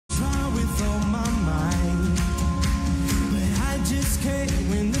away.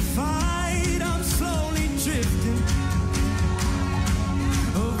 When the fight, I'm slowly drifting,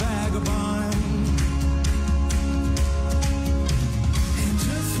 a vagabond. And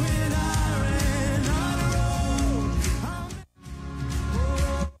just when I ran on a road,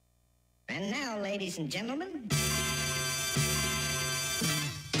 And now, ladies and gentlemen,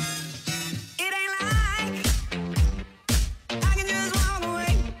 it ain't like I can just walk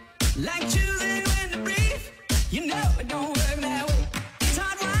away, like choosing when to breathe. You know it don't work that way. It's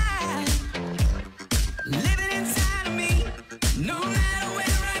hard wired, living inside of me. No matter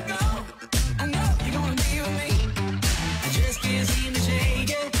where I go, I know you're gonna be with me. I just can't seem to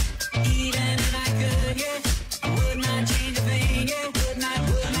shake it, even if I could, yeah. I would not change a thing, yeah. Would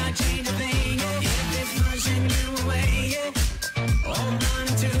not change a thing, yeah. If it's pushing you away, yeah. Hold on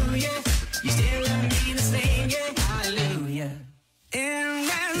to you, you still love me the same, yeah. Hallelujah. And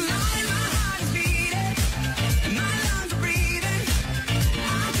as long as my heart is beating, and my lungs are breathing,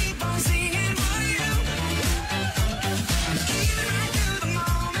 I'll keep on singing for you. Even right through the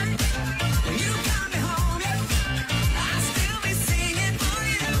moment when you come me home, yeah, I'll still be singing for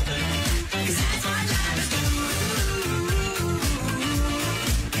you. 'Cause that's what life is do.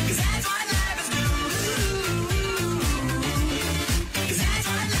 'Cause that's what life is do. 'Cause that's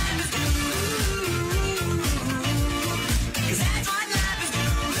what life is do. 'Cause that's what life is do.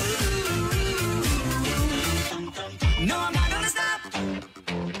 No, I'm not gonna stop.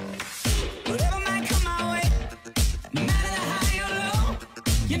 Whatever might come my way, no matter the high or low,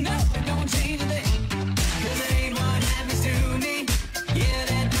 you know it don't change a thing. 'Cause it ain't what happens to me, yeah,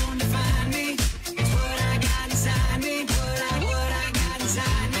 that don't define me. It's what I got inside me, what I got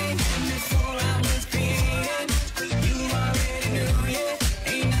inside me. And before I was created, you already knew,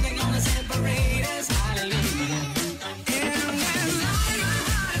 yeah. Ain't nothing gonna separate us, hallelujah. And as long as my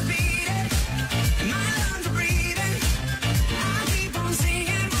heart is beating, and my lungs are breathing, I'll keep on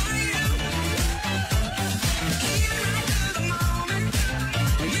singing for you. Even right through the moment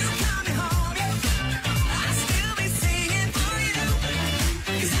when you come me home, yeah, I'll still be singing for you.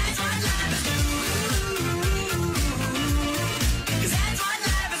 'Cause that's what life is do. 'Cause that's what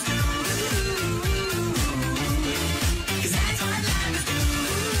life is do. 'Cause that's what life is do.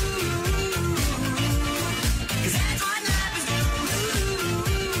 'Cause that's what life is do.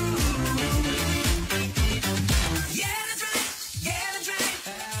 Yeah, that's right. Yeah, that's right.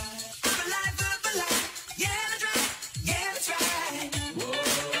 I'm alive, yeah, that's right. Yeah, that's right. Whoa.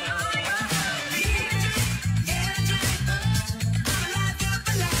 Yeah, that's right. Yeah, that's right. I'm alive,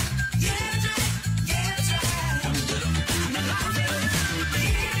 yeah, that's right. Yeah, that's right. I'm alive, yeah, that's right.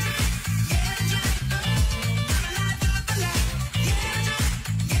 Yeah, that's right. I'm alive, yeah, that's right. Yeah,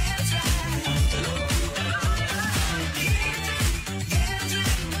 that's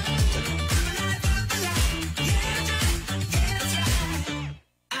right. Yeah, that's right.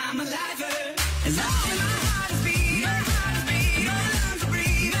 I'm alive, I'm alive, as long as my heart is beating, my lungs are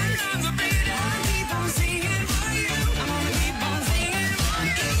breathing, I'll keep on singing for you. I'm gonna keep on singing for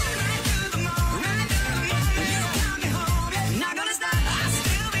you. Right through the moment, when you come me home, yeah, not gonna stop, I'll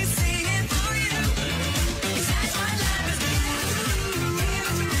still be singing for you. 'Cause that's what life is do.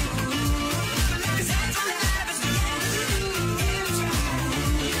 'Cause that's what life is do.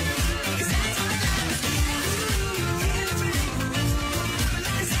 'Cause that's what life is do.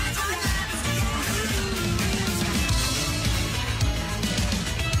 'Cause that's what life is do.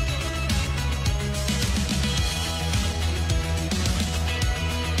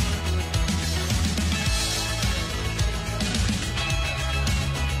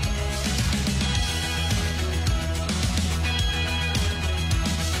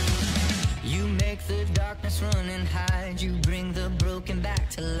 You make the darkness run and hide. You bring the broken back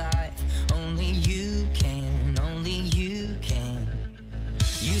to life. Only you can, only you can.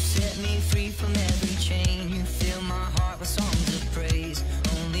 You set me free from every chain. You fill my heart with songs of praise.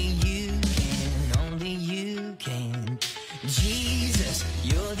 Only you can, only you can. Jesus,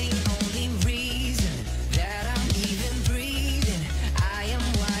 you're the only reason that I'm even breathing. I am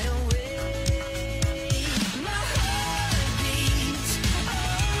wide awake. My heart beats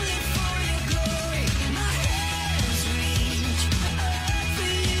only for your glory. My hands reach up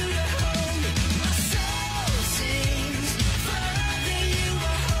for you to hold me. My soul sings, Father, you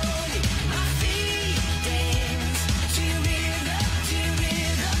are holy. My feet dance to rhythm, to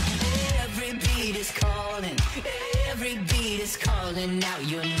rhythm. Every beat is calling, every beat is calling out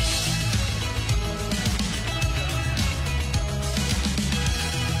your name.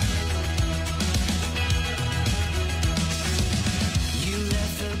 You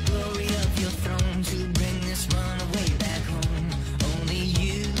left the glory of your throne to bring this runaway back home. Only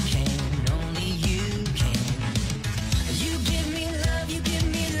you can, only you can. You give me love, you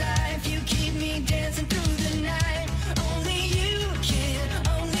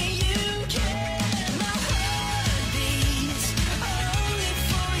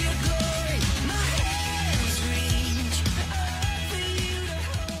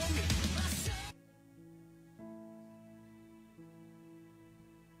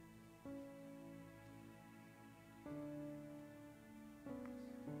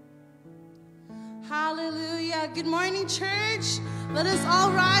Hallelujah. Good morning, church. Let us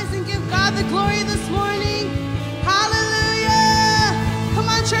all rise and give God the glory this morning. Hallelujah. Come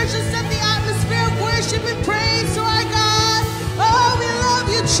on, church, and set the atmosphere of worship and praise to our God. Oh, we love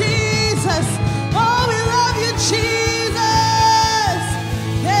you, Jesus. Oh, we love you, Jesus.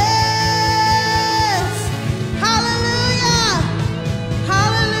 Yes. Hallelujah.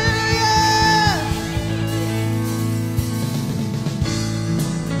 Hallelujah.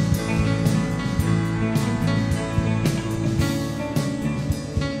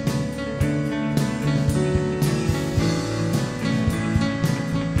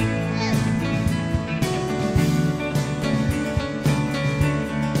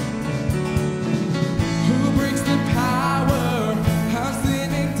 Who brings the power of sin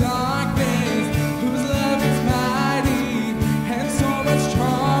and darkness? Whose love is mighty and so much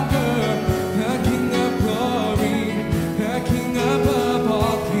stronger? The King of glory, the King above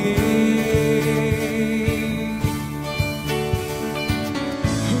all kings.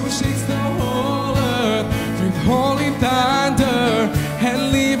 Who shakes the whole earth with holy thunder and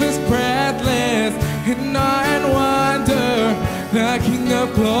leave us breathless in awe and wonder? The King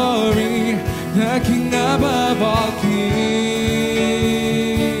of glory, the King above all kings.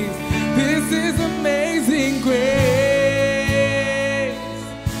 This is amazing grace.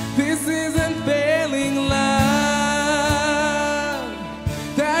 This is unfailing love.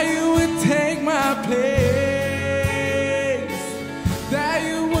 That you would take my place. That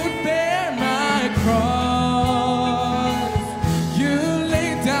you would bear my cross. You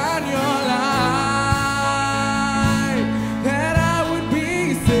laid down your life. That I would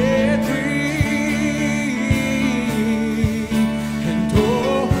be set free. And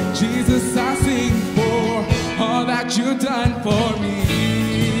oh, Jesus, I sing for all that you've done for me.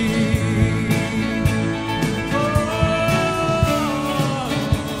 Oh,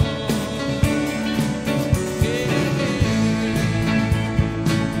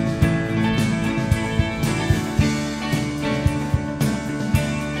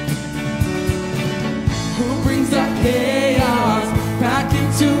 who brings the chaos back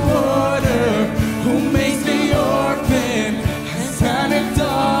into order? Who makes the orphan a son and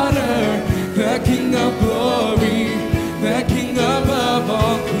daughter? The King of glory, the King above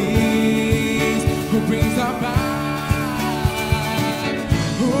all kings. Who brings our back?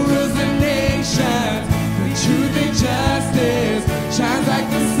 Who rules the nations with truth and justice? Shines like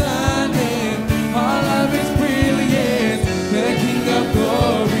the sun in all of his brilliance. The King of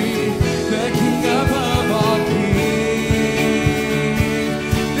glory, the King above all kings.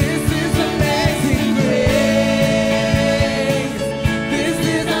 This is amazing grace. This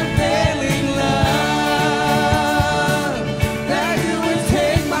is unfailing love. That you would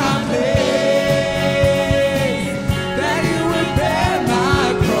take my place. That you would bear my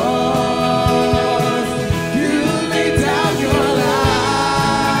cross. You laid down your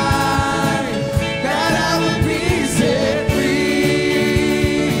life. That I would be set free.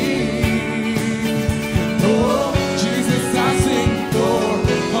 Oh, Jesus, I sing for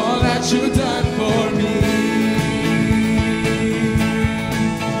all that you've done for me.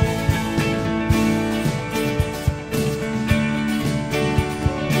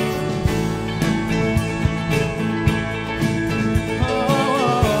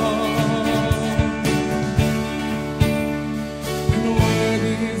 And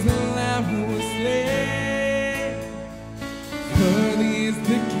worthy is the Lamb who was slain. Worthy is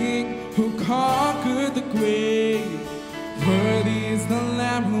the King who conquered the grave. Worthy is the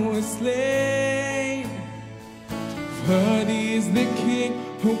Lamb who was slain. Worthy is the King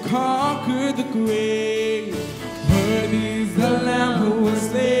who conquered the grave. Worthy is the Lamb who was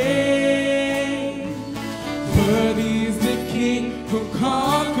slain. Worthy is the King who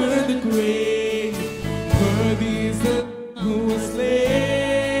conquered the grave. Worthy is the Lamb who was slain.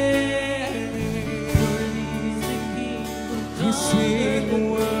 Worthy is the King who sing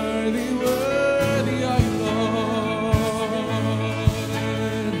worthy, worthy are you, Lord.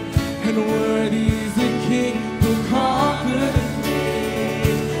 And worthy is the King who conquered the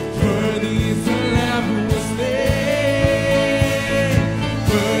grave. Worthy is the Lamb who was slain.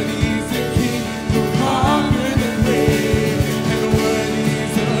 Worthy is the King who conquered the grave. And worthy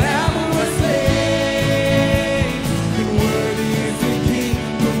is the Lamb who was slain. And worthy is the King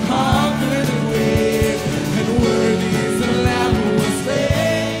who conquered the grave. And worthy is the Lamb who was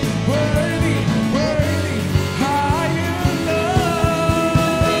slain. Worthy, worthy are you,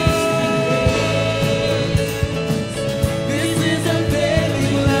 Lord.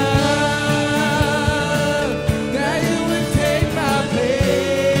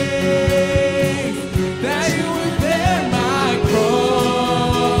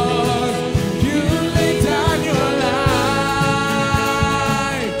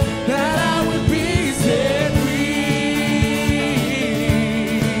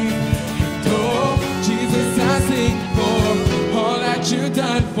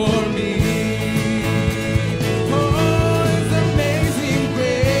 done for me. Oh, it's amazing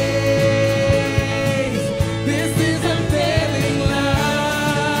grace. This is unfailing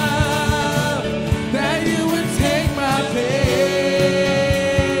love, that you would take my place,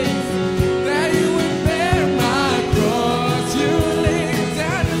 that you would bear my cross. You lived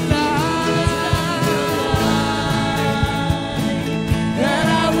and died, that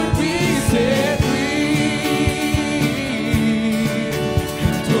I would be set free.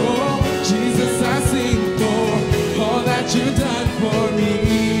 And oh, Jesus, I sing for all that you've done for me.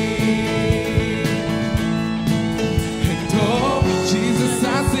 And oh, Jesus, I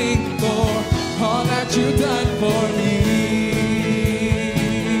sing for all that you've done for me.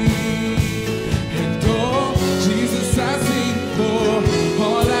 And oh, Jesus, I sing for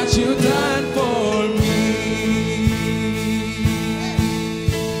all that you've done for me.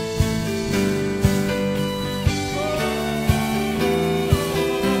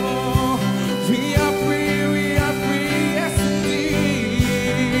 We are free, yes indeed.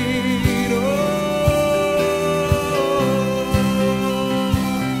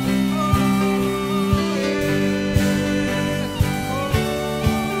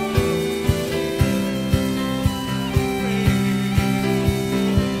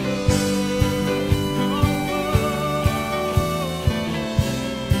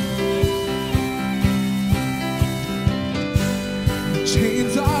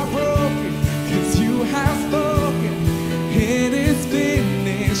 Chains are broken, 'cause you have spoken. It is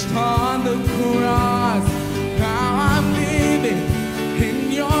finished on the cross. Now I'm living in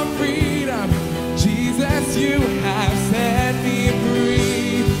your freedom. Jesus, you have set me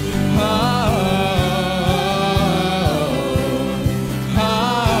free. Oh,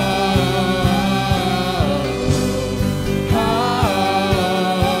 oh,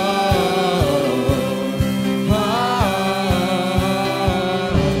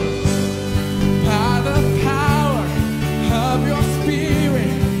 by the power of your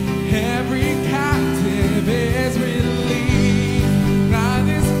spirit, every captive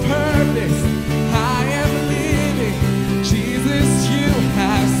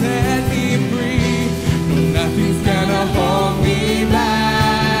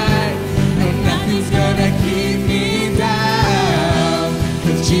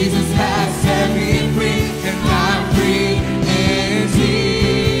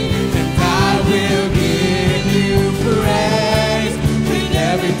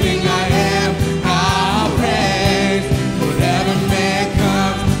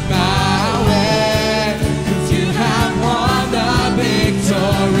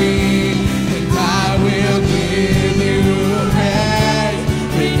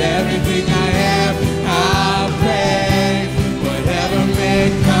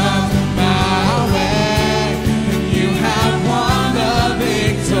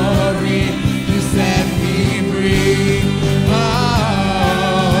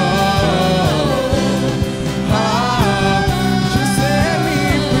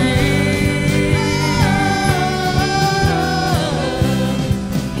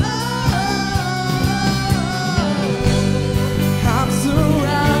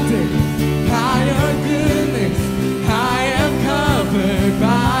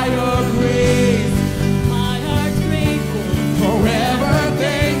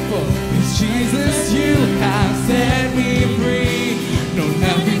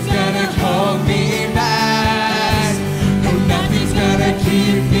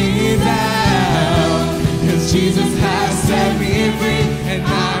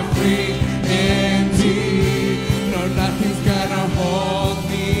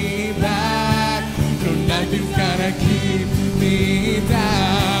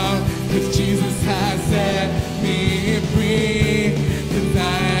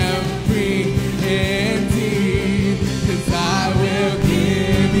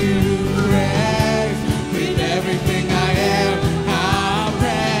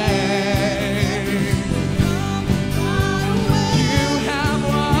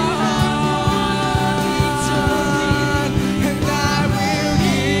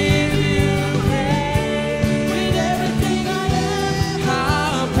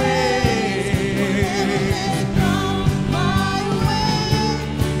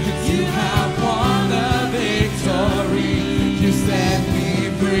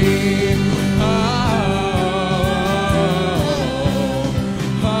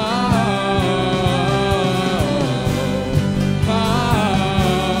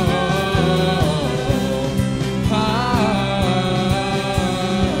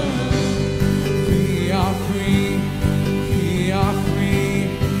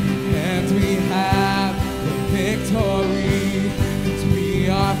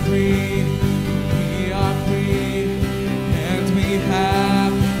free. We are free. And we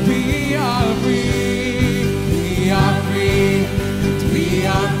have. We are free. We are free. And we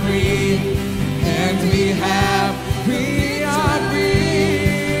are free. And we have. We are free.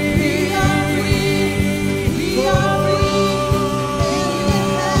 We are free.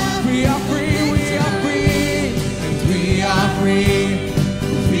 We are free. We are free. We are free. And we are free.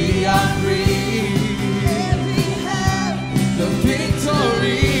 We are free. And we have. The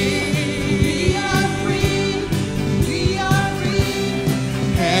victory. We are free. We are free.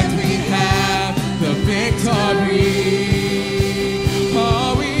 And we have the victory. Oh,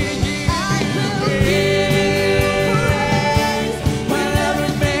 we give you praise. Whenever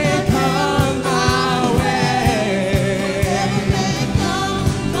it may come my way. Come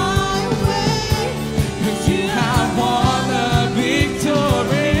my way. 'Cause you have won the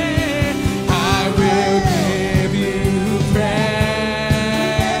victory. I will give you praise.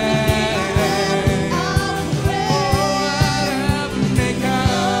 Whatever may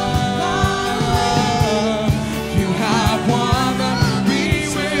come, you have won the. We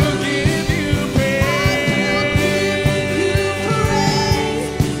will give you praise.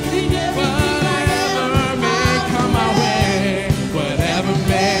 Whatever may come my way, whatever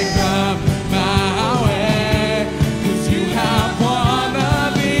may come my way, 'cause you have won the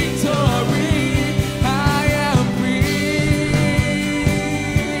victory. I am free.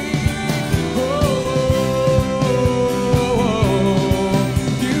 Oh,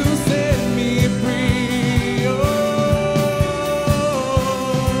 you set me free. Oh,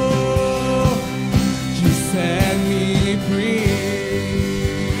 you set me free.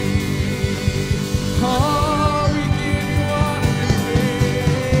 Oh, we give you honor and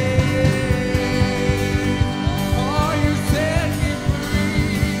praise. Oh, you set me free.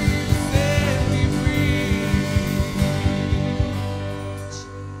 You set me free.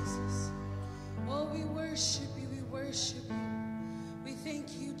 Jesus. Oh, we worship you, we worship you. We thank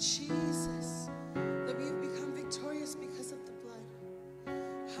you, Jesus, that we have become victorious because of the blood.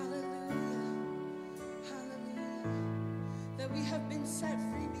 Hallelujah. Hallelujah. That we have been set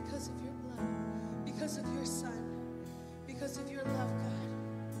free because of your blood, because of your Son, because of your love, God.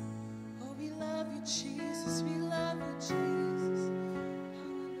 Oh, we love you, Jesus. We love you, Jesus.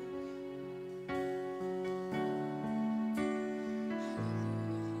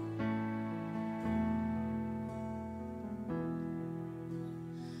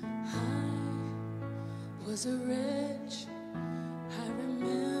 I was a wretch. I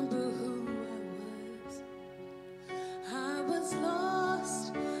remember who I was. I was lost.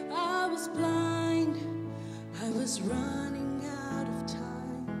 I was blind. I was running out of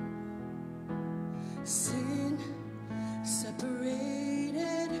time. Sin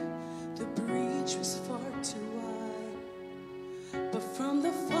separated. The breach was far too wide. But from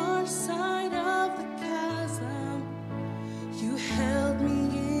the far side of the chasm, you held me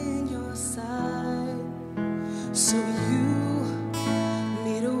in your side. So you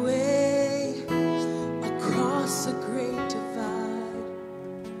made a way across a great divide,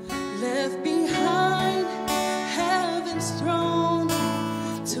 left behind heaven's throne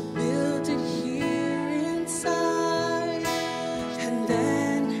to build it here inside. And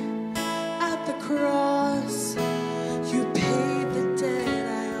then at the cross, you paid the debt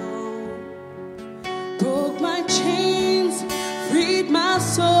I owe, broke my chains, freed my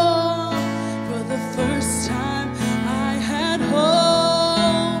soul. For the first time I had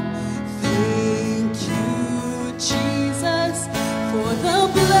hope. Thank you, Jesus, for the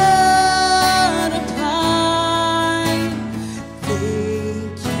blood applied.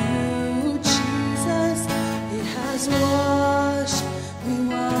 Thank you, Jesus, it has washed me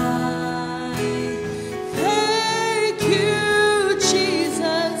white. Thank you,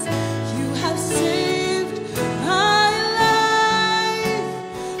 Jesus, you have saved my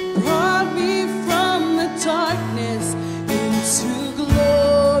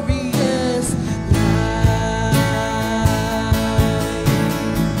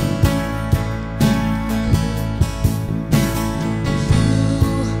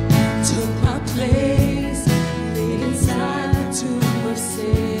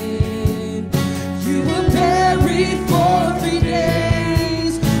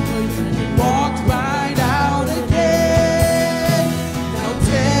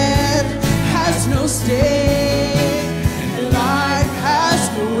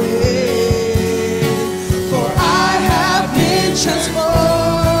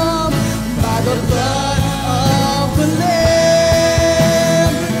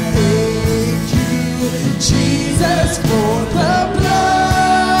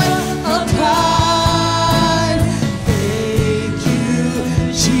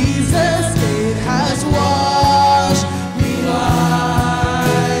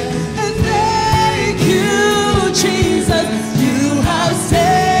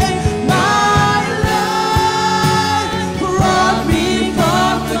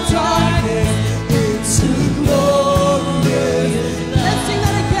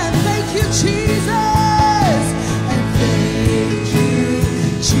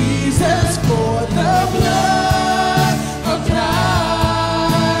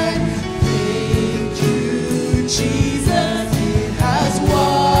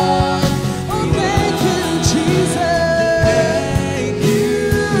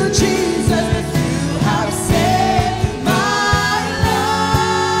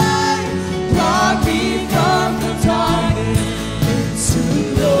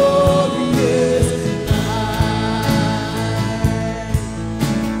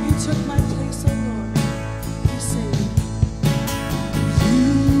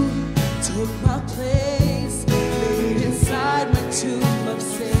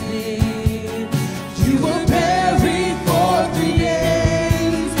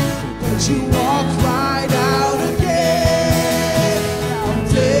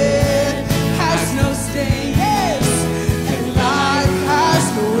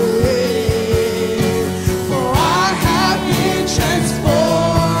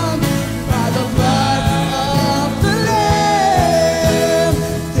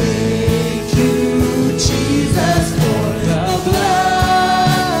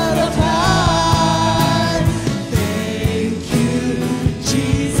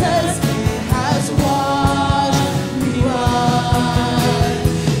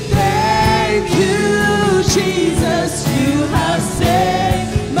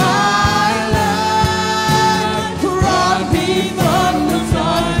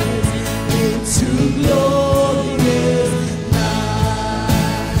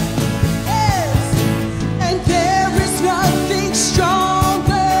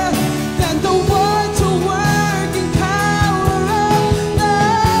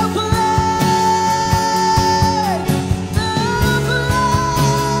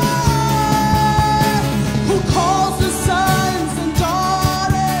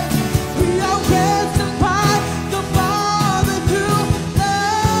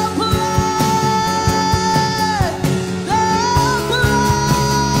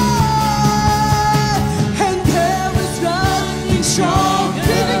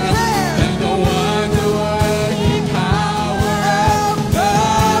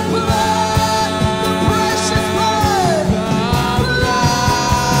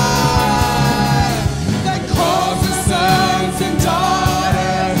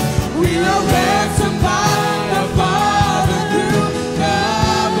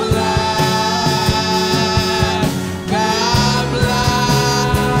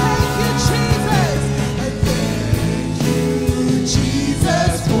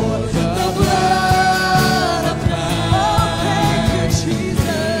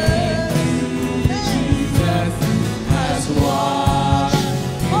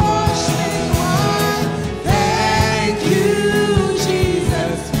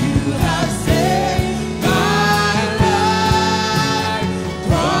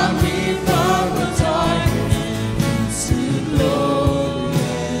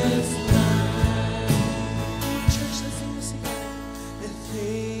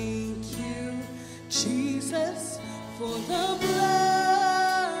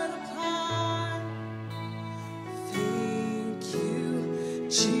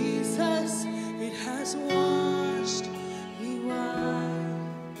Jesus, it has washed me white.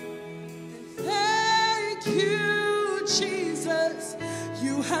 And thank you, Jesus,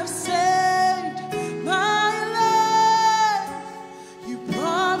 you have saved my life. You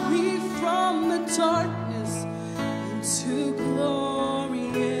brought me from the darkness into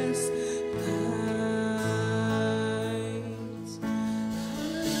glorious light.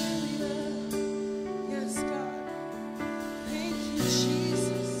 Hallelujah. Yes, God. Thank you,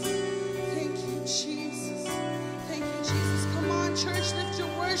 Jesus. Thank you, Jesus. Thank you, Jesus. Come on, church, lift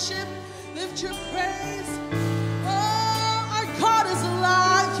your worship, lift your praise. Oh, our God is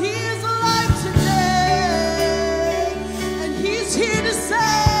alive. He is alive today. And He's here to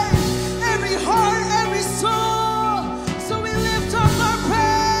save every heart, every soul. So we lift up our praise.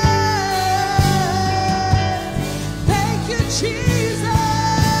 Thank you, Jesus.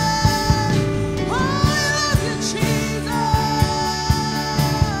 Oh, I love you, Jesus.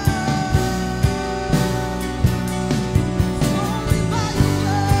 It's only by your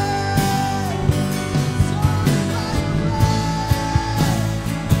blood. It's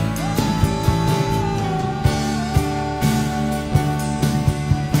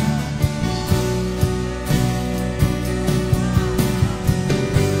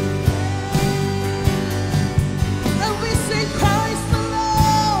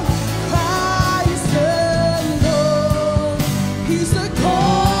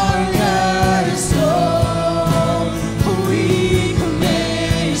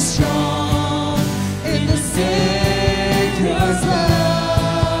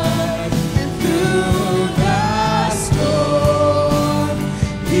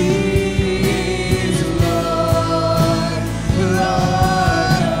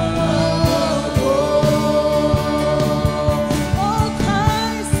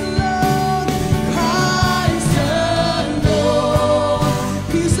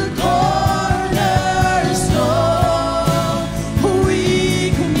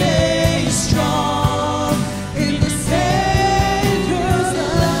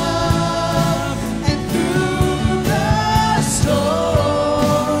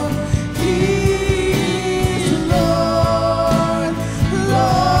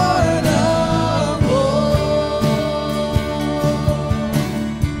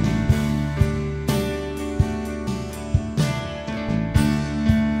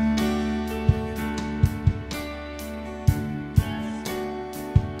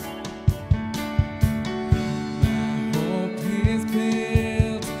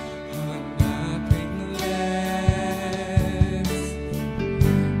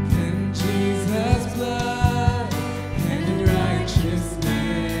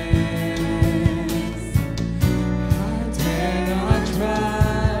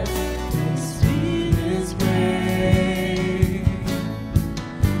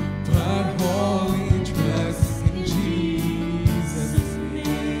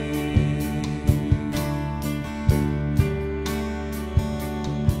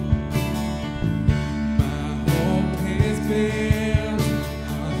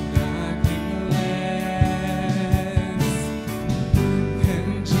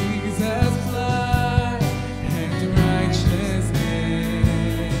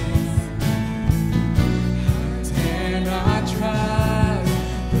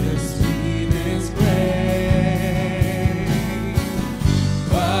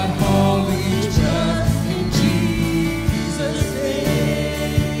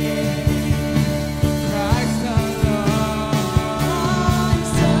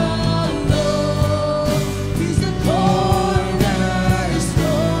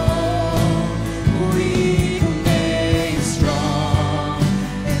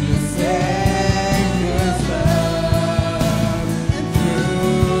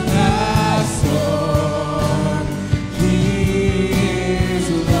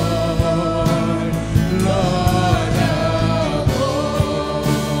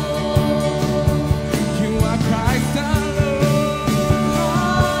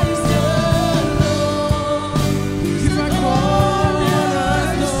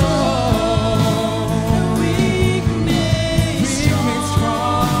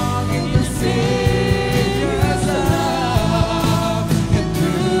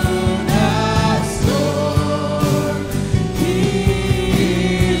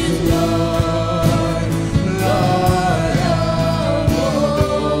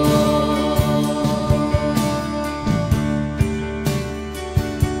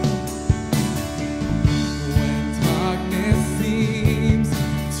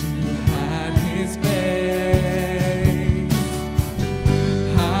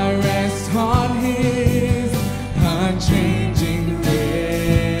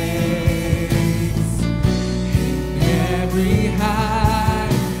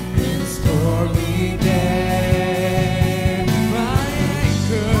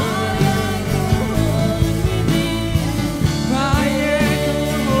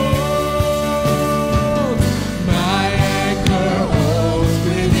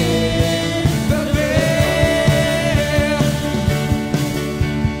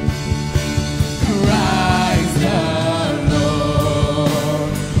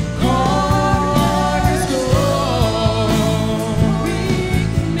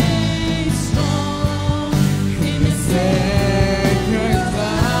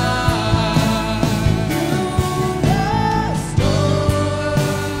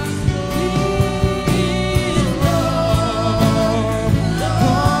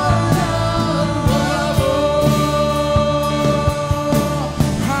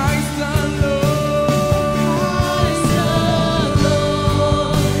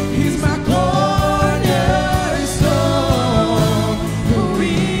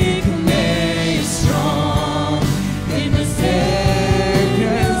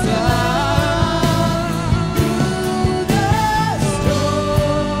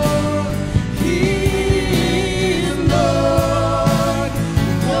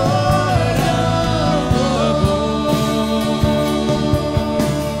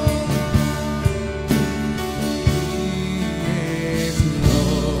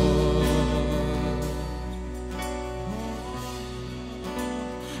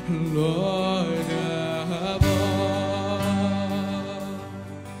Lord of all.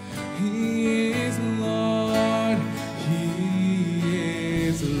 He is Lord, He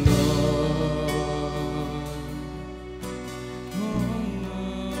is Lord.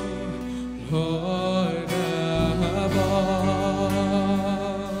 Oh, Lord of all.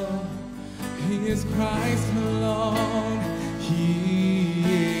 He is Christ alone, He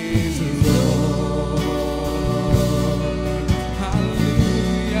is Lord.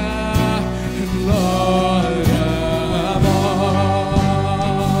 Hallelujah, and Lord of all.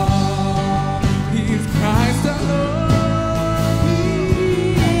 He is Christ alone.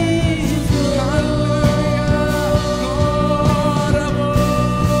 Hallelujah, Lord of all,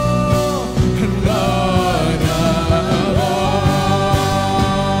 and Lord of all.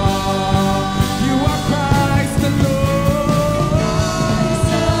 You are Christ alone.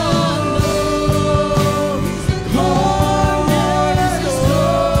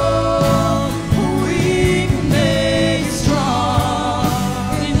 Cornerstone, weak made strong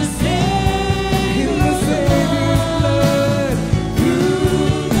in the Savior's blood.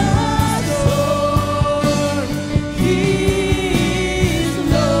 Through the storm, He's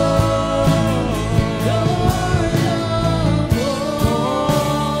Lord, Lord of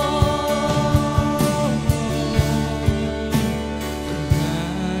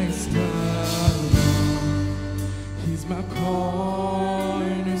Christ alone. He's my cornerstone,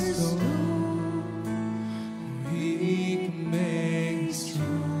 weak made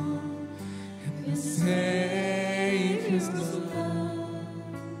strong, and the Savior's love.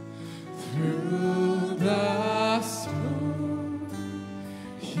 Through the storm,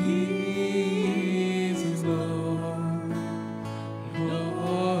 He is Lord,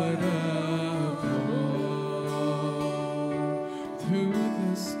 Lord of all. Through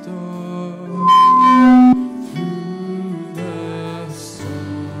the storm,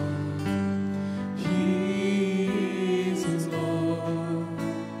 He is Lord,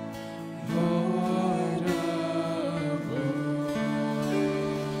 Lord of all.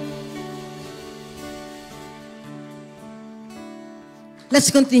 Let's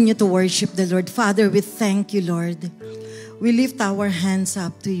continue to worship the Lord. Father, we thank you, Lord. We lift our hands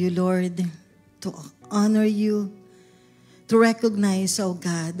up to you, Lord, to honor you, to recognize, oh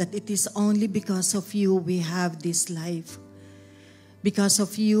God, that it is only because of you we have this life. Because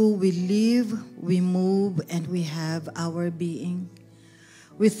of you we live, we move, and we have our being.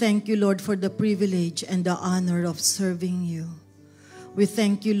 We thank you, Lord, for the privilege and the honor of serving you. We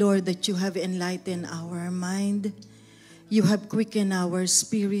thank you, Lord, that you have enlightened our mind. You have quickened our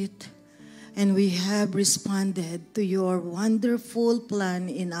spirit, and we have responded to your wonderful plan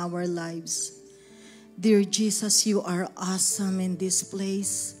in our lives. Dear Jesus, you are awesome in this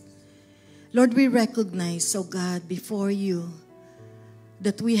place. Lord, we recognize, oh God, before you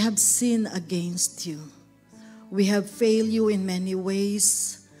that we have sinned against you. We have failed you in many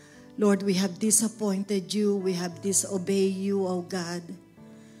ways. Lord, we have disappointed you. We have disobeyed you, oh God.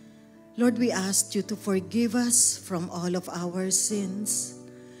 Lord, we ask you to forgive us from all of our sins.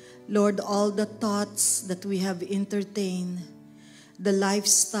 Lord, all the thoughts that we have entertained, the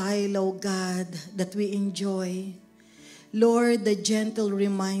lifestyle, oh God, that we enjoy. Lord, the gentle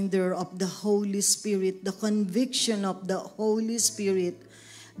reminder of the Holy Spirit, the conviction of the Holy Spirit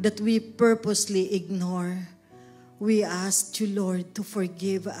that we purposely ignore. We ask you, Lord, to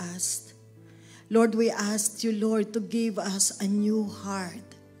forgive us. Lord, we ask you, Lord, to give us a new heart.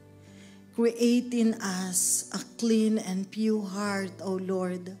 Create in us a clean and pure heart, O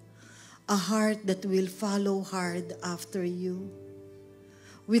Lord, a heart that will follow hard after you.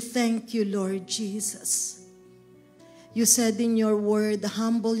 We thank you, Lord Jesus. You said in your word,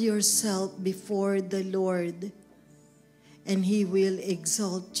 humble yourself before the Lord, and He will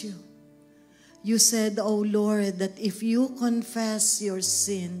exalt you. You said, O Lord, that if you confess your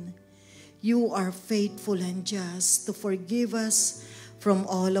sin, you are faithful and just to forgive us from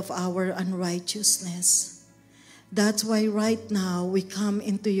all of our unrighteousness. That's why right now we come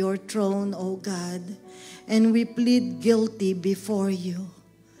into your throne, O God, and we plead guilty before you.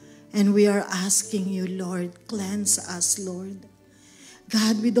 And we are asking you, Lord, cleanse us, Lord.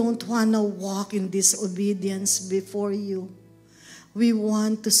 God, we don't want to walk in disobedience before you. We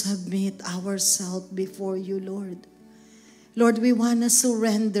want to submit ourselves before you, Lord. Lord, we want to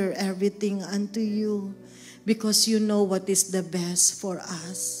surrender everything unto you because you know what is the best for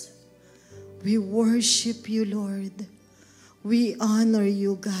us. We worship you, Lord. We honor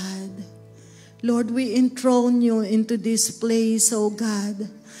you, God. Lord, we enthrone you into this place, oh God.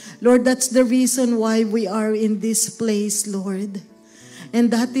 Lord, that's the reason why we are in this place, Lord.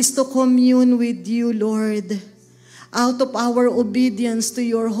 And that is to commune with you, Lord. out of our obedience to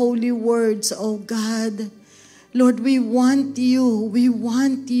your holy words, O God. Lord, we want you. We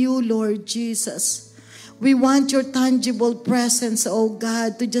want you, Lord Jesus. We want your tangible presence, O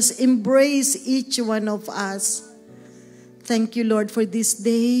God, to just embrace each one of us. Thank you, Lord, for this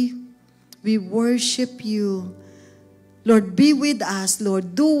day. We worship you. Lord, be with us,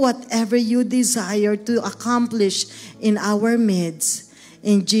 Lord. Do whatever you desire to accomplish in our midst.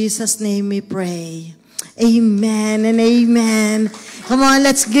 In Jesus' name we pray. Amen and amen. Come on,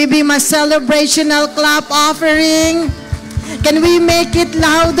 let's give him a celebrational clap offering. Can we make it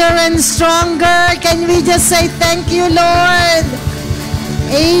louder and stronger? Can we just say thank you, Lord?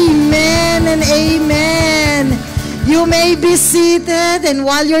 Amen and amen. You may be seated, and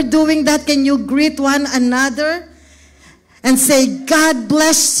while you're doing that, can you greet one another and say, God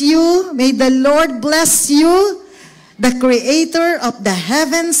bless you. May the Lord bless you, the creator of the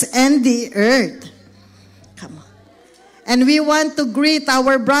heavens and the earth. Come on. And we want to greet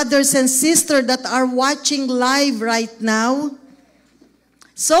our brothers and sisters that are watching live right now.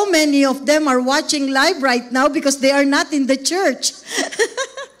 So many of them are watching live right now because they are not in the church.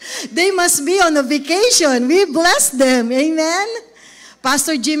 They must be on a vacation. We bless them. Amen.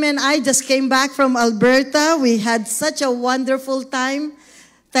 Pastor Jim and I just came back from Alberta. We had such a wonderful time.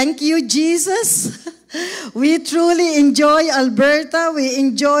 Thank you, Jesus. We truly enjoy Alberta. We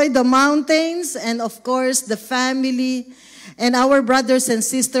enjoy the mountains and, of course, the family. And our brothers and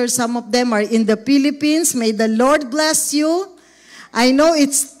sisters, some of them are in the Philippines. May the Lord bless you. I know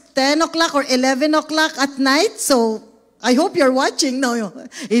it's 10 o'clock or 11 o'clock at night, so I hope you're watching. No,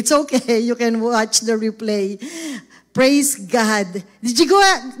 it's okay. You can watch the replay. Praise God. Did you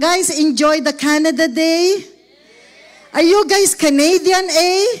guys enjoy the Canada Day? Are you guys Canadian,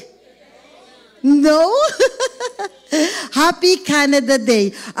 eh? No? Happy Canada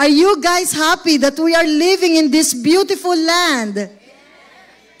Day. Are you guys happy that we are living in this beautiful land?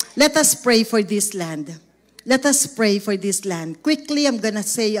 Let us pray for this land. Let us pray for this land. Quickly, I'm going to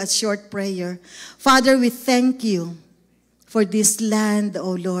say a short prayer. Father, we thank you for this land,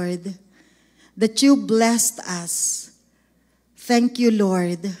 O Lord, that you blessed us. Thank you,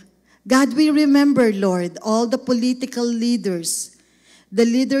 Lord. God, we remember, Lord, all the political leaders, the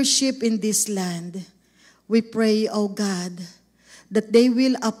leadership in this land. We pray, O God, that they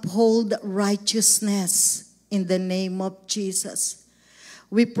will uphold righteousness in the name of Jesus.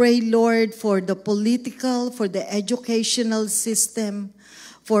 We pray, Lord, for the political, for the educational system,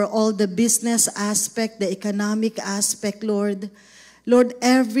 for all the business aspect, the economic aspect, Lord. Lord,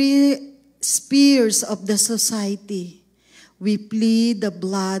 every spheres of the society, we plead the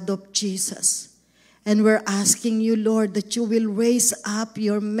blood of Jesus. And we're asking you, Lord, that you will raise up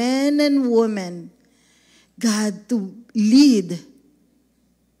your men and women, God, to lead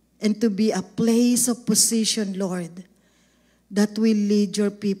and to be a place of position, Lord, that will lead your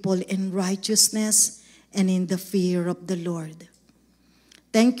people in righteousness and in the fear of the Lord.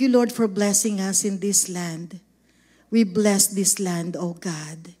 Thank you, Lord, for blessing us in this land. We bless this land, O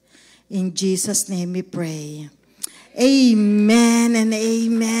God. In Jesus' name we pray. Amen and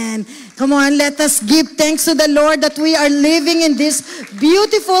amen. Come on, let us give thanks to the Lord that we are living in this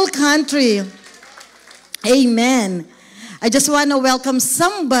beautiful country. Amen. I just want to welcome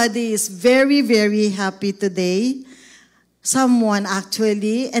somebody is very, very happy today. Someone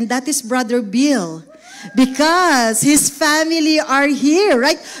actually, and that is Brother Bill, because his family are here,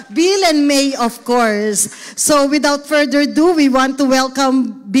 right? Bill and May, of course. So without further ado, we want to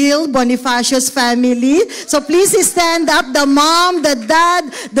welcome Bill Bonifacio's family. So please stand up, the mom, the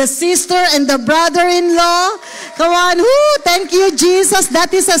dad, the sister, and the brother-in-law. Come on, whoo, thank you, Jesus.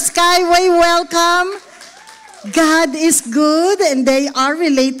 That is a skyway welcome. God is good, and they are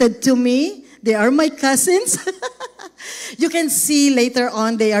related to me. They are my cousins. You can see later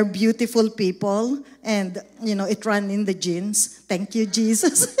on they are beautiful people, and you know it runs in the genes. Thank you,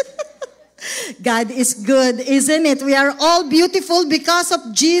 Jesus. God is good, isn't it? We are all beautiful because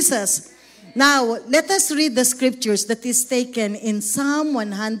of Jesus. Now, let us read the scriptures that is taken in Psalm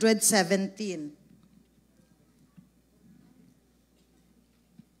 117.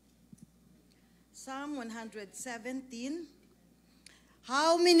 Psalm 117.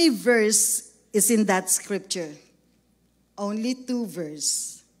 How many verses is in that scripture? Only 2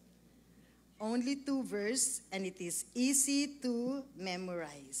 verses. Only 2 verses, and it is easy to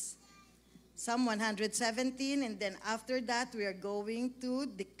memorize. Psalm 117, and then after that, we are going to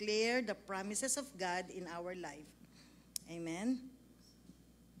declare the promises of God in our life. Amen.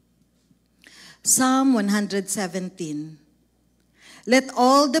 Psalm 117. Let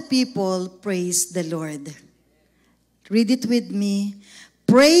all the people praise the Lord. Read it with me.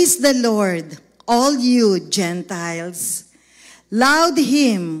 Praise the Lord, all you Gentiles. Laud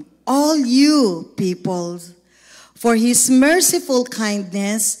him, all you peoples. For his merciful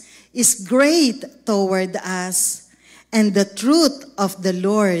kindness is great toward us, and the truth of the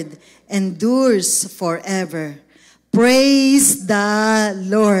Lord endures forever. Praise the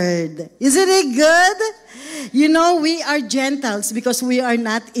Lord. Isn't it good? You know, we are Gentiles because we are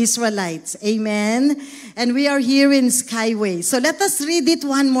not Israelites. Amen? And we are here in Skyway. So let us read it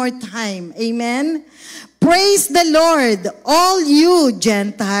one more time. Amen? Praise the Lord, all you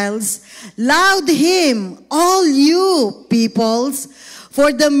Gentiles. Laud him, all you peoples.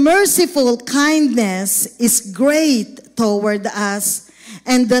 For the merciful kindness is great toward us,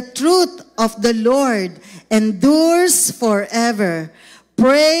 and the truth of the Lord endures forever.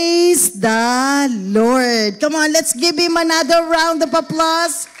 Praise the Lord. Come on, let's give him another round of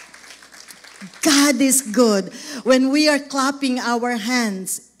applause. God is good. When we are clapping our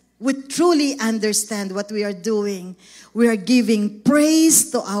hands, we truly understand what we are doing. We are giving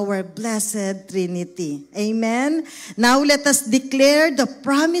praise to our blessed Trinity. Amen. Now let us declare the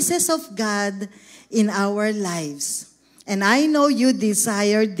promises of God in our lives. And I know you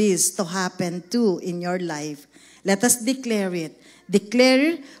desire this to happen too in your life. Let us declare it.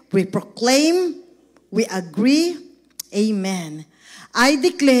 Declare, we proclaim, we agree. Amen. I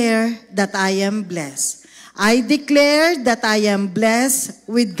declare that I am blessed. I declare that I am blessed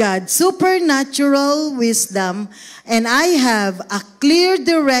with God's supernatural wisdom, and I have a clear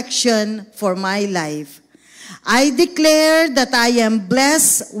direction for my life. I declare that I am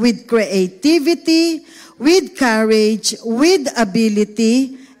blessed with creativity, with courage, with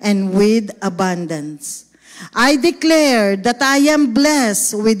ability, and with abundance. I declare that I am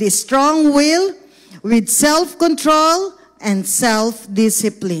blessed with a strong will, with self-control, and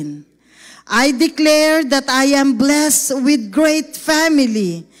self-discipline. I declare that I am blessed with great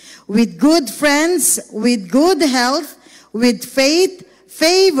family, with good friends, with good health, with faith,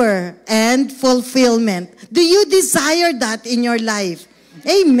 favor, and fulfillment. Do you desire that in your life?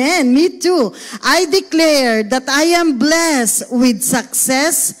 Amen. Me too. I declare that I am blessed with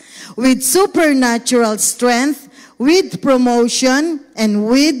success, with supernatural strength, with promotion, and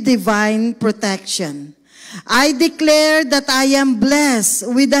with divine protection. I declare that I am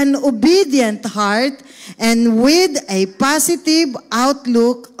blessed with an obedient heart and with a positive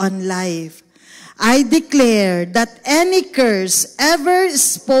outlook on life. I declare that any curse ever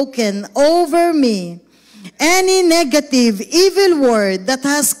spoken over me, any negative, evil word that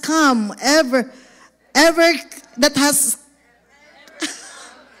has come that has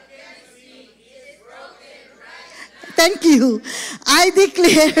Thank you. I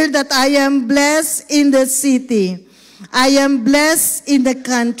declare that I am blessed in the city. I am blessed in the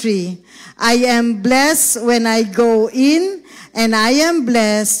country. I am blessed when I go in, and I am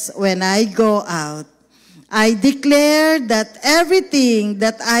blessed when I go out. I declare that everything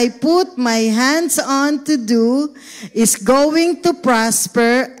that I put my hands on to do is going to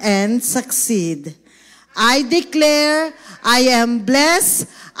prosper and succeed. I declare I am blessed,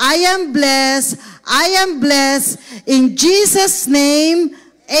 I am blessed, I am blessed. In Jesus' name,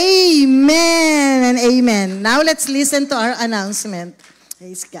 amen and amen. Now let's listen to our announcement.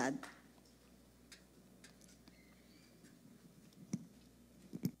 Praise God.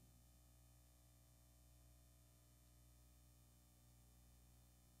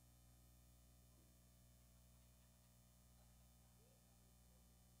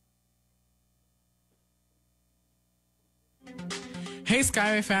 Hey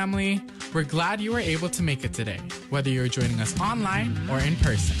Skyway family, we're glad you were able to make it today, whether you're joining us online or in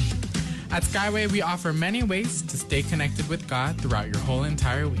person. At Skyway, we offer many ways to stay connected with God throughout your whole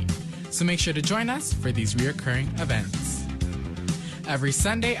entire week, so make sure to join us for these reoccurring events. Every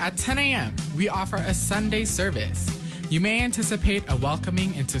Sunday at 10 a.m., we offer a Sunday service. You may anticipate a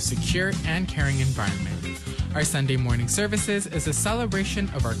welcoming into secure and caring environment. Our Sunday morning services is a celebration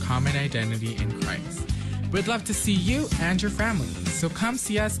of our common identity in Christ. We'd love to see you and your family, so come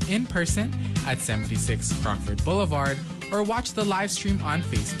see us in person at 76 Crockford Boulevard or watch the live stream on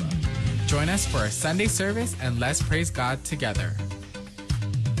Facebook. Join us for our Sunday service and let's praise God together.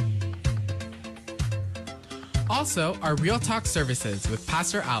 Also, our Real Talk services with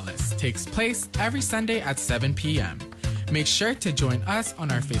Pastor Alice takes place every Sunday at 7 p.m. Make sure to join us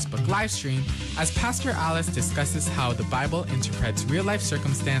on our Facebook live stream as Pastor Alice discusses how the Bible interprets real-life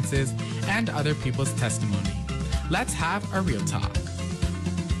circumstances and other people's testimony. Let's have a real talk.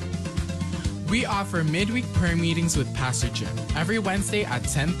 We offer midweek prayer meetings with Pastor Jim every Wednesday at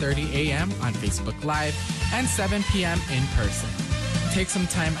 10:30 a.m. on Facebook Live and 7 p.m. in person. Take some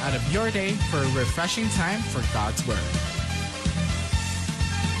time out of your day for a refreshing time for God's Word.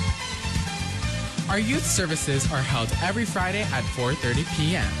 Our youth services are held every Friday at 4:30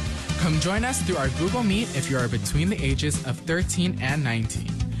 p.m. Come join us through our Google Meet if you are between the ages of 13 and 19.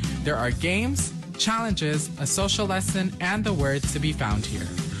 There are games, challenges, a social lesson, and the Word to be found here.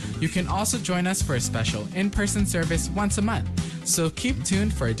 You can also join us for a special in-person service once a month, so keep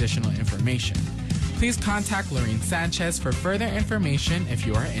tuned for additional information. Please contact Lorraine Sanchez for further information if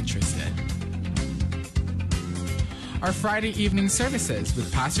you are interested. Our Friday evening services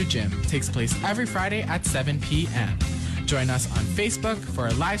with Pastor Jim takes place every Friday at 7 p.m. Join us on Facebook for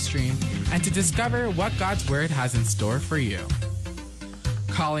a live stream and to discover what God's Word has in store for you.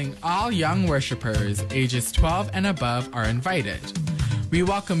 Calling all young worshipers ages 12 and above are invited. We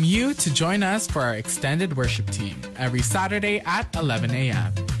welcome you to join us for our extended worship team every Saturday at 11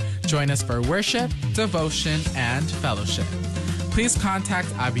 a.m. Join us for worship, devotion, and fellowship. Please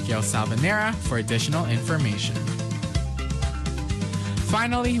contact Abigail Salvanera for additional information.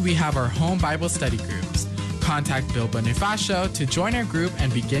 Finally, we have our home Bible study groups. Contact Bill Bonifacio to join our group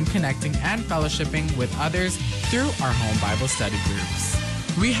and begin connecting and fellowshipping with others through our home Bible study groups.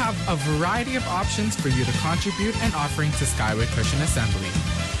 We have a variety of options for you to contribute an offering to Skyway Christian Assembly.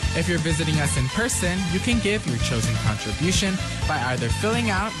 If you're visiting us in person, you can give your chosen contribution by either filling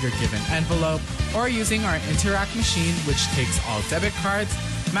out your given envelope or using our Interact machine, which takes all debit cards,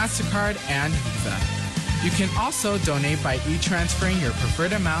 MasterCard, and Visa. You can also donate by e-transferring your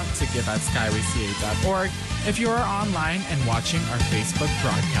preferred amount to give at skywayca.org if you are online and watching our Facebook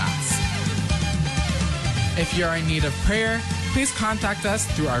broadcast. If you are in need of prayer, please contact us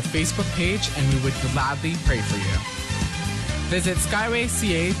through our Facebook page and we would gladly pray for you. Visit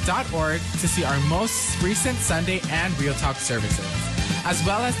skywayca.org to see our most recent Sunday and Real Talk services, as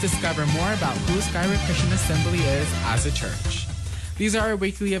well as discover more about who Skyway Christian Assembly is as a church. These are our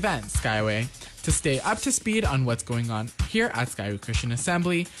weekly events, Skyway. To stay up to speed on what's going on here at Skyway Christian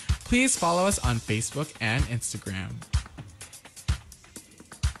Assembly, please follow us on Facebook and Instagram.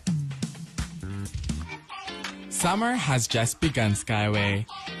 Summer has just begun, Skyway,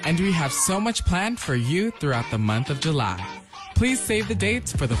 and we have so much planned for you throughout the month of July. Please save the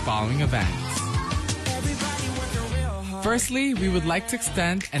dates for the following events. Firstly, we would like to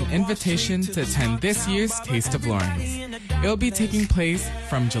extend an invitation to attend this year's Taste of Lawrence. It will be taking place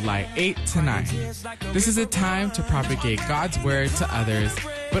from July 8 to 9. This is a time to propagate God's Word to others,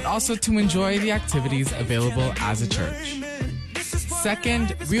 but also to enjoy the activities available as a church.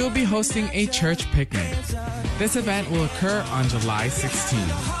 Second, we will be hosting a church picnic. This event will occur on July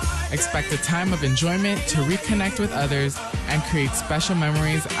 16th. Expect a time of enjoyment to reconnect with others and create special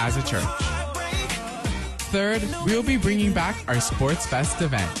memories as a church. Third, we will be bringing back our Sports Fest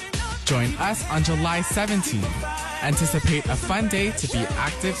event. Join us on July 17th. Anticipate a fun day to be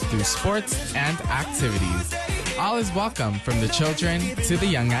active through sports and activities. All is welcome from the children to the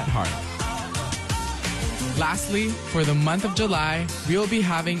young at heart. Lastly, for the month of July, we will be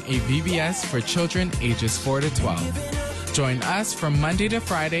having a VBS for children ages 4 to 12. Join us from Monday to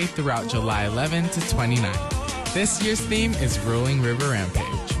Friday throughout July 11 to 29. This year's theme is Rolling River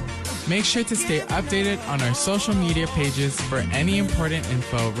Rampage. Make sure to stay updated on our social media pages for any important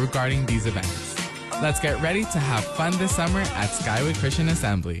info regarding these events. Let's get ready to have fun this summer at Skyway Christian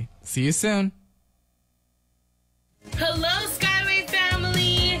Assembly. See you soon. Hello, Skyway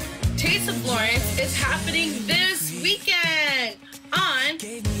family! Taste of Lawrence is happening this weekend on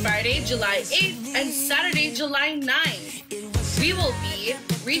Friday, July 8th and Saturday, July 9th. We will be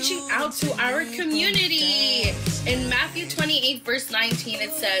reaching out to our community. In Matthew 28, verse 19,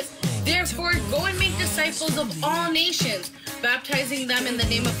 it says, "Therefore, go and make disciples of all nations, baptizing them in the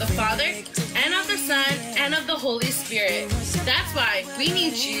name of the Father, and of the Son, and of the Holy Spirit." That's why we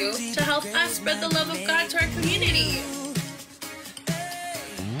need you to help us spread the love of God to our community.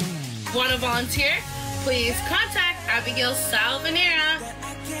 Want to volunteer? Please contact Abigail Salvanera.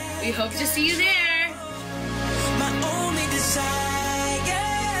 We hope to see you there.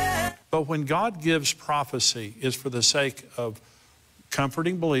 But when God gives prophecy, it's for the sake of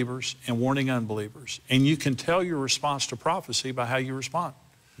comforting believers and warning unbelievers. And you can tell your response to prophecy by how you respond.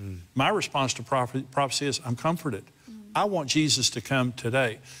 My response to prophecy is, I'm comforted. I want Jesus to come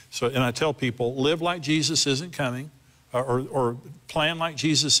today. And I tell people, live like Jesus isn't coming, or plan like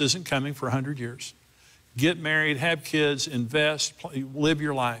Jesus isn't coming for 100 years. Get married, have kids, invest, live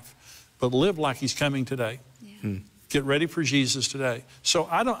your life. But live like he's coming today. Yeah. Get ready for Jesus today. So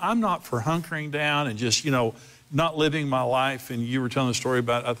I'm not for hunkering down and just, not living my life. And you were telling the story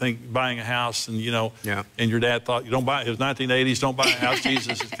about, I think, buying a house and, and your dad thought, you don't buy, it was 1980s, don't buy a house,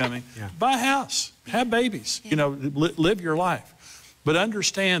 Jesus is coming. Yeah. Buy a house, have babies, live your life. But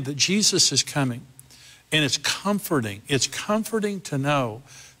understand that Jesus is coming. And it's comforting. It's comforting to know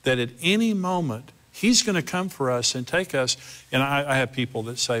that at any moment, He's going to come for us and take us. And I have people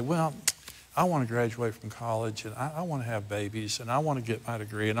that say, well, I want to graduate from college, and I want to have babies, and I want to get my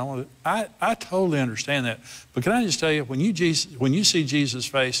degree, and I totally understand that. But can I just tell you, when you see Jesus'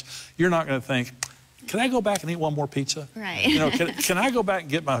 face, you're not going to think, can I go back and eat one more pizza? Right. You know, can I go back and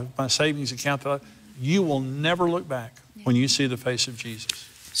get my savings account? You will never look back when you see the face of Jesus.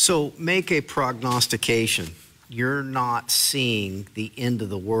 So make a prognostication. You're not seeing the end of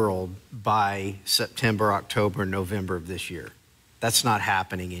the world by September, October, November of this year. That's not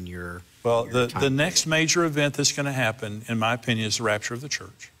happening in your Well, your the next major event that's going to happen, in my opinion, is the rapture of the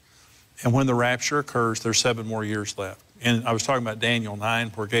church. And when the rapture occurs, there's 7 more years left. And I was talking about Daniel 9,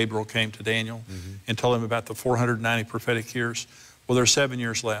 where Gabriel came to Daniel and told him about the 490 prophetic years. Well, there's 7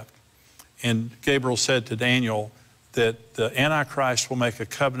 years left. And Gabriel said to Daniel that the Antichrist will make a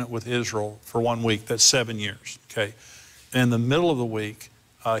covenant with Israel for 1 week. That's 7 years, okay? And in the middle of the week,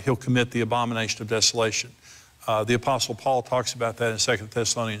 he'll commit the abomination of desolation. The Apostle Paul talks about that in 2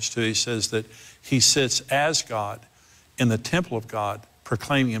 Thessalonians 2. He says that he sits as God in the temple of God,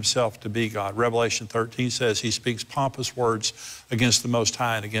 proclaiming himself to be God. Revelation 13 says he speaks pompous words against the Most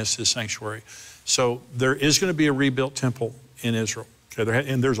High and against his sanctuary. So there is going to be a rebuilt temple in Israel.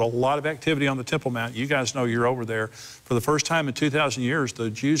 Okay, and there's a lot of activity on the Temple Mount. You guys know you're over there. For the first time in 2,000 years, the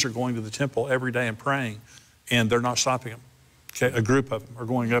Jews are going to the temple every day and praying, and they're not stopping them. Okay, a group of them are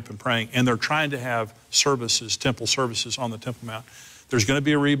going up and praying, and they're trying to have services, temple services on the Temple Mount. There's going to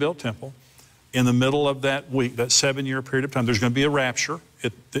be a rebuilt temple. In the middle of that week, that 7-year period of time, there's going to be a rapture,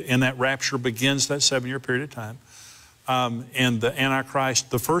 and that rapture begins that 7-year period of time. And the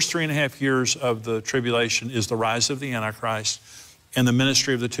Antichrist, the first 3.5 years of the tribulation is the rise of the Antichrist and the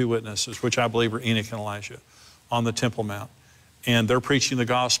ministry of the 2 witnesses, which I believe are Enoch and Elijah, on the Temple Mount. And they're preaching the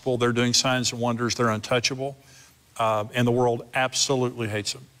gospel, they're doing signs and wonders, they're untouchable, and the world absolutely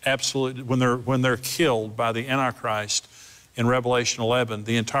hates them. Absolutely. When they're killed by the Antichrist in Revelation 11,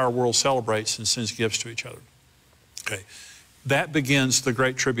 the entire world celebrates and sends gifts to each other. Okay. That begins the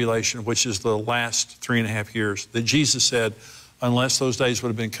Great Tribulation, which is the last 3.5 years, that Jesus said, unless those days would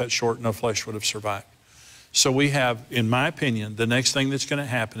have been cut short, no flesh would have survived. So we have, in my opinion, the next thing that's going to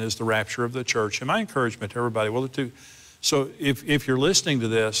happen is the rapture of the church. And my encouragement to everybody, so if you're listening to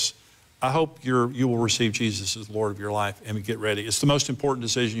this, I hope you will receive Jesus as Lord of your life and get ready. It's the most important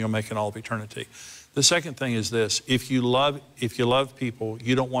decision you'll make in all of eternity. The second thing is this: if you love people,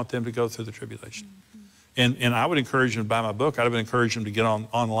 you don't want them to go through the tribulation. And I would encourage them to buy my book. I would encourage them to get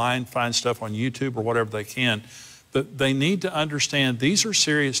online, find stuff on YouTube or whatever they can. But they need to understand these are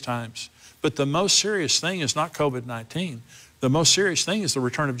serious times. But the most serious thing is not COVID-19. The most serious thing is the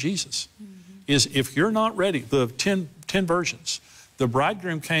return of Jesus. Is if you're not ready, the 10 virgins, the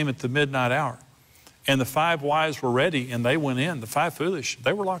bridegroom came at the midnight hour, and the 5 wise were ready, and they went in. The 5 foolish,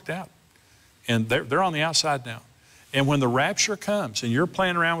 they were locked out. And they're on the outside now. And when the rapture comes, and you're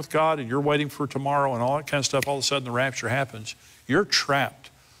playing around with God, and you're waiting for tomorrow and all that kind of stuff, all of a sudden the rapture happens, you're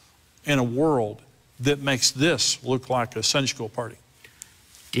trapped in a world that makes this look like a Sunday school party.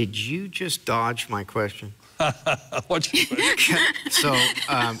 Did you just dodge my question? What'd you say?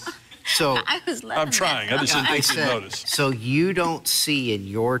 So I was loving I'm trying. I just didn't think you'd notice. So you don't see in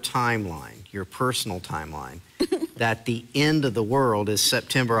your timeline, your personal timeline, that the end of the world is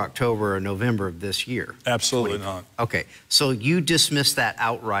September, October, or November of this year? Absolutely not. Okay, so you dismiss that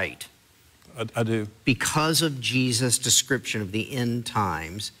outright. I do. Because of Jesus' description of the end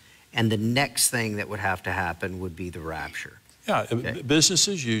times, and the next thing that would have to happen would be the rapture. Yeah, okay. Business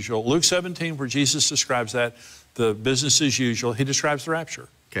as usual. Luke 17, where Jesus describes that, the business as usual, he describes the rapture.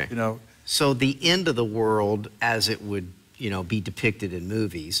 Okay. You know, so the end of the world, as it would, be depicted in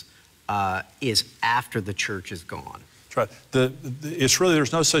movies, is after the church is gone. That's right. It's really,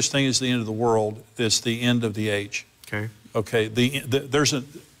 there's no such thing as the end of the world. It's the end of the age. Okay. Okay.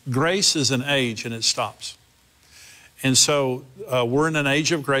 Grace is an age, and it stops. And so we're in an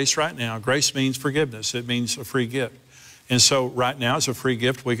age of grace right now. Grace means forgiveness. It means a free gift. And so right now, as a free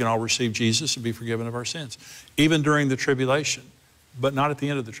gift, we can all receive Jesus and be forgiven of our sins, even during the tribulation, but not at the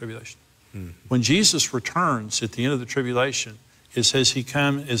end of the tribulation. When Jesus returns at the end of the tribulation, it says he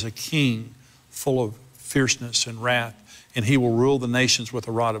comes as a king full of fierceness and wrath, and he will rule the nations with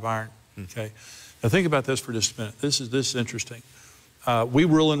a rod of iron. Okay. Now think about this for just a minute. This is interesting. We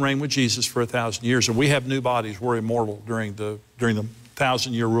rule and reign with Jesus for 1,000 years, and we have new bodies. We're immortal during the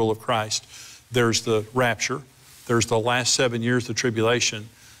 1,000-year rule of Christ. There's the rapture. There's the last 7 years of tribulation.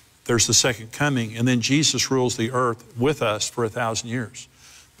 There's the second coming, and then Jesus rules the earth with us for 1,000 years.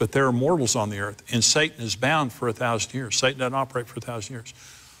 But there are mortals on the earth, and Satan is bound for 1,000 years. Satan doesn't operate for 1,000 years.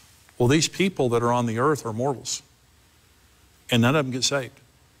 Well, these people that are on the earth are mortals, and none of them get saved.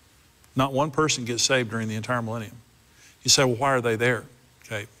 Not one person gets saved during the entire millennium. You say, well, why are they there?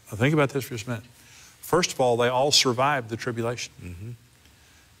 Okay, now think about this for just a minute. First of all, they all survived the tribulation.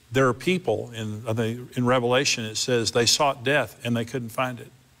 There are people, in Revelation it says they sought death and they couldn't find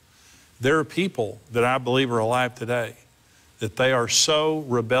it. There are people that I believe are alive today that they are so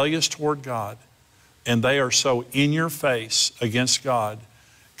rebellious toward God and they are so in your face against God,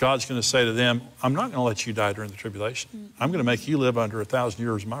 God's going to say to them, I'm not going to let you die during the tribulation. I'm going to make you live under 1,000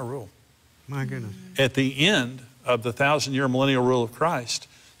 years of my rule. My goodness. At the end of the 1,000-year millennial rule of Christ,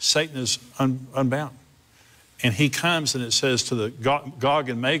 Satan is unbound. And he comes, and it says, to the Gog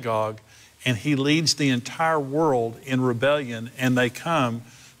and Magog, and he leads the entire world in rebellion, and they come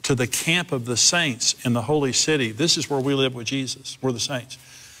to the camp of the saints in the holy city. This is where we live with Jesus. We're the saints.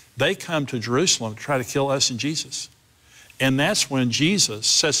 They come to Jerusalem to try to kill us and Jesus. And that's when Jesus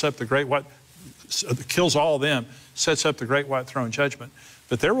sets up the great white, kills all of them, sets up the great white throne judgment.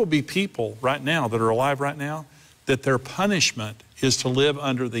 But there will be people right now that are alive right now that their punishment is to live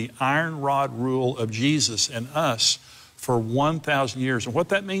under the iron rod rule of Jesus and us for 1,000 years. And what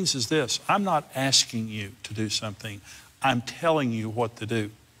that means is this: I'm not asking you to do something. I'm telling you what to do.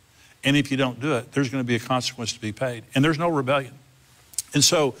 And if you don't do it, there's going to be a consequence to be paid. And there's no rebellion. And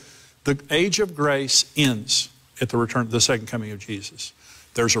so the age of grace ends at the return, the second coming of Jesus.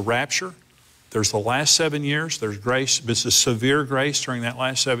 There's a rapture. There's the last 7 years. There's grace. It's a severe grace during that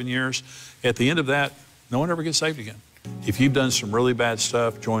last 7 years. At the end of that, no one ever gets saved again. If you've done some really bad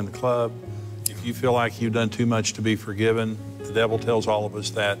stuff, join the club. If you feel like you've done too much to be forgiven, the devil tells all of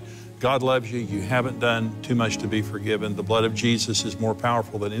us that. God loves you. You haven't done too much to be forgiven. The blood of Jesus is more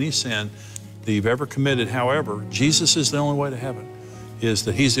powerful than any sin that you've ever committed. However, Jesus is the only way to heaven, is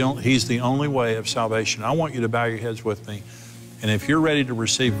that He's the only way of salvation. I want you to bow your heads with me. And if you're ready to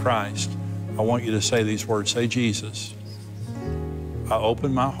receive Christ, I want you to say these words. Say, Jesus, I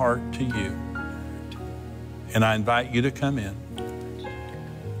open my heart to you, and I invite you to come in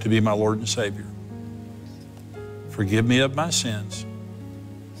to be my Lord and Savior. Forgive me of my sins.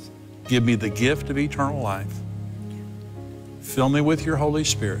 Give me the gift of eternal life. Fill me with your Holy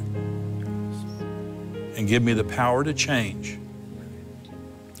Spirit, and give me the power to change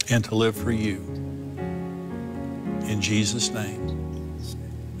and to live for you. In Jesus' name,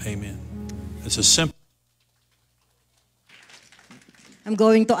 amen. It's a simple. I'm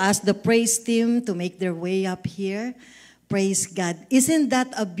going to ask the praise team to make their way up here. Praise God. Isn't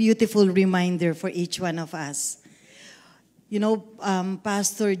that a beautiful reminder for each one of us? You know,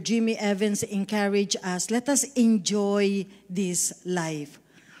 Pastor Jimmy Evans encouraged us, let us enjoy this life.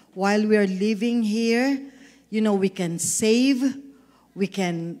 While we are living here, you know, we can save, we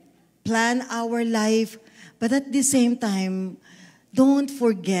can plan our life, but at the same time, don't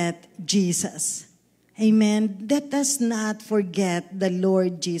forget Jesus. Amen. Let us not forget the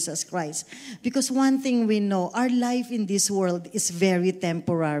Lord Jesus Christ. Because one thing we know, our life in this world is very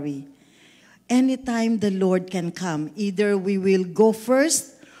temporary. Anytime the Lord can come, either we will go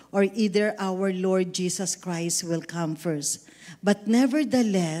first or either our Lord Jesus Christ will come first. But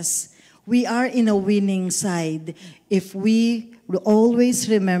nevertheless, we are in a winning side if we always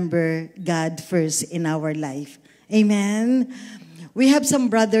remember God first in our life. Amen. We have some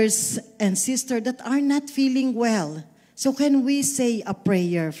brothers and sisters that are not feeling well. So can we say a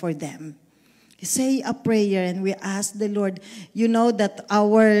prayer for them? Say a prayer and we ask the Lord. You know that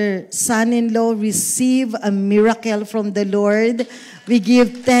our son-in-law received a miracle from the Lord. We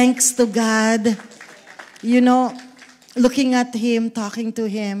give thanks to God. You know, looking at him, talking to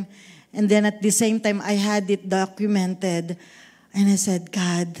him, and then at the same time, I had it documented. And I said,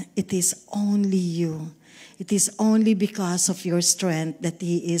 God, it is only you. It is only because of your strength that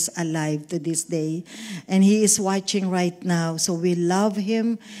he is alive to this day. And he is watching right now. So we love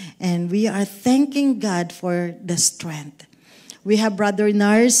him and we are thanking God for the strength. We have Brother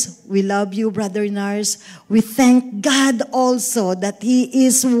Nars. We love you, Brother Nars. We thank God also that he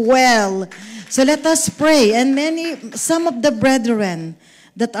is well. So let us pray. And some of the brethren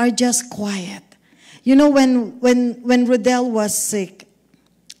that are just quiet. You know, when Rodel was sick,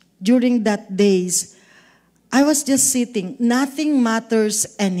 during that days, I was just sitting. Nothing matters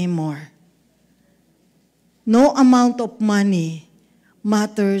anymore. No amount of money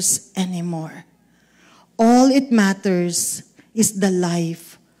matters anymore. All it matters is the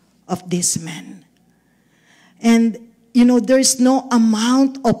life of this man. And, you know, there's no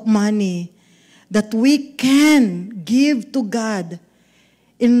amount of money that we can give to God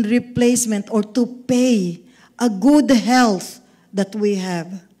in replacement or to pay a good health that we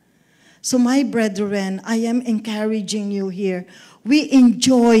have. So my brethren, I am encouraging you here. We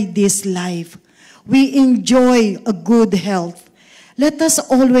enjoy this life. We enjoy a good health. Let us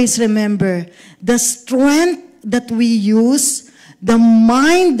always remember the strength that we use, the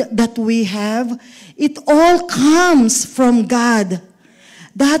mind that we have, it all comes from God.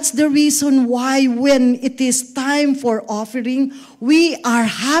 That's the reason why when it is time for offering, we are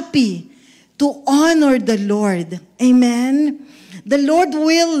happy to honor the Lord. Amen? The Lord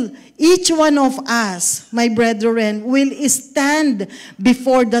will, each one of us, my brethren, will stand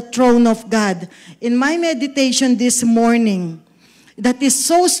before the throne of God. In my meditation this morning, that is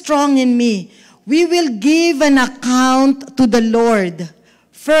so strong in me, we will give an account to the Lord.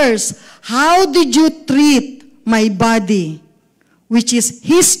 First, how did you treat my body, which is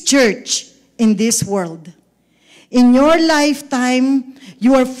His church in this world? In your lifetime,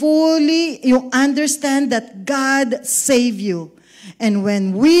 you understand that God saved you. And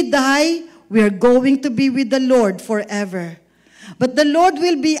when we die, we are going to be with the Lord forever. But the Lord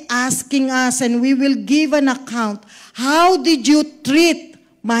will be asking us, and we will give an account. How did you treat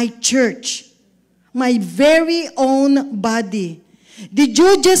my church, my very own body? Did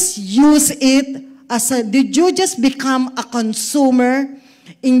you just use it did you just become a consumer,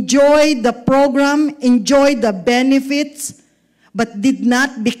 enjoy the program, enjoy the benefits, but did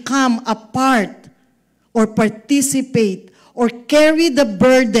not become a part or participate or carry the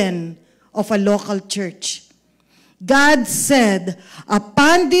burden of a local church? God said,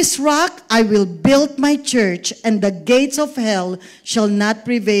 upon this rock I will build my church, and the gates of hell shall not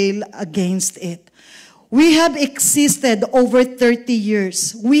prevail against it. We have existed over 30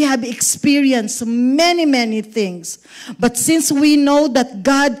 years. We have experienced many, many things. But since we know that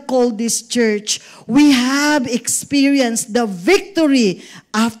God called this church, we have experienced the victory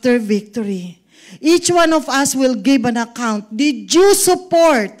after victory. Each one of us will give an account. Did you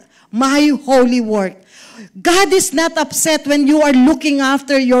support my holy work? God is not upset when you are looking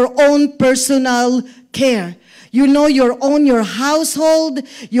after your own personal care. You know, your household,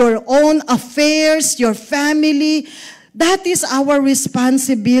 your own affairs, your family. That is our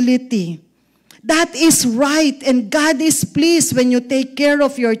responsibility. That is right. And God is pleased when you take care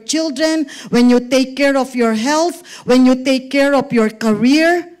of your children, when you take care of your health, when you take care of your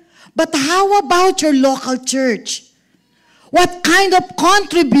career. But how about your local church? What kind of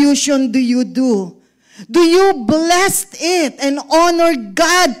contribution do you do? Do you bless it and honor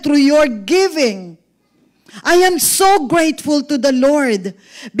God through your giving? I am so grateful to the Lord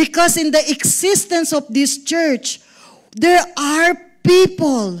because in the existence of this church, there are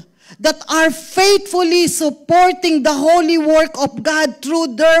people that are faithfully supporting the holy work of God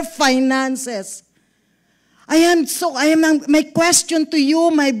through their finances. My question to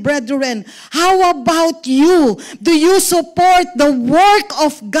you, my brethren, how about you? Do you support the work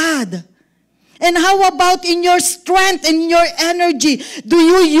of God? And how about in your strength and your energy? Do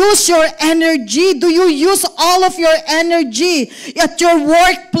you use your energy? Do you use all of your energy at your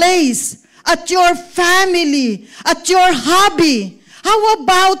workplace, at your family, at your hobby? How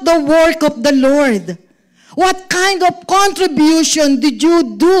about the work of the Lord? What kind of contribution did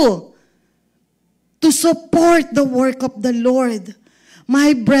you do to support the work of the Lord?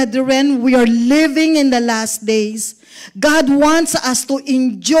 My brethren, we are living in the last days. God wants us to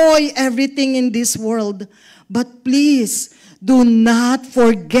enjoy everything in this world. But please, do not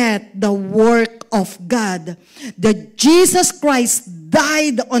forget the work of God. That Jesus Christ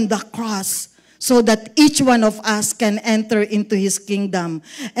died on the cross so that each one of us can enter into His kingdom.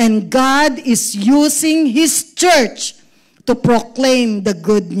 And God is using His church to proclaim the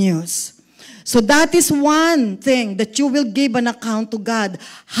good news. So that is one thing that you will give an account to God.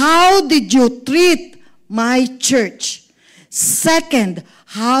 How did you treat my church? Second,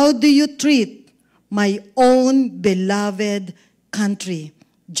 how do you treat my own beloved country,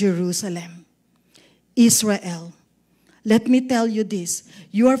 Jerusalem, Israel? Let me tell you this.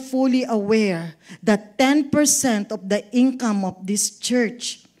 You are fully aware that 10% of the income of this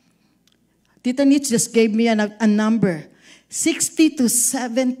church, Tita Nitz just gave me a number, 60 to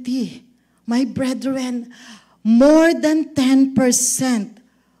 70. My brethren, more than 10%.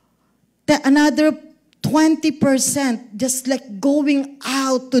 Another 20% just like going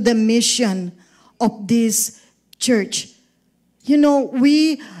out to the mission of this church.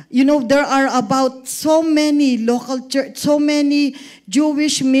 There are about so many local church, so many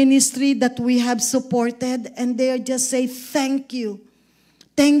Jewish ministry that we have supported, and they just say, thank you.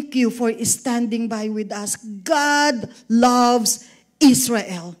 Thank you for standing by with us. God loves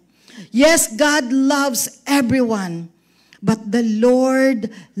Israel. Yes, God loves everyone, but the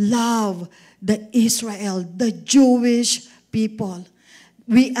Lord loves the Israel, the Jewish people.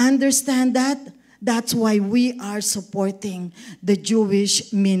 We understand that. That's why we are supporting the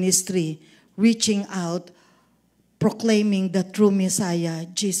Jewish ministry, reaching out proclaiming the true Messiah,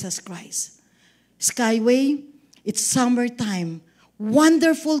 Jesus Christ. Skyway, it's summertime.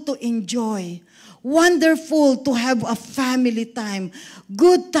 Wonderful to enjoy. Wonderful to have a family time.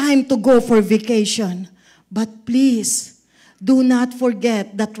 Good time to go for vacation. But please, do not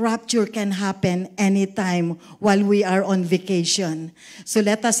forget that rapture can happen anytime while we are on vacation. So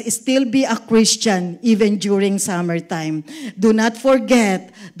let us still be a Christian even during summertime. Do not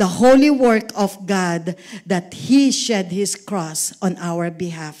forget the holy work of God that He shed His cross on our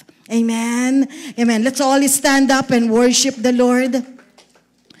behalf. Amen. Amen. Let's all stand up and worship the Lord.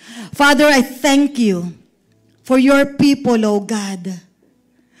 Father, I thank you for your people, oh God.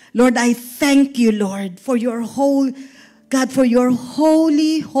 Lord, I thank you, Lord, for your for your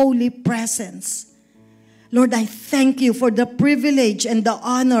holy, holy presence. Lord, I thank you for the privilege and the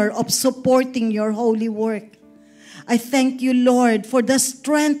honor of supporting your holy work. I thank you, Lord, for the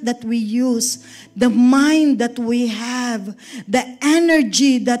strength that we use, the mind that we have, the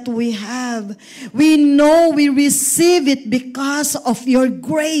energy that we have. We know we receive it because of your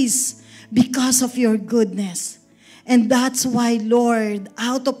grace, because of your goodness. And that's why, Lord,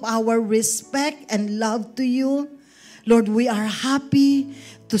 out of our respect and love to you, Lord, we are happy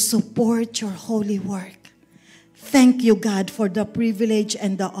to support your holy work. Thank you, God, for the privilege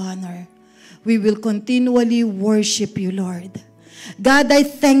and the honor. We will continually worship you, Lord. God, I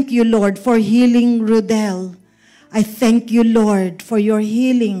thank you, Lord, for healing Rudel. I thank you, Lord, for your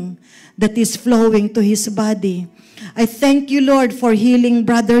healing that is flowing to his body. I thank you, Lord, for healing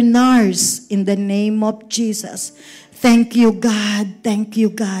Brother Nars in the name of Jesus. Thank you, God. Thank you,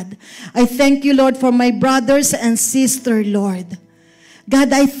 God. I thank you, Lord, for my brothers and sisters, Lord.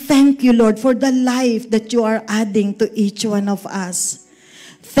 God, I thank you, Lord, for the life that you are adding to each one of us.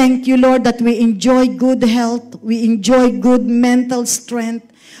 Thank you, Lord, that we enjoy good health. We enjoy good mental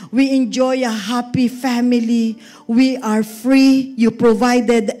strength. We enjoy a happy family. We are free. You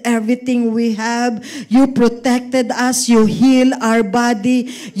provided everything we have. You protected us. You heal our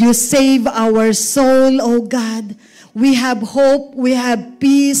body. You save our soul, oh God. We have hope. We have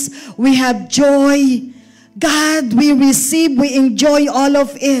peace. We have joy. God, we receive, we enjoy all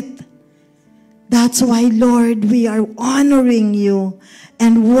of it. That's why, Lord, we are honoring you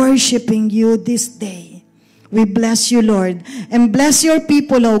and worshiping you this day. We bless you, Lord, and bless your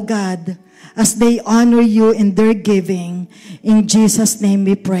people, oh God, as they honor you in their giving. In Jesus' name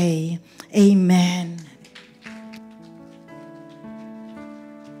we pray. Amen.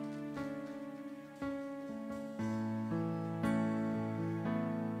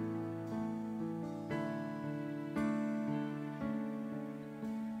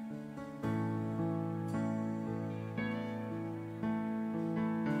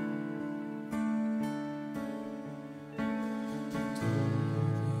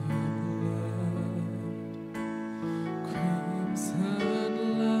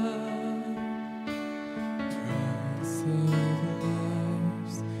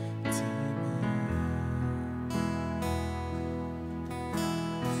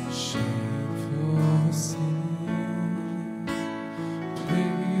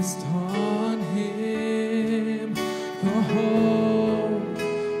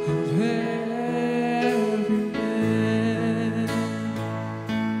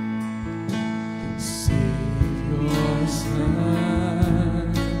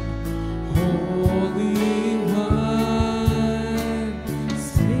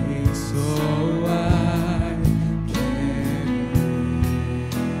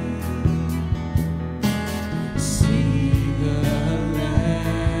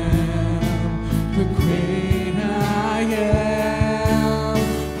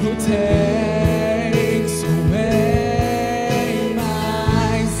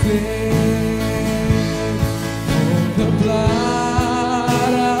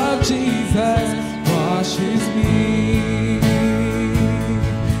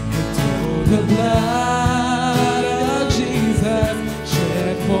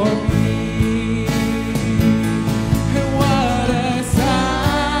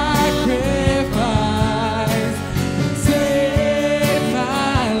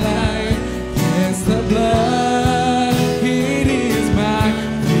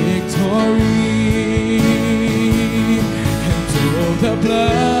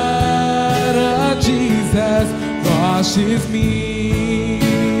 Washes me into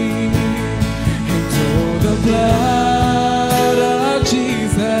the blood of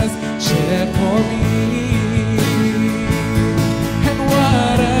Jesus shed for me. And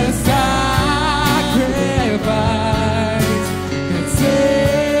what a sacrifice that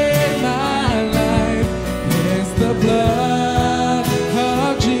saved my life. Yes, the blood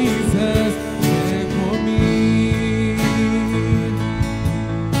of Jesus shed for me.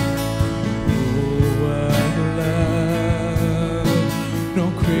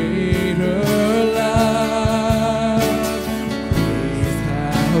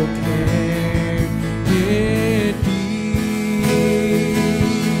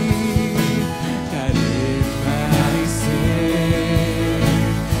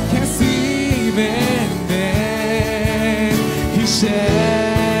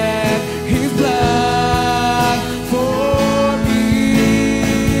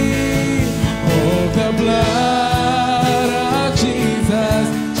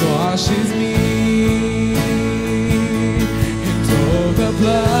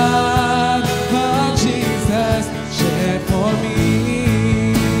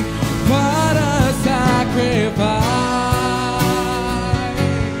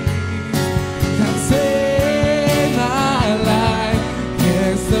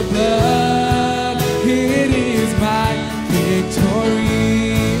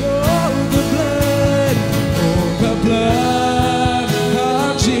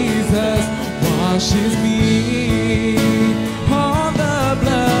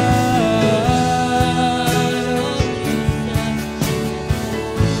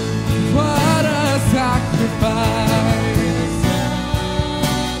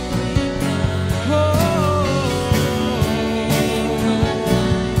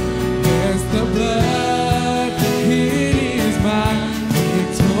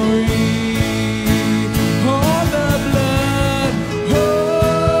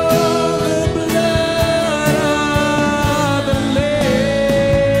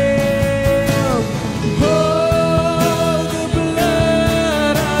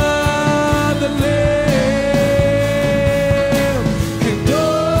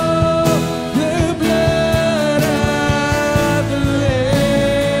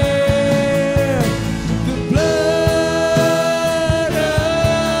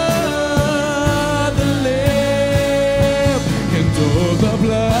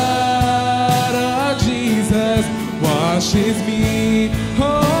 washes me.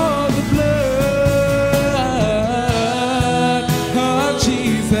 Oh, the blood of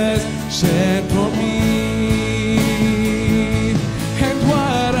Jesus shed for me. And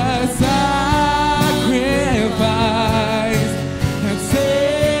what a sacrifice that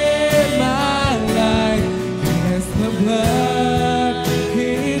saved my life. Yes, the blood,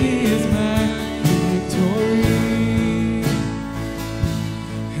 it is my victory.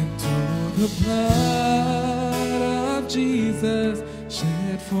 And oh, the blood of Jesus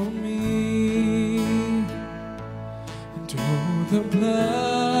shed for me. And oh, the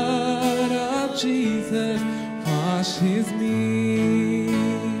blood of Jesus washes me.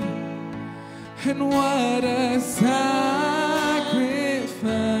 And what a sacrifice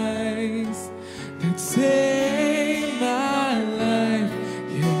that saved my life.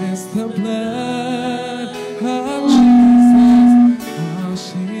 Yes, the blood of Jesus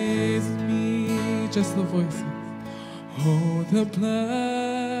washes me. Just the voices. Oh, the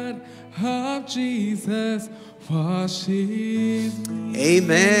blood of Jesus washes me.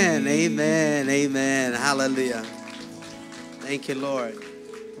 Amen, amen, amen. Hallelujah. Thank you, Lord.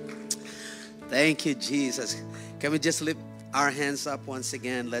 Thank you, Jesus. Can we just lift our hands up once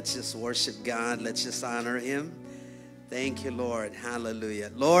again? Let's just worship God. Let's just honor Him. Thank you, Lord.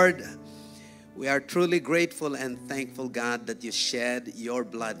 Hallelujah. Lord, we are truly grateful and thankful, God, that you shed your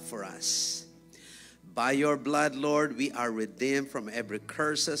blood for us. By your blood, Lord, we are redeemed from every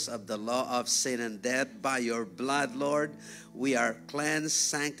curses of the law of sin and death. By your blood, Lord, we are cleansed,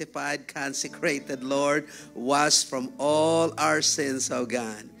 sanctified, consecrated, Lord, washed from all our sins, oh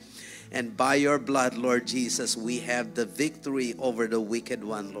God. And by your blood, Lord Jesus, we have the victory over the wicked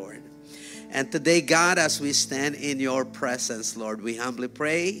one, Lord. And today, God, as we stand in your presence, Lord, we humbly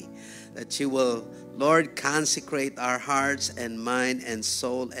pray that you will, Lord, consecrate our hearts and mind and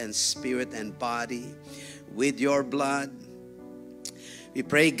soul and spirit and body with your blood. We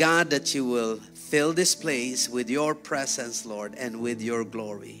pray, God, that you will fill this place with your presence, Lord, and with your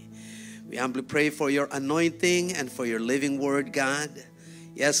glory. We humbly pray for your anointing and for your living word, God.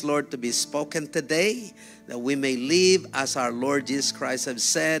 Yes, Lord, to be spoken today, that we may live as our Lord Jesus Christ has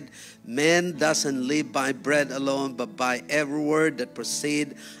said, man doesn't live by bread alone, but by every word that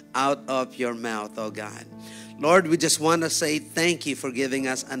proceeds out of your mouth, oh God. Lord, we just want to say thank you for giving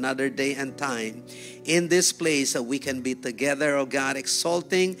us another day and time in this place that we can be together, oh God,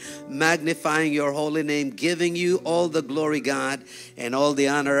 exalting, magnifying your holy name, giving you all the glory, God, and all the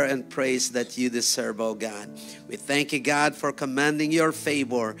honor and praise that you deserve, oh God. We thank you, God, for commanding your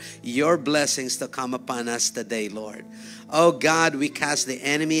favor, your blessings to come upon us today, Lord. Oh God, we cast the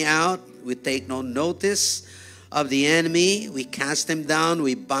enemy out. We take no notice of the enemy. We cast him down.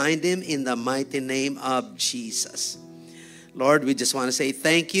 We bind him in the mighty name of Jesus. Lord, we just want to say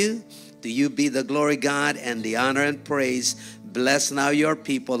thank you. To you be the glory, God, and the honor and praise. Bless now your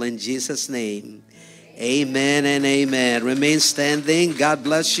people in Jesus' name. Amen and amen. Remain standing. God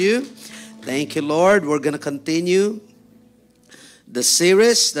bless you. Thank you, Lord. We're going to continue the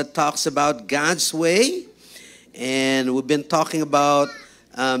series that talks about God's way. And we've been talking about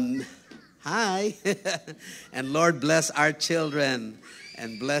hi. And Lord, bless our children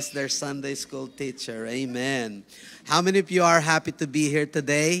and bless their Sunday school teacher. Amen. How many of you are happy to be here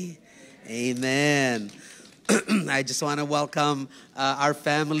today? Amen. I just want to welcome our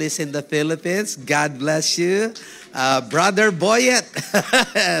families in the Philippines. God bless you. Brother Boyet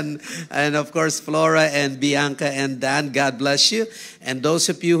and of course Flora and Bianca and Dan, God bless you. And those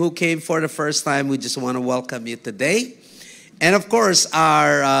of you who came for the first time, we just want to welcome you today. And of course,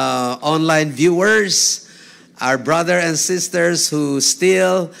 our online viewers, our brother and sisters who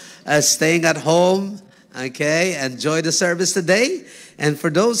still staying at home, okay, enjoy the service today. And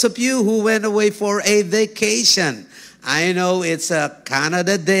for those of you who went away for a vacation, I know it's a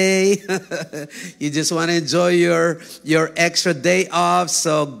Canada day. You just want to enjoy your extra day off.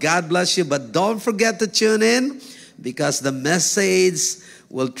 So God bless you. But don't forget to tune in because the message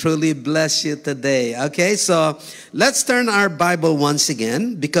will truly bless you today. Okay, so let's turn our Bible once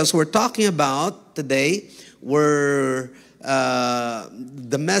again because we're talking about today, the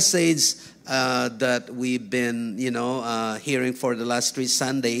message that we've been, hearing for the last 3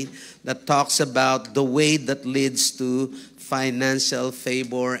 Sundays that talks about the way that leads to financial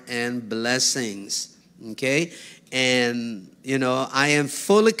favor and blessings. Okay, and I am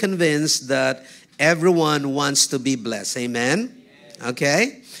fully convinced that everyone wants to be blessed. Amen.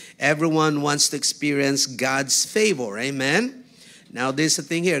 Okay? Everyone wants to experience God's favor. Amen? Now, there's a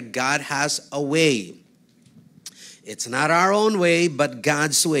thing here. God has a way. It's not our own way, but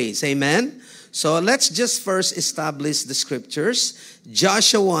God's ways. Amen? So, let's just first establish the scriptures.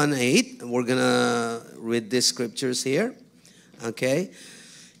 Joshua 1:8. read these scriptures here. Okay.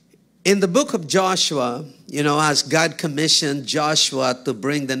 In the book of Joshua, you know, as God commissioned Joshua to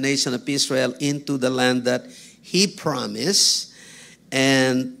bring the nation of Israel into the land that he promised.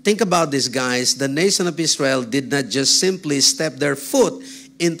 And think about this, guys. The nation of Israel did not just simply step their foot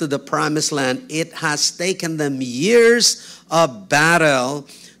into the promised land. It has taken them years of battle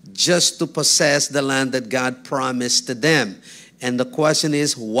just to possess the land that God promised to them. And the question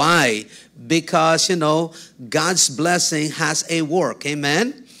is, why? Because, you know, God's blessing has a work.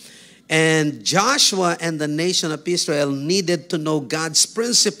 Amen? And Joshua and the nation of Israel needed to know God's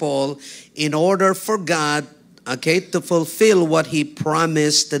principle in order for God, okay, to fulfill what he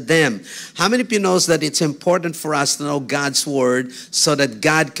promised to them. How many of you knows that it's important for us to know God's word so that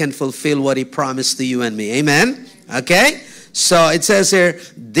God can fulfill what he promised to you and me? Amen? Okay? So it says here,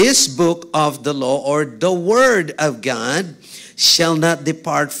 this book of the law, or the word of God, shall not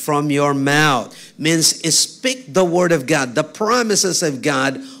depart from your mouth. Means speak the word of God, the promises of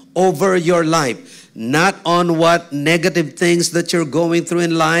God over your life. Not on what negative things that you're going through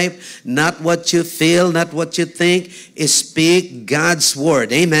in life, not what you feel, not what you think. Speak God's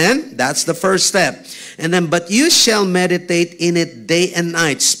word. Amen? That's the first step. And then, but you shall meditate in it day and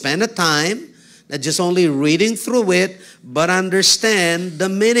night. Spend a time, not just only reading through it, but understand the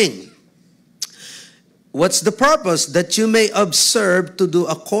meaning. What's the purpose? That you may observe to do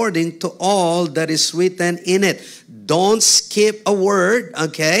according to all that is written in it. Don't skip a word,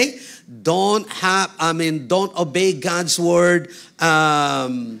 okay? Don't obey God's word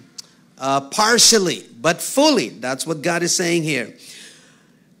partially, but fully. That's what God is saying here.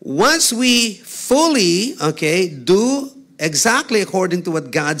 Once we fully, okay, do exactly according to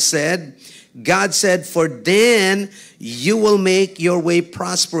what God said, for then you will make your way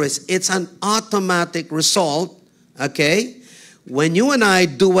prosperous. It's an automatic result, okay? When you and I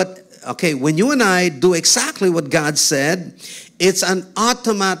do exactly what God said, it's an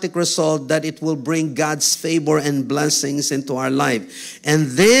automatic result that it will bring God's favor and blessings into our life. And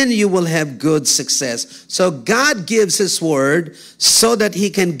then you will have good success. So God gives his word so that he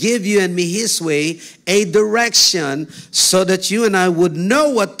can give you and me his way, a direction, so that you and I would know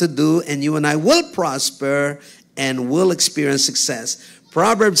what to do, and you and I will prosper and will experience success.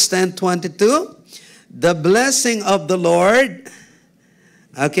 Proverbs 10:22, the blessing of the Lord.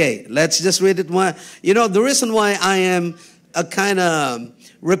 Okay, let's just read it one. You know, the reason why I am kind of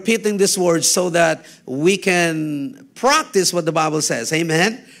repeating this word so that we can practice what the Bible says.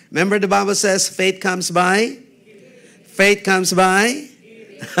 Amen? Remember the Bible says faith comes by? Faith comes by?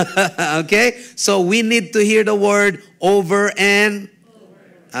 Okay? So we need to hear the word over and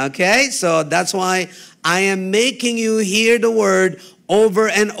okay? So that's why I am making you hear the word over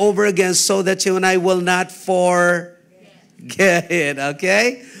and over again so that you and I will not forget it.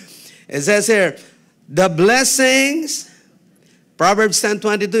 Okay? It says here, the blessings... Proverbs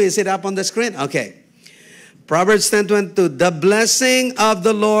 10:22, is it up on the screen? Okay. Proverbs 10:22, the blessing of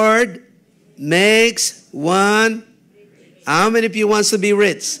the Lord makes one. How many of you wants to be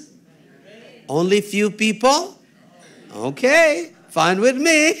rich? Only few people? Okay, fine with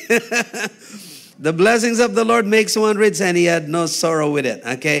me. The blessings of the Lord makes one rich, and he had no sorrow with it.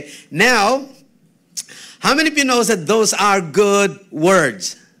 Okay. Now, how many of you knows that those are good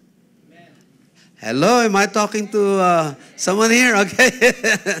words? Hello, am I talking to someone here? Okay.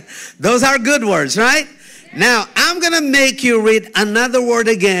 Those are good words, right? Now, I'm going to make you read another word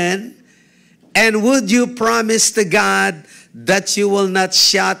again. And would you promise to God that you will not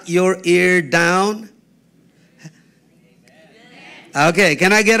shut your ear down? Okay,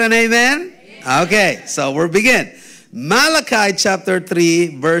 can I get an amen? Okay, so we'll begin. Malachi chapter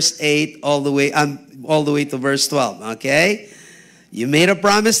 3, verse 8, all the way to verse 12, okay? You made a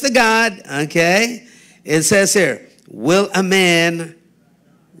promise to God, okay? It says here, will a man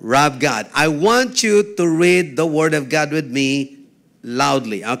rob God? I want you to read the word of God with me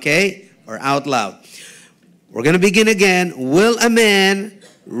loudly, okay? Or out loud. We're going to begin again. Will a man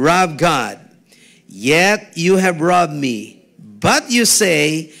rob God? Yet you have robbed me. But you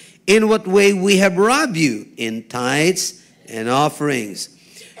say, in what way we have robbed you? In tithes and offerings.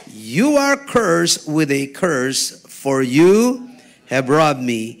 You are cursed with a curse, for you have robbed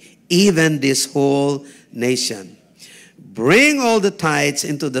me, even this whole nation. Bring all the tithes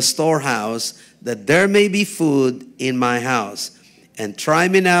into the storehouse, that there may be food in my house. And try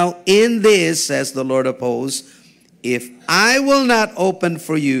me now in this, says the Lord of hosts, if I will not open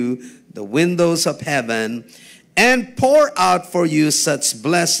for you the windows of heaven and pour out for you such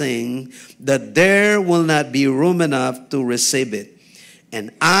blessing that there will not be room enough to receive it.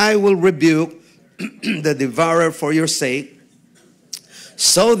 And I will rebuke the devourer for your sake,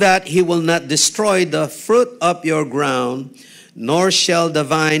 so that he will not destroy the fruit of your ground, nor shall the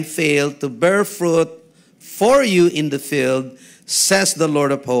vine fail to bear fruit for you in the field, says the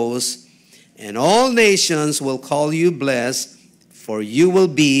Lord of hosts. And all nations will call you blessed, for you will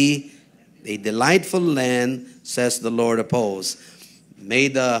be a delightful land, says the Lord of hosts. May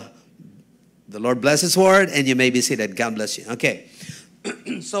the Lord bless his word, and you may be seated. God bless you. Okay.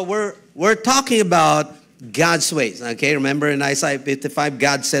 So we're talking about God's ways. Okay, remember in Isaiah 55,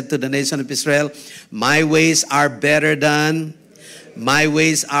 God said to the nation of Israel, my ways are better than, my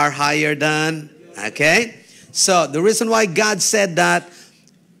ways are higher than. Okay, so the reason why God said that,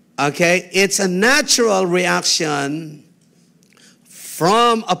 okay, it's a natural reaction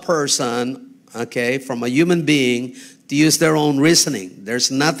from a person, okay, from a human being to use their own reasoning.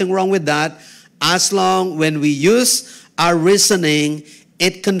 There's nothing wrong with that, as long when we use our reasoning,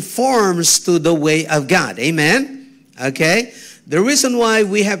 it conforms to the way of God. Amen? Okay? The reason why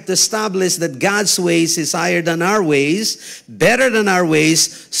we have to establish that God's ways is higher than our ways, better than our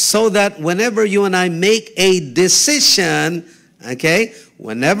ways, so that whenever you and I make a decision, okay,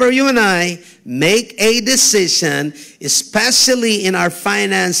 whenever you and I make a decision, especially in our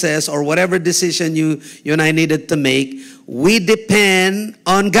finances or whatever decision you and I needed to make, we depend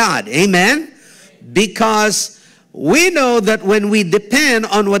on God. Amen? Because we know that when we depend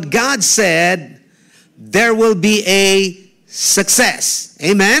on what God said, there will be a success.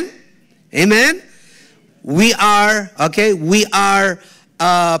 Amen? Amen? We are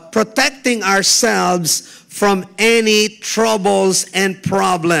protecting ourselves from any troubles and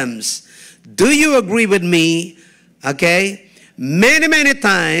problems. Do you agree with me? Okay? Many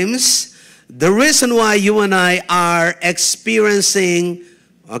times, the reason why you and I are experiencing,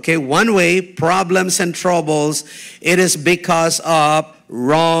 okay, one way, problems and troubles, it is because of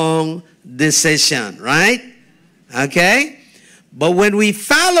wrong decision, right? Okay? But when we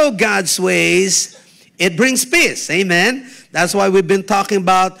follow God's ways, it brings peace. Amen? That's why we've been talking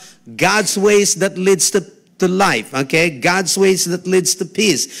about God's ways that leads to life, okay? God's ways that leads to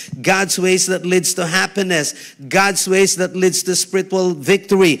peace. God's ways that leads to happiness. God's ways that leads to spiritual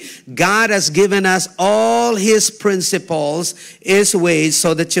victory. God has given us all his principles, his ways,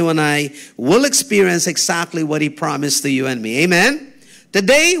 so that you and I will experience exactly what he promised to you and me. Amen?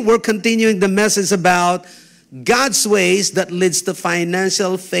 Today, we're continuing the message about God's ways that leads to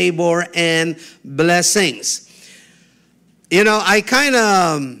financial favor and blessings. You know, I kind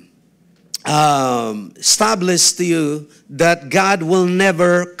of established to you that God will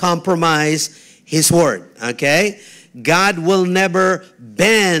never compromise his word, okay? God will never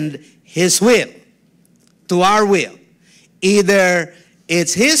bend his will to our will. Either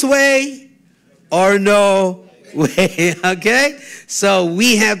it's his way or no way, okay? So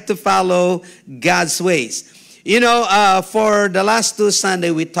we have to follow God's ways. You know, for the last 2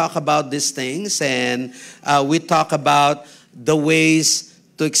 Sundays, we talk about these things, and we talk about the ways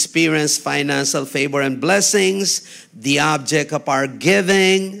to experience financial favor and blessings, the object of our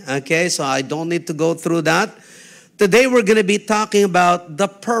giving, okay? So I don't need to go through that. Today we're going to be talking about the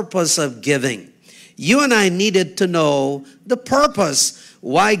purpose of giving. You and I needed to know the purpose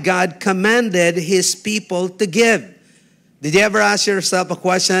why God commanded his people to give. Did you ever ask yourself a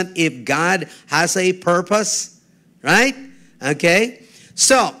question if God has a purpose? Right? Okay?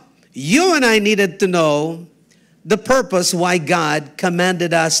 So, you and I needed to know the purpose why God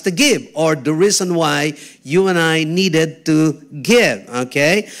commanded us to give, or the reason why you and I needed to give,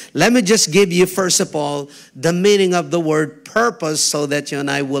 okay? Let me just give you, first of all, the meaning of the word purpose so that you and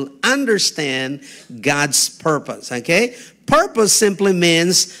I will understand God's purpose, okay? Purpose simply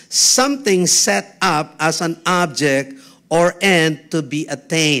means something set up as an object or end to be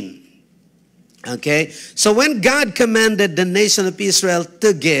attained. Okay? So when God commanded the nation of Israel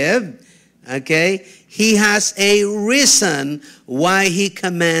to give, okay, he has a reason why he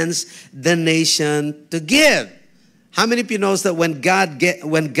commands the nation to give. How many of you knows that when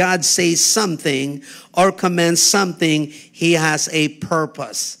God says something or commands something, he has a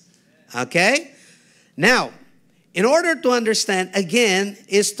purpose? Okay? Now, in order to understand, again,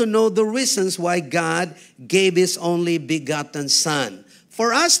 is to know the reasons why God gave his only begotten Son.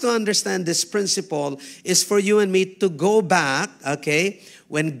 For us to understand this principle is for you and me to go back, okay,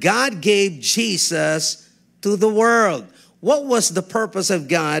 when God gave Jesus to the world. What was the purpose of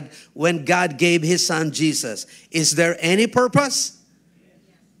God when God gave his Son Jesus? Is there any purpose?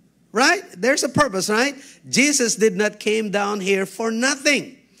 Right? There's a purpose, right? Jesus did not came down here for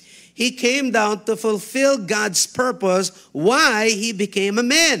nothing. He came down to fulfill God's purpose why he became a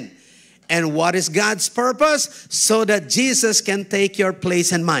man. And what is God's purpose? So that Jesus can take your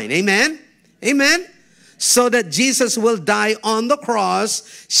place and mine. Amen? Amen? so that Jesus will die on the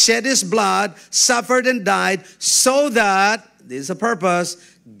cross, shed his blood, suffered and died, so that, this is a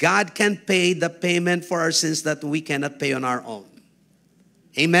purpose, God can pay the payment for our sins that we cannot pay on our own.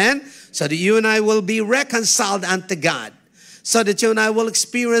 Amen? So that you and I will be reconciled unto God. So that you and I will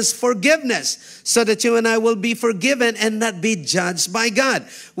experience forgiveness. So that you and I will be forgiven and not be judged by God.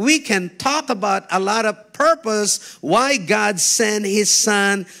 We can talk about a lot of purpose why God sent his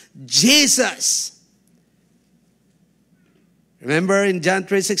son Jesus. Remember in John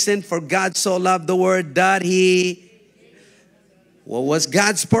 3:16, for God so loved the world that he... What was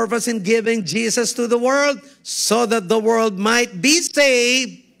God's purpose in giving Jesus to the world? So that the world might be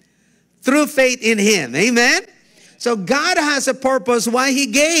saved through faith in him. Amen? So God has a purpose why he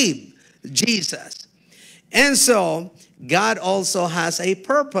gave Jesus. And so God also has a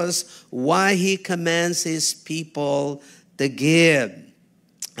purpose why he commands his people to give.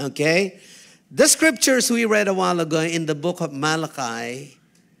 Okay? The scriptures we read a while ago in the book of Malachi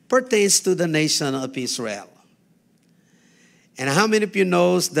pertains to the nation of Israel. And how many of you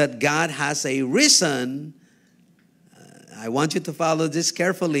knows that God has a reason? I want you to follow this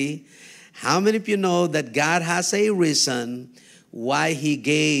carefully. How many of you know that God has a reason why he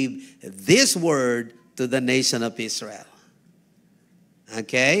gave this word to the nation of Israel?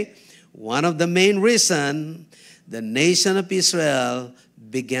 Okay? One of the main reasons the nation of Israel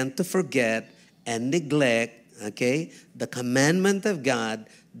began to forget and neglect, okay, the commandment of God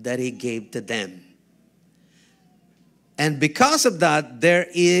that he gave to them. And because of that,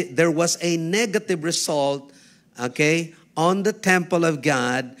 there was a negative result, okay, on the temple of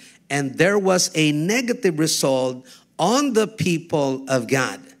God, and there was a negative result on the people of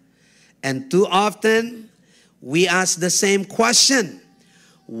God. And too often, we ask the same question.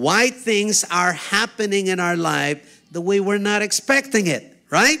 Why things are happening in our life the way we're not expecting it,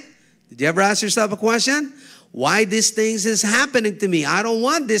 right? Did you ever ask yourself a question? Why these things is happening to me? I don't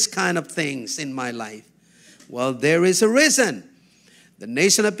want this kind of things in my life. Well, there is a reason. The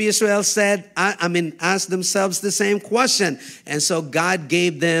nation of Israel asked themselves the same question. And so God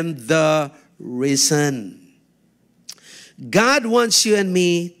gave them the reason. God wants you and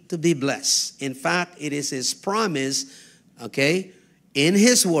me to be blessed. In fact, it is his promise, okay, in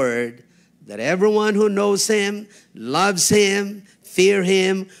his word, that everyone who knows him, loves him, fear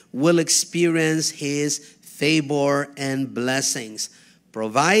him, will experience his favor and blessings.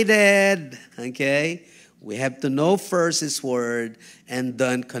 Provided, okay, we have to know first his word, and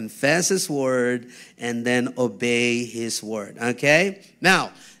then confess his word, and then obey his word. Okay?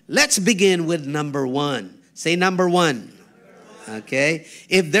 Now, let's begin with number one. Say number one. Okay?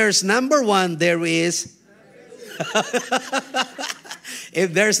 If there's number one, there is...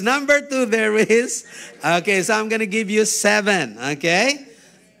 If there's number two, there is... Okay, so I'm going to give you 7. Okay?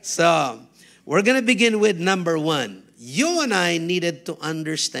 So, we're going to begin with number one. You and I needed to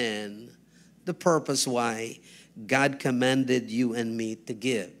understand the purpose why God commanded you and me to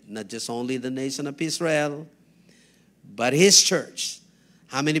give. Not just only the nation of Israel, but his church.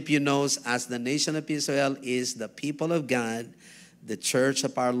 How many of you knows as the nation of Israel is the people of God, the church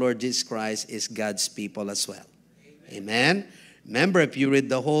of our Lord Jesus Christ is God's people as well. Amen. Remember, if you read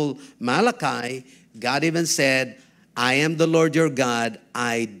the whole Malachi, God even said, I am the Lord your God.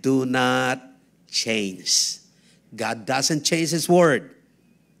 I do not change. God doesn't change his word.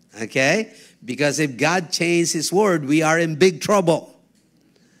 Okay? Because if God changed his word, we are in big trouble.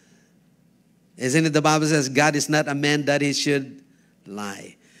 Isn't it the Bible says God is not a man that he should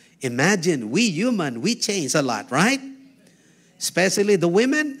lie. Imagine, we human, we change a lot, right? Especially the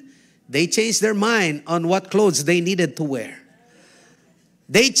women, they change their mind on what clothes they needed to wear.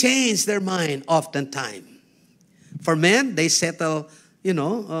 They change their mind oftentimes. For men, they settle, they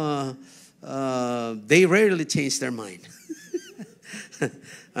rarely change their mind.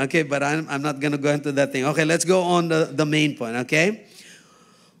 Okay, but I'm not going to go into that thing. Okay, let's go on the main point, okay?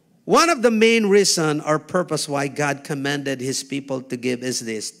 One of the main reason or purpose why God commanded his people to give is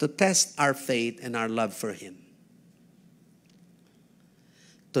this, to test our faith and our love for him.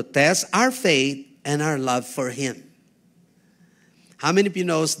 To test our faith and our love for him. How many of you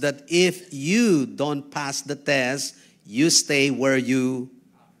knows that if you don't pass the test, you stay where you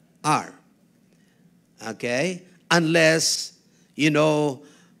are? Okay? Unless,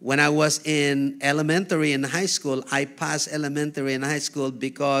 when I was in elementary and high school, I passed elementary and high school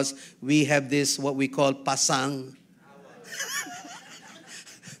because we have this, what we call pasang.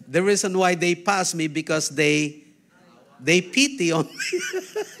 The reason why they passed me because they pity on me.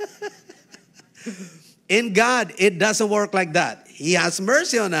 In God, it doesn't work like that. He has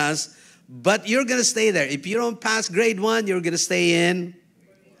mercy on us, but you're going to stay there. If you don't pass grade 1, you're going to stay in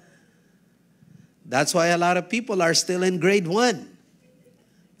That's why a lot of people are still in grade 1.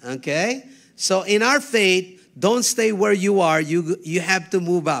 Okay? So in our faith, don't stay where you are. You have to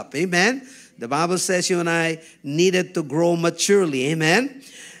move up. Amen? The Bible says you and I needed to grow maturely. Amen?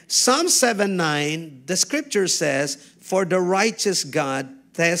 Psalm 7:9, the scripture says, "For the righteous God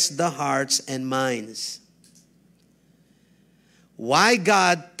tests the hearts and minds." Why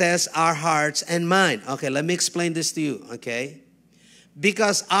God tests our hearts and mind? Okay, let me explain this to you, okay?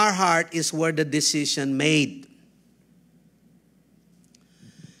 Because our heart is where the decision made.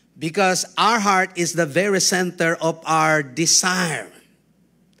 Because our heart is the very center of our desire.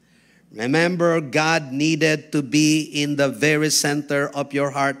 Remember, God needed to be in the very center of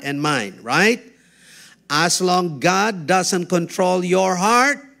your heart and mind, right? As long God doesn't control your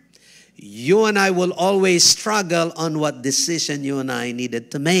heart, you and I will always struggle on what decision you and I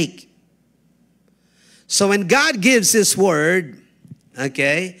needed to make. So when God gives His word,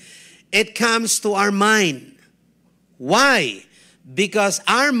 okay, it comes to our mind. Why? Because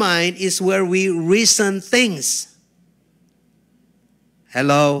our mind is where we reason things.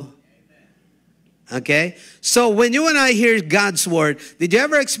 Hello? Okay? So when you and I hear God's word, did you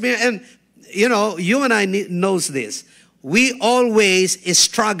ever experience, and you know, you and I knows this. We always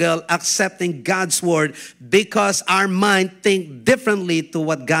struggle accepting God's word because our mind think differently to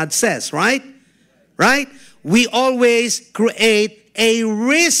what God says, right? Right? We always create a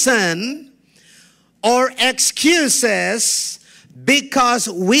reason or excuses because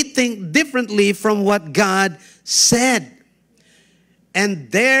we think differently from what God said.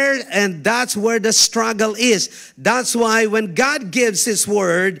 And that's where the struggle is. That's why when God gives His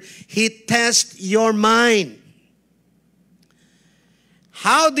word, He tests your mind.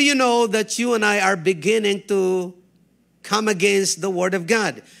 How do you know that you and I are beginning to come against the word of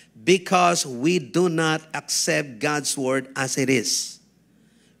God? Because we do not accept God's word as it is.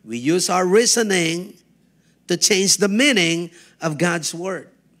 We use our reasoning to change the meaning of God's word.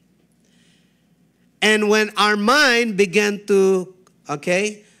 And when our mind began to,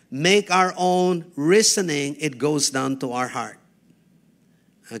 okay, make our own reasoning, it goes down to our heart.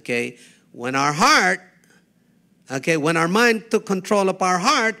 Okay? When our mind took control of our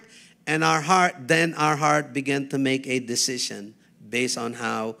heart, and our heart began to make a decision based on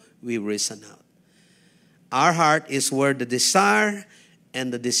how we reason out. Our heart is where the desire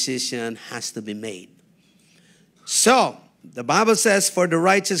and the decision has to be made. So, the Bible says, "For the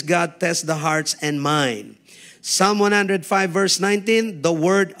righteous God tests the hearts and mind." Psalm 105 verse 19, "The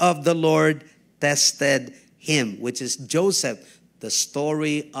word of the Lord tested him," which is Joseph. The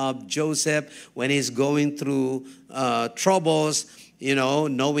story of Joseph when he's going through troubles, you know,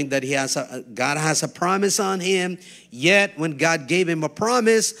 knowing that God has a promise on him. Yet when God gave him a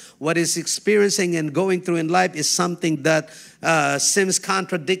promise, what he's experiencing and going through in life is something that seems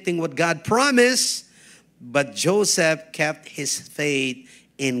contradicting what God promised. But Joseph kept his faith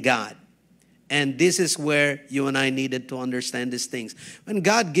in God. And this is where you and I needed to understand these things. When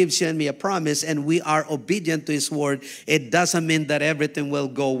God gives you and me a promise and we are obedient to His word, it doesn't mean that everything will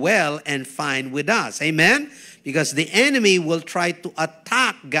go well and fine with us. Amen? Because the enemy will try to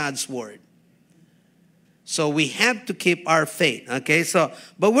attack God's word. So we have to keep our faith. Okay? So,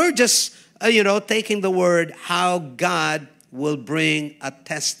 but we're just, taking the word, how God will bring a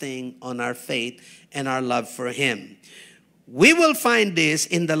testing on our faith and our love for Him. We will find this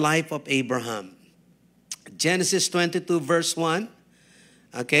in the life of Abraham. Genesis 22 verse 1.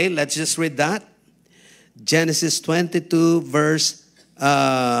 Okay, let's just read that. Genesis 22 verse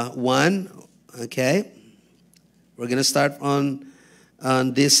 1. Okay. We're going to start on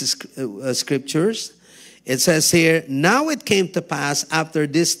these scriptures. It says here, "Now it came to pass after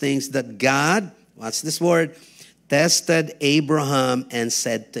these things that God," what's this word? "Tested Abraham and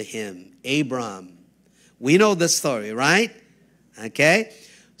said to him," Abraham. We know the story, right? Okay?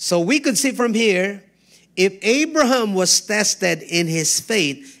 So we could see from here, if Abraham was tested in his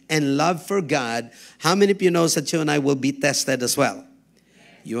faith and love for God, how many of you know that you and I will be tested as well?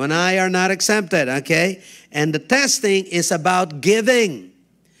 You and I are not exempted, okay? And the testing is about giving.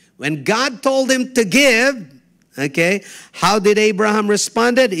 When God told him to give, okay, how did Abraham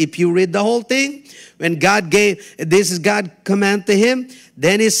respond? If you read the whole thing, when God gave, this is God's command to him,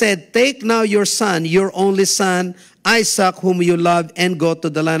 then He said, "Take now your son, your only son, Isaac, whom you love, and go to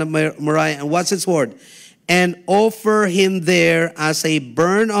the land of Moriah." And what's His word? "And offer him there as a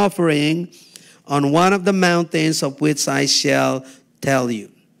burnt offering on one of the mountains of which I shall tell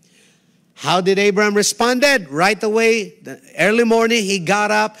you." How did Abraham respond? Right away, the early morning, he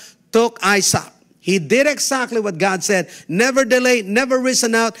got up, took Isaac. He did exactly what God said. Never delayed, never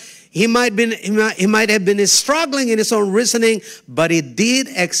reasoned out. He might have been struggling in his own reasoning, but he did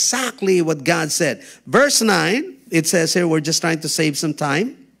exactly what God said. Verse 9, it says here, we're just trying to save some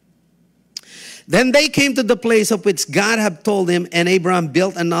time. Then they came to the place of which God had told him, and Abraham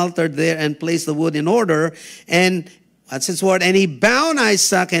built an altar there and placed the wood in order. And that's his word. And he bound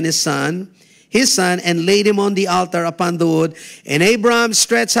Isaac and his son, and laid him on the altar upon the wood. And Abraham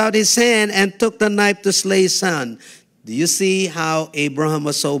stretched out his hand and took the knife to slay his son. Do you see how Abraham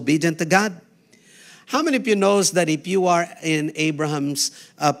was so obedient to God? How many of you knows that if you are in Abraham's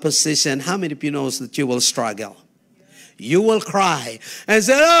position, how many of you knows that you will struggle? You will cry and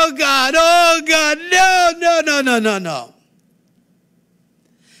say, oh God, no.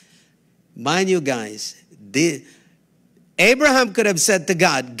 Mind you guys, Abraham could have said to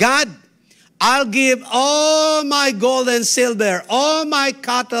God, God, I'll give all my gold and silver, all my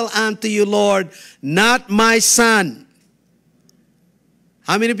cattle unto you, Lord, not my son.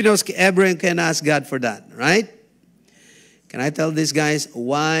 How many people know Abraham can ask God for that, right? Can I tell these guys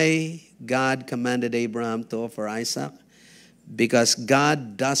why God commanded Abraham to offer Isaac? Because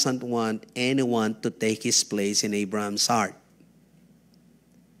God doesn't want anyone to take his place in Abraham's heart.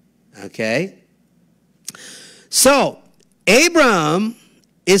 Okay? So, Abraham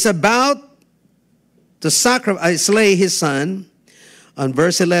is about to slay his son. On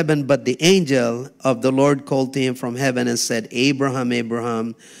verse 11, but the angel of the Lord called to him from heaven and said, Abraham,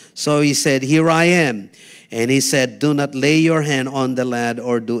 Abraham. So he said, here I am. And he said, do not lay your hand on the lad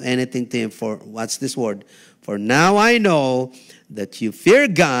or do anything to him. For, what's this word? For now I know that you fear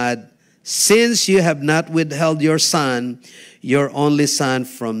God, since you have not withheld your son, your only son,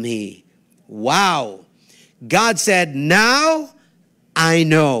 from me. Wow. God said, now I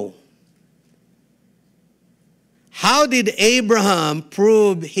know. How did Abraham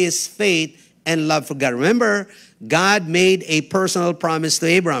prove his faith and love for God? Remember, God made a personal promise to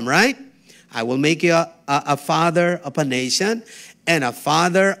Abraham, right? I will make you a father of a nation and a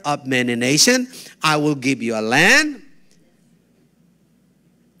father of many nations. I will give you a land.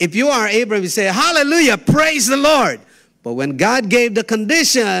 If you are Abraham, you say, hallelujah, praise the Lord. But when God gave the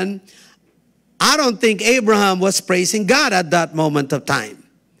condition, I don't think Abraham was praising God at that moment of time.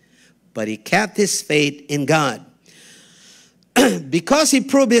 But he kept his faith in God. Because he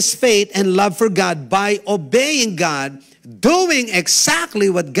proved his faith and love for God by obeying God, doing exactly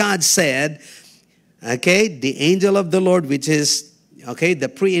what God said, okay, the angel of the Lord, which is, okay, the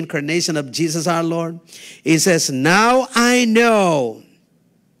pre-incarnation of Jesus our Lord, he says, now I know,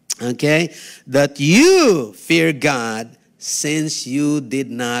 okay, that you fear God, since you did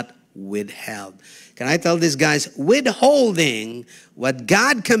not withheld. Can I tell these guys, withholding what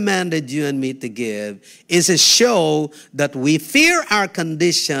God commanded you and me to give is a show that we fear our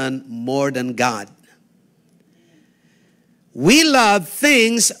condition more than God. We love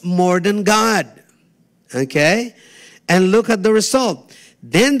things more than God. Okay? And look at the result.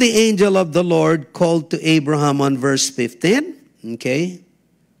 Then the angel of the Lord called to Abraham on verse 15. Okay?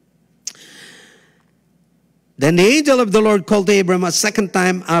 Then the angel of the Lord called to Abraham a second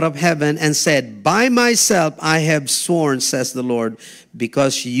time out of heaven and said, by myself I have sworn, says the Lord,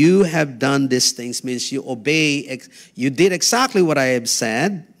 because you have done these things, means you obey, you did exactly what I have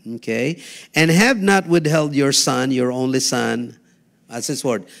said, okay, and have not withheld your son, your only son. That's his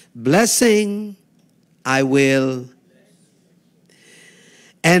word. Blessing I will,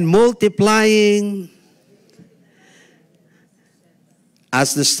 and multiplying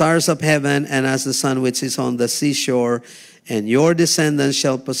as the stars of heaven and as the sun which is on the seashore, and your descendants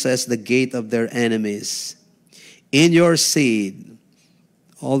shall possess the gate of their enemies. In your seed,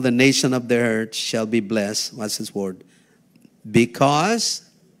 all the nation of the earth shall be blessed. What's his word? Because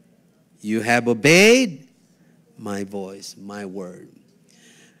you have obeyed my voice, my word.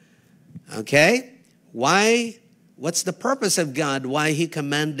 Okay? Why? What's the purpose of God? Why he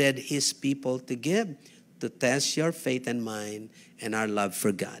commanded his people to give? To test your faith and mine and our love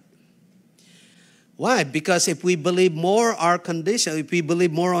for God. Why? Because if we believe more our condition, if we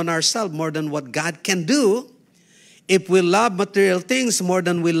believe more on ourselves, more than what God can do, if we love material things more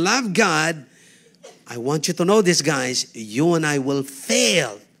than we love God, I want you to know this, guys, you and I will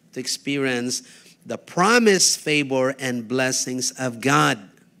fail to experience the promised favor and blessings of God.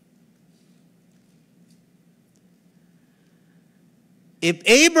 If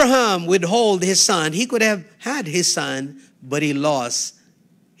Abraham withhold his son, he could have had his son, but he lost.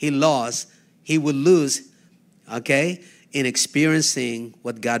 He would lose, okay, in experiencing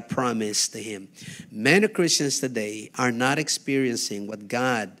what God promised to him. Many Christians today are not experiencing what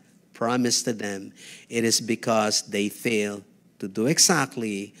God promised to them. It is because they fail to do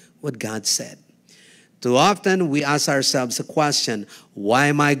exactly what God said. Too often we ask ourselves a question, why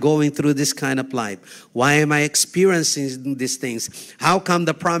am I going through this kind of life? Why am I experiencing these things? How come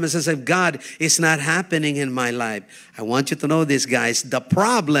the promises of God is not happening in my life? I want you to know this, guys. The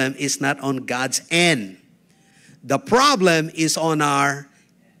problem is not on God's end. The problem is on our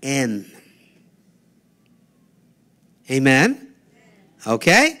end. Amen?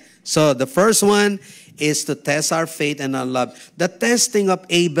 Okay? So the first one is to test our faith and our love. The testing of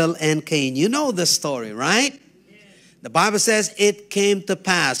Abel and Cain. You know the story, right? The Bible says it came to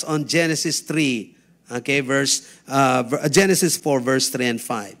pass on Genesis 3. Okay, Genesis 4, verse 3 and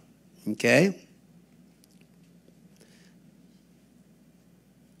 5. Okay?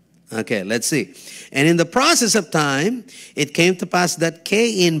 Okay, let's see. And in the process of time, it came to pass that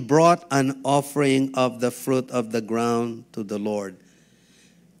Cain brought an offering of the fruit of the ground to the Lord.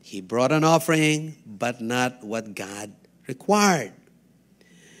 He brought an offering, but not what God required.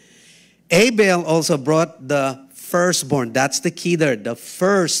 Abel also brought the firstborn. That's the key there. The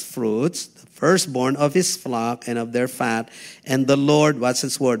first fruits, the firstborn of his flock and of their fat. And the Lord, what's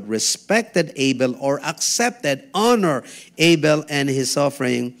his word, respected Abel or accepted, honor Abel and his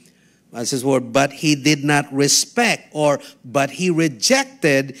offering. That's his word. But he did not respect, but he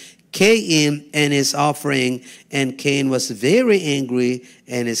rejected Cain and his offering. And Cain was very angry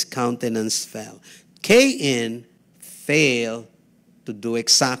and his countenance fell. Cain failed to do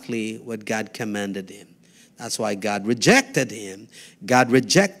exactly what God commanded him. That's why God rejected him. God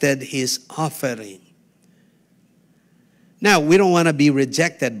rejected his offering. Now, we don't want to be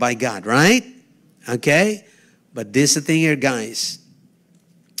rejected by God, right? Okay? But this is the thing here, guys.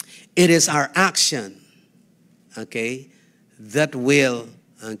 It is our action, okay, that will,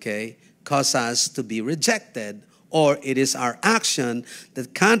 okay, cause us to be rejected, or it is our action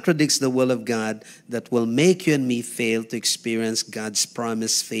that contradicts the will of God that will make you and me fail to experience God's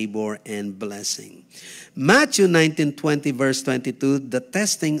promised favor and blessing. Matthew 19:20, verse 22, the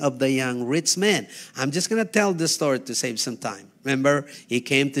testing of the young rich man. I'm just going to tell this story to save some time. Remember, he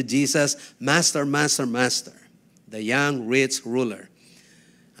came to Jesus, Master, Master, Master, the young rich ruler.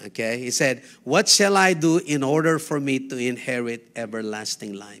 Okay, he said, what shall I do in order for me to inherit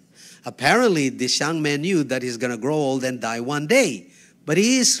everlasting life? Apparently, this young man knew that he's going to grow old and die one day. But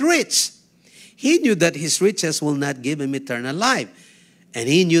he is rich. He knew that his riches will not give him eternal life. And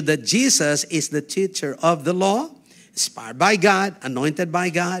he knew that Jesus is the teacher of the law, inspired by God, anointed by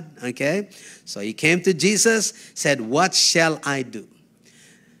God. Okay, so he came to Jesus, said, what shall I do?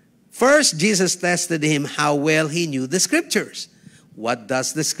 First, Jesus tested him how well he knew the scriptures. What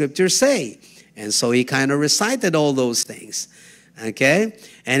does the scripture say? And so he kind of recited all those things. Okay?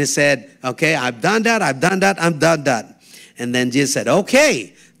 And he said, okay, I've done that, I've done that, I've done that. And then Jesus said,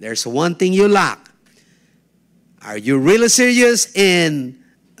 okay, there's one thing you lack. Are you really serious in,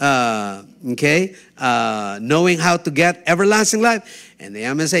 knowing how to get everlasting life? And the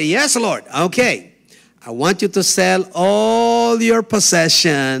young man said, yes, Lord. Okay. I want you to sell all your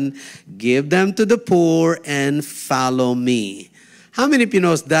possession, give them to the poor, and follow me. How many of you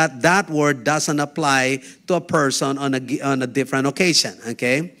know that that word doesn't apply to a person on a different occasion?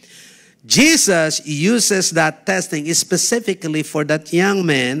 Okay, Jesus uses that testing specifically for that young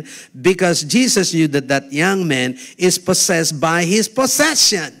man because Jesus knew that that young man is possessed by his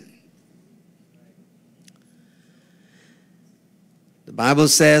possession. The Bible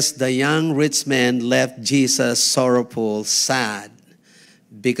says the young rich man left Jesus sorrowful, sad,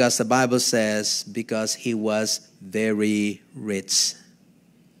 because the Bible says because he was very rich.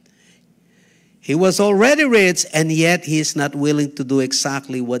 He was already rich, and yet he is not willing to do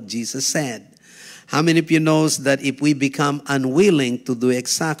exactly what Jesus said. How many of you knows that if we become unwilling to do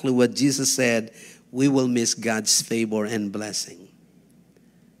exactly what Jesus said, we will miss God's favor and blessing?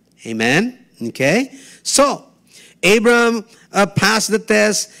 Amen? Okay? So, Abraham passed the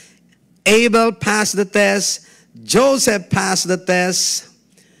test. Abel passed the test. Joseph passed the test.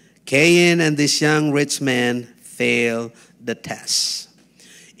 Cain and this young rich man failed the test.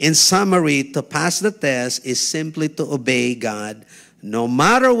 In summary, to pass the test is simply to obey God, no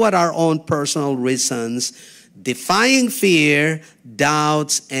matter what our own personal reasons, defying fear,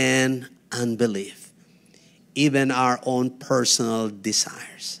 doubts, and unbelief, even our own personal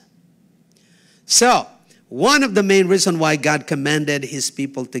desires. So, one of the main reasons why God commanded his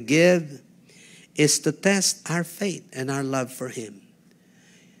people to give is to test our faith and our love for him.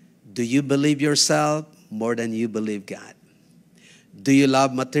 Do you believe yourself more than you believe God? Do you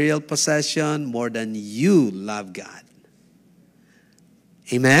love material possession more than you love God?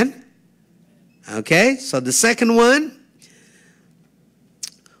 Amen? Okay, so the second one,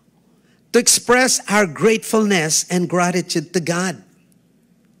 to express our gratefulness and gratitude to God.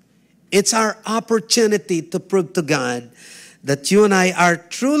 It's our opportunity to prove to God that you and I are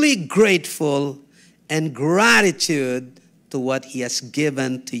truly grateful and gratitude to what He has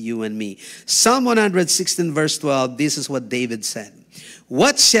given to you and me. Psalm 116 verse 12, this is what David said.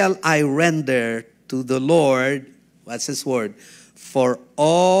 What shall I render to the Lord, what's His word, for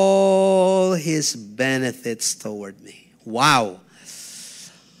all His benefits toward me? Wow.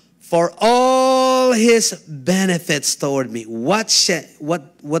 For all His benefits toward me. What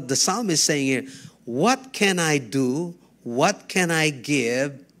the psalmist is saying here, what can I do? What can I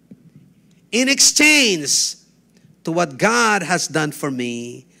give in exchange to what God has done for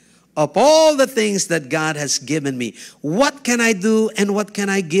me, of all the things that God has given me? What can I do and what can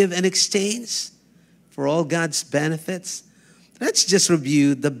I give in exchange for all God's benefits? Let's just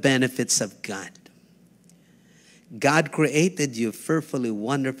review the benefits of God. God created you fearfully,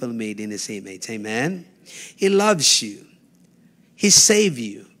 wonderfully made in His image. Amen? He loves you. He saved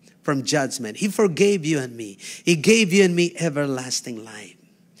you from judgment. He forgave you and me. He gave you and me everlasting life.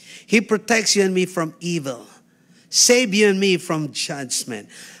 He protects you and me from evil. Save you and me from judgment.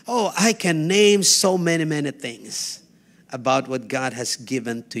 Oh, I can name so many, many things about what God has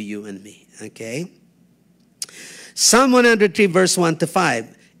given to you and me. Okay? Psalm 103 verse 1 to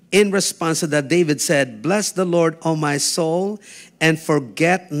 5. In response to that, David said, bless the Lord, O my soul, and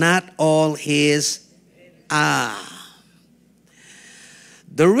forget not all His.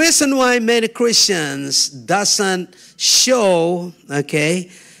 The reason why many Christians doesn't show,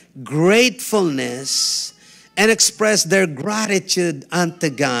 gratefulness and express their gratitude unto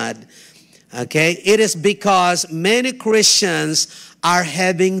God, it is because many Christians are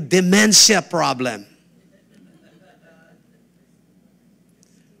having dementia problem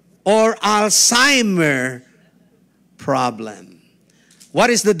or Alzheimer problem. What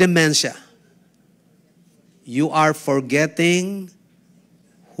is the dementia? You are forgetting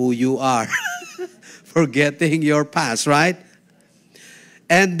who you are. Forgetting your past, right?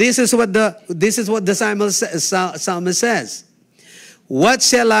 And this is what the psalmist says. What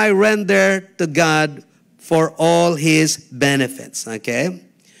shall I render to God for all His benefits? Okay.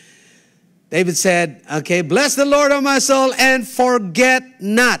 David said, bless the Lord, O my soul, and forget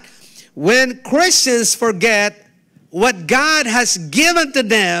not. When Christians forget what God has given to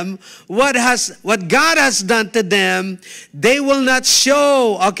them, what God has done to them, they will not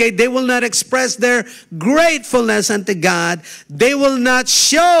show, they will not express their gratefulness unto God. They will not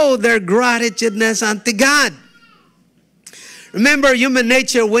show their gratitudeness unto God. Remember, human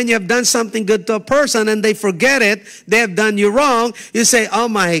nature, when you have done something good to a person and they forget it, they have done you wrong, you say, oh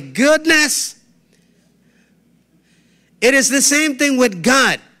my goodness. It is the same thing with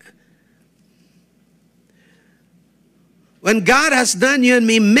God. When God has done you and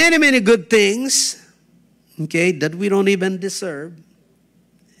me many, many good things, that we don't even deserve,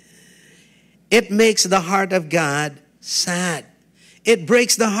 it makes the heart of God sad. It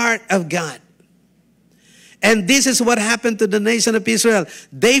breaks the heart of God. And this is what happened to the nation of Israel.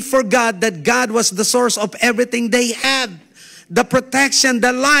 They forgot that God was the source of everything they had. The protection,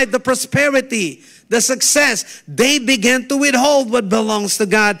 the life, the prosperity, the success. They began to withhold what belongs to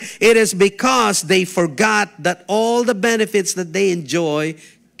God. It is because they forgot that all the benefits that they enjoy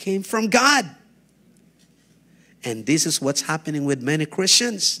came from God. And this is what's happening with many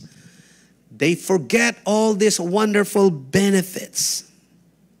Christians. They forget all these wonderful benefits.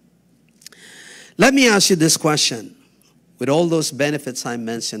 Let me ask you this question. With all those benefits I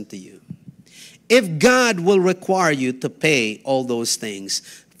mentioned to you, if God will require you to pay all those things,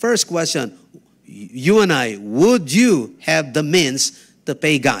 first question, you and I, would you have the means to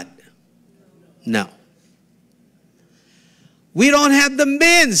pay God? No. We don't have the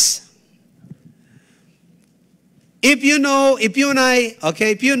means. If you know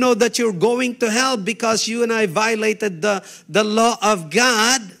that you're going to hell because you and I violated the law of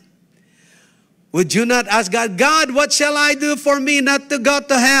God, would you not ask God, God, what shall I do for me not to go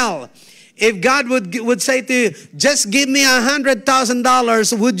to hell? If God would say to you, just give me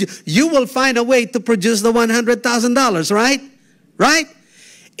 $100,000, you will find a way to produce the $100,000, right? Right?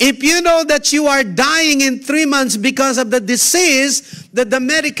 If you know that you are dying in 3 months because of the disease that the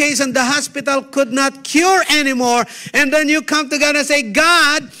medication, the hospital could not cure anymore, and then you come to God and say,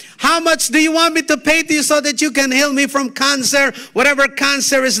 God, how much do you want me to pay to you so that you can heal me from cancer, whatever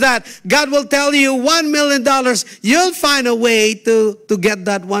cancer is that? God will tell you $1 million. You'll find a way to get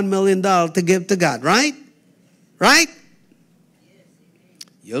that $1 million to give to God, right? Right?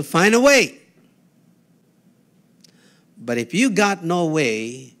 You'll find a way. But if you got no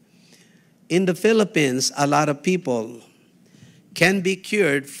way, in the Philippines, a lot of people can be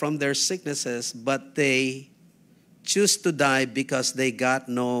cured from their sicknesses, but they choose to die because they got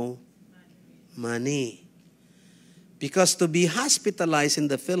no money. Because to be hospitalized in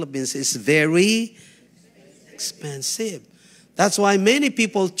the Philippines is very expensive. That's why many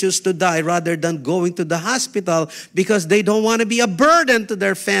people choose to die rather than going to the hospital, because they don't want to be a burden to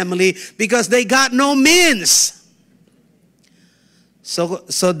their family because they got no means. So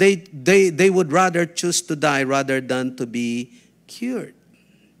they would rather choose to die rather than to be cured.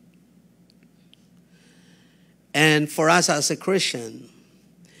 And for us as a Christian,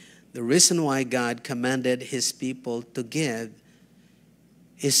 the reason why God commanded His people to give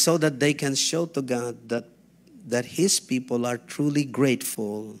is so that they can show to God that His people are truly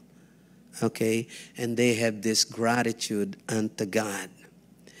grateful, okay? And they have this gratitude unto God.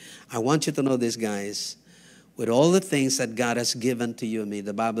 I want you to know this, guys. With all the things that God has given to you and me,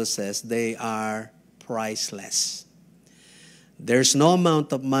 the Bible says they are priceless. There's no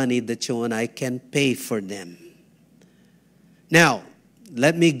amount of money that you and I can pay for them. Now,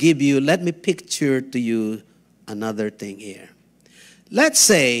 let me picture to you another thing here. Let's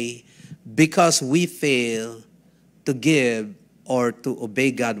say because we fail to give or to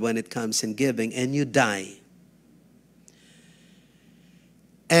obey God when it comes in giving, and you die.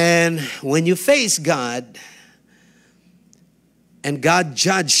 And when you face God, and God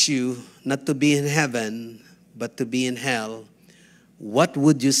judged you not to be in heaven, but to be in hell, what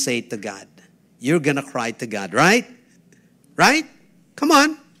would you say to God? You're going to cry to God, right? Right? Come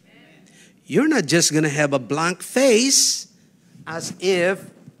on. You're not just going to have a blank face as if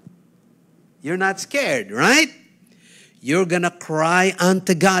you're not scared, right? You're going to cry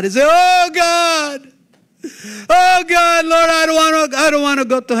unto God and say, oh God, Lord, I don't want to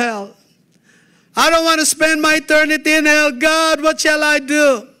go to hell. I don't want to spend my eternity in hell. God, what shall I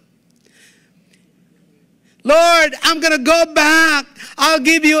do? Lord, I'm going to go back. I'll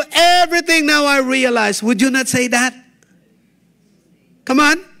give you everything now I realize. Would you not say that? Come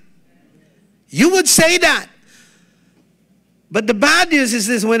on. You would say that. But the bad news is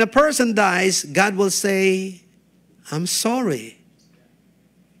this: when a person dies, God will say, I'm sorry.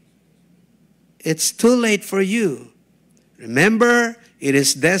 It's too late for you. Remember, it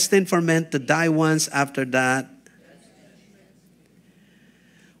is destined for men to die once, after that.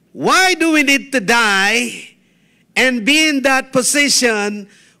 Why do we need to die and be in that position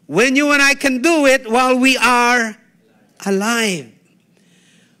when you and I can do it while we are alive?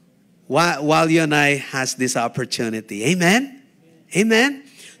 While you and I has this opportunity. Amen? Amen?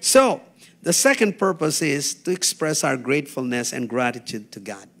 So, the second purpose is to express our gratefulness and gratitude to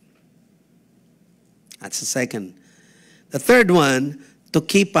God. That's the second. The third one, to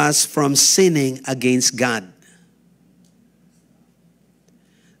keep us from sinning against God.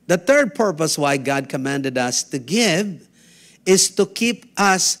 The third purpose why God commanded us to give is to keep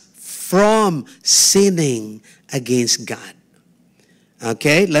us from sinning against God.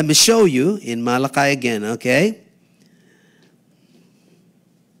 Okay, let me show you in Malachi again, okay?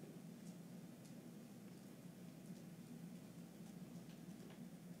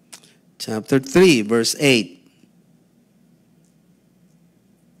 Chapter 3, verse 8.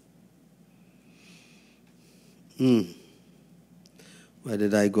 Where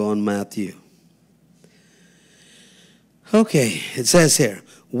did I go on Matthew? Okay, it says here,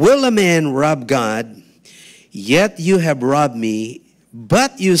 will a man rob God? Yet you have robbed me.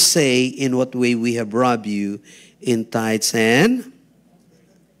 But you say, in what way we have robbed you? In tithes and...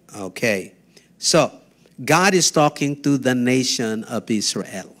 Okay. So, God is talking to the nation of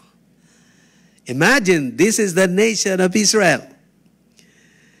Israel. Imagine, this is the nation of Israel.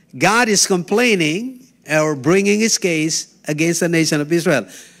 God is complaining or bringing his case against the nation of Israel.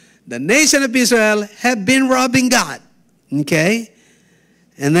 The nation of Israel have been robbing God. Okay?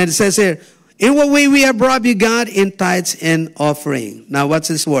 And then it says here, in what way we have robbed you, God? In tithes and offering. Now, what's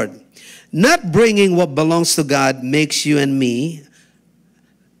this word? Not bringing what belongs to God makes you and me.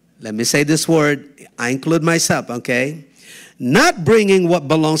 Let me say this word. I include myself, okay? Not bringing what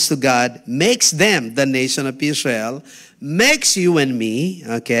belongs to God makes them, the nation of Israel, makes you and me,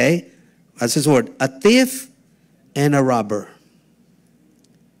 okay? What's this word? A thief and a robber.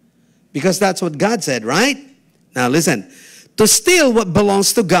 Because that's what God said, right? Now, listen. To steal what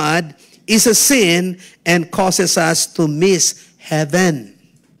belongs to God is a sin and causes us to miss heaven.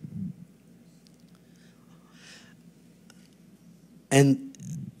 And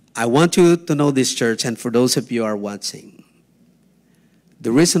I want you to know this, church, and for those of you who are watching,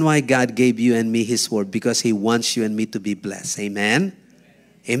 the reason why God gave you and me his word, because he wants you and me to be blessed. Amen?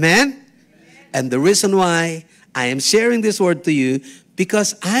 Amen? And the reason why I am sharing this word to you,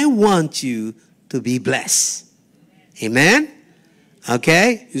 because I want you to be blessed. Amen?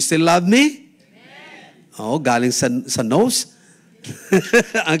 Okay? You still love me? Amen. Oh, galing sa nose.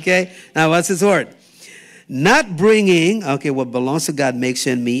 Okay, now what's his word? Not bringing, okay, what belongs to God makes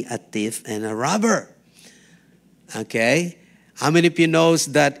you and me a thief and a robber. Okay, how many of you knows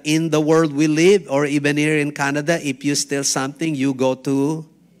that in the world we live, or even here in Canada, if you steal something, you go to...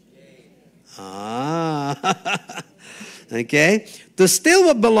 Okay, to steal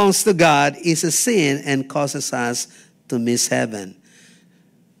what belongs to God is a sin and causes us to miss heaven.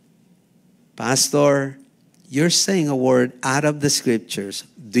 Pastor, you're saying a word out of the scriptures.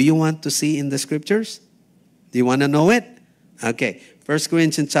 Do you want to see in the scriptures? Do you want to know it? Okay, 1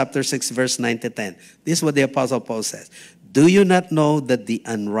 Corinthians chapter 6, verse 9 to 10. This is what the Apostle Paul says. Do you not know that the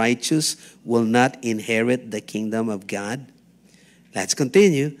unrighteous will not inherit the kingdom of God? Let's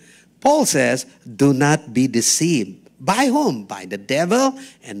continue. Paul says, do not be deceived. By whom? By the devil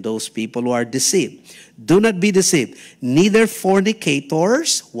and those people who are deceived. Do not be deceived. Neither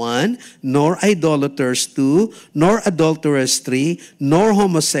fornicators, 1, nor idolaters, 2, nor adulterers, 3, nor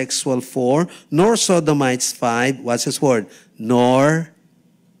homosexual, 4, nor sodomites, 5. What's his word? Nor.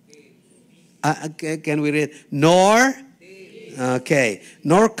 Can we read? Nor. Okay.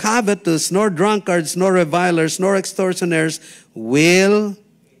 Nor covetous, nor drunkards, nor revilers, nor extortioners will.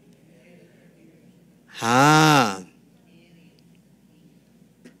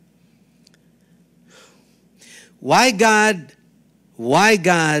 Why God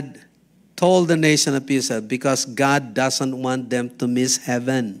told the nation of Israel? Because God doesn't want them to miss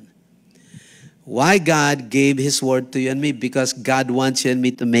heaven. Why God gave his word to you and me? Because God wants you and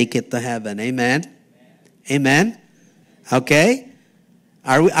me to make it to heaven. Amen? Amen? Okay?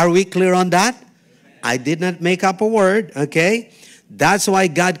 Are we clear on that? I did not make up a word. Okay? That's why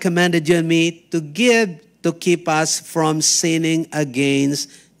God commanded you and me to give, to keep us from sinning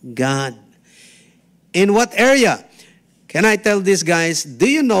against God. In what area? Can I tell these guys, do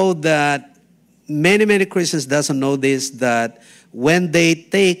you know that many Christians doesn't know this, that when they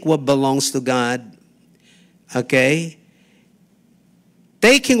take what belongs to God, okay,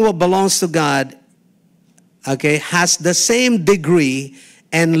 taking what belongs to God, okay, has the same degree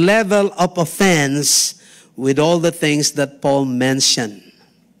and level of offense with all the things that Paul mentioned.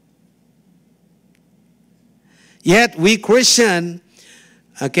 Yet we Christian,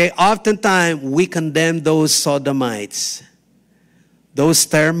 okay, oftentimes we condemn those sodomites, those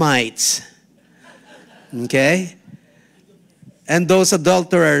termites, okay, and those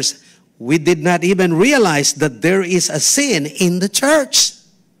adulterers. We did not even realize that there is a sin in the church.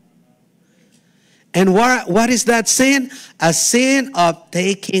 And what is that sin? A sin of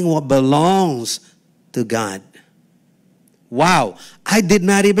taking what belongs to God. Wow, I did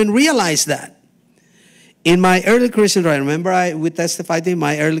not even realize that. In my early Christian life, remember we testified in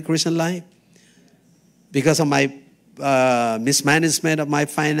my early Christian life? Because of my mismanagement of my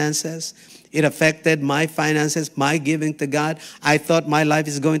finances, it affected my finances, my giving to God. I thought my life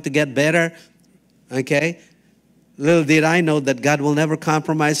is going to get better. Okay? Little did I know that God will never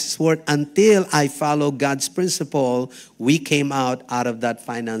compromise his word. Until I followed God's principle, we came out of that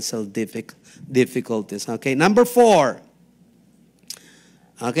financial difficulties. Okay, number 4.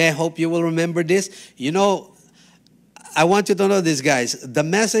 Okay, I hope you will remember this. You know, I want you to know this, guys. The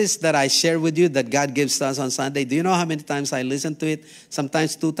message that I share with you that God gives to us on Sunday, do you know how many times I listen to it?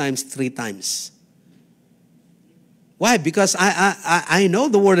 Sometimes 2 times, 3 times. Why? Because I know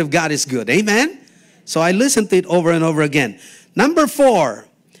the word of God is good. Amen? So I listen to it over and over again. Number 4,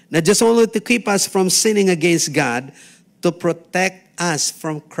 not just only to keep us from sinning against God, to protect us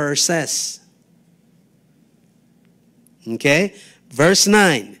from curses. Okay? Verse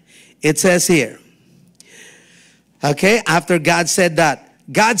 9, it says here, okay, after God said that,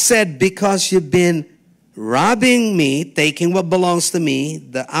 God said, because you've been robbing me, taking what belongs to me,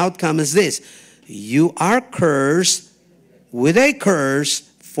 the outcome is this. You are cursed with a curse,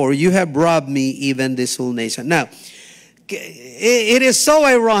 for you have robbed me, even this whole nation. Now, it is so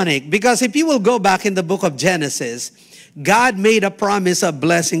ironic, because if you will go back in the book of Genesis, God made a promise of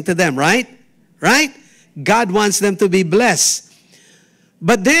blessing to them, right? Right? God wants them to be blessed.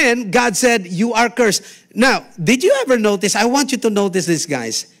 But then God said, you are cursed. Now, did you ever notice? I want you to notice this,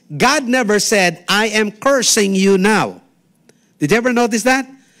 guys. God never said, I am cursing you now. Did you ever notice that?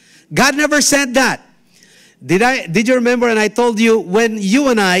 God never said that. Did you remember? And I told you, when you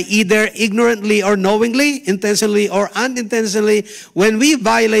and I, either ignorantly or knowingly, intentionally or unintentionally, when we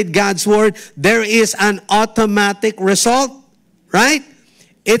violate God's word, there is an automatic result, right?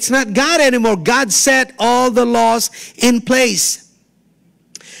 It's not God anymore. God set all the laws in place.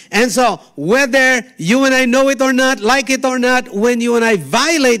 And so, whether you and I know it or not, like it or not, when you and I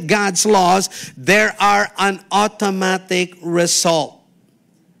violate God's laws, there are an automatic result.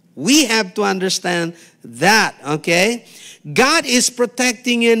 We have to understand that, okay? God is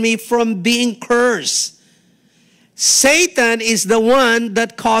protecting you and me from being cursed. Satan is the one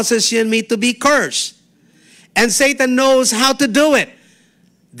that causes you and me to be cursed. And Satan knows how to do it.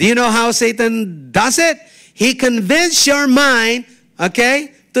 Do you know how Satan does it? He convinces your mind,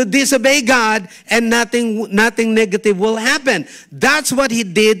 okay, to disobey God, and nothing negative will happen. That's what he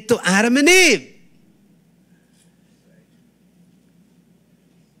did to Adam and Eve.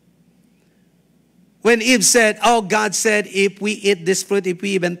 When Eve said, oh, God said, if we eat this fruit, if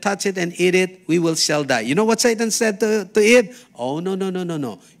we even touch it and eat it, we will shall die. You know what Satan said to Eve? Oh,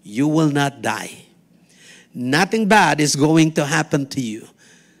 no. You will not die. Nothing bad is going to happen to you.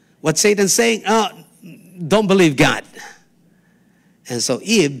 What Satan's saying, oh, don't believe God. And so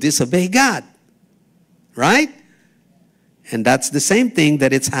Eve disobeyed God. Right? And that's the same thing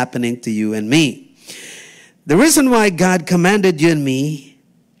that it's happening to you and me. The reason why God commanded you and me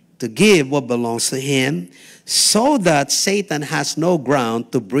to give what belongs to him, so that Satan has no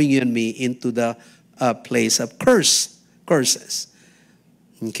ground to bring you and me into the place of curses.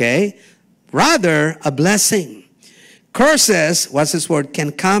 Okay? Rather, a blessing. Curses, what's this word,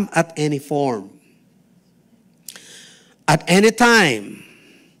 can come at any form, at any time,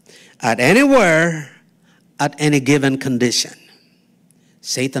 at anywhere, at any given condition.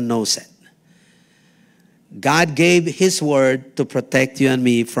 Satan knows it. God gave his word to protect you and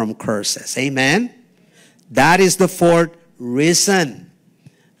me from curses. Amen? That is the fourth reason.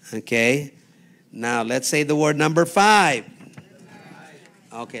 Okay? Now, let's say the word number 5.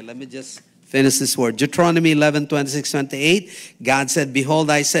 Okay, let me just finish this word. Deuteronomy 11, 26, 28. God said, behold,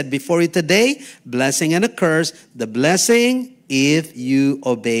 I said before you today, blessing and a curse. The blessing, if you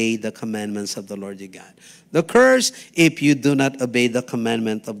obey the commandments of the Lord your God. The curse, if you do not obey the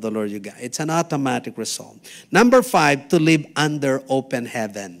commandment of the Lord your God. It's an automatic result. Number 5, to live under open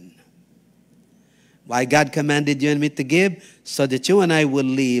heaven. Why God commanded you and me to give? So that you and I will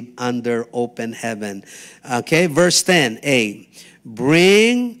live under open heaven. Okay, verse 10a.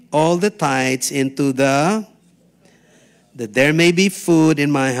 Bring all the tithes into that there may be food in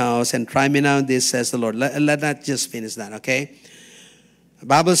my house, and try me now in this, says the Lord. Let that just finish that, okay? The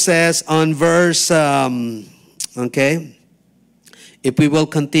Bible says on verse, okay, if we will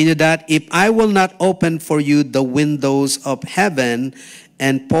continue that, if I will not open for you the windows of heaven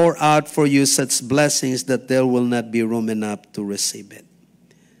and pour out for you such blessings that there will not be room enough to receive it.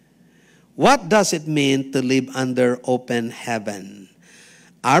 What does it mean to live under open heaven?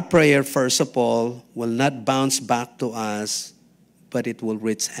 Our prayer, first of all, will not bounce back to us, but it will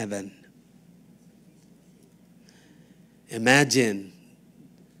reach heaven. Imagine,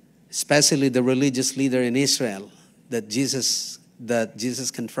 especially the religious leader in Israel that Jesus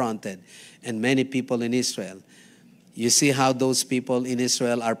confronted, and many people in Israel. You see how those people in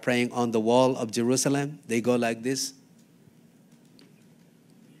Israel are praying on the wall of Jerusalem? They go like this.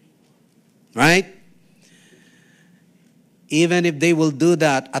 Right? Even if they will do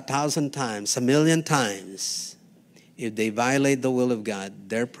that 1,000 times, 1,000,000 times, if they violate the will of God,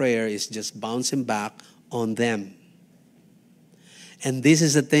 their prayer is just bouncing back on them. And this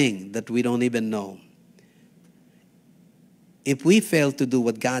is the thing that we don't even know. If we fail to do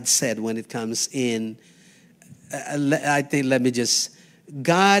what God said when it comes in, I think,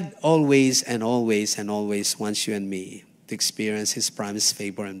 God always and always and always wants you and me to experience his promised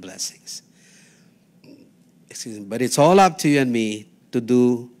favor and blessings. Excuse me, but it's all up to you and me to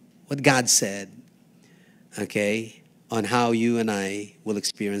do what God said, okay, on how you and I will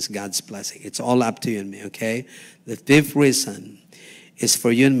experience God's blessing. It's all up to you and me, okay? The fifth reason is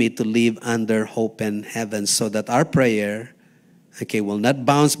for you and me to live under open heaven so that our prayer, okay, will not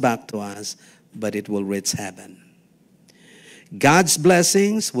bounce back to us, but it will reach heaven. God's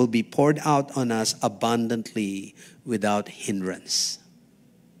blessings will be poured out on us abundantly without hindrance.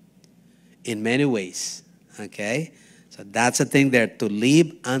 In many ways, okay? So that's the thing there, to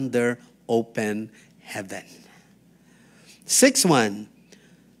live under open heaven. Sixth one,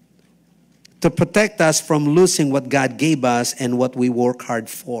 to protect us from losing what God gave us and what we work hard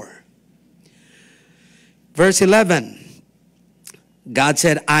for. Verse 11, God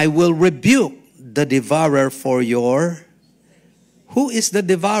said, I will rebuke the devourer for your... Who is the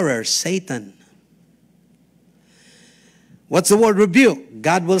devourer? Satan. What's the word rebuke?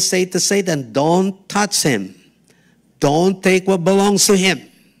 God will say to Satan, don't touch him. Don't take what belongs to him.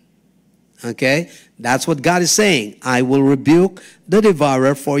 Okay? That's what God is saying. I will rebuke the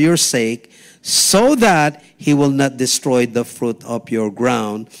devourer for your sake, so that he will not destroy the fruit of your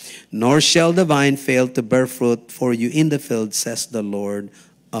ground, nor shall the vine fail to bear fruit for you in the field, says the Lord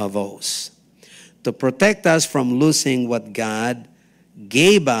of hosts. To protect us from losing what God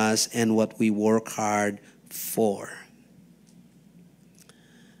gave us and what we work hard for.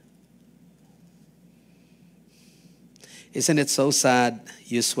 Isn't it so sad?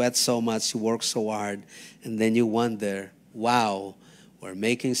 You sweat so much, you work so hard, and then you wonder, wow, we're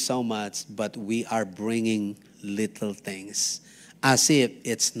making so much, but we are bringing little things, as if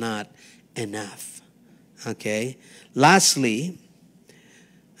it's not enough. Okay? Lastly,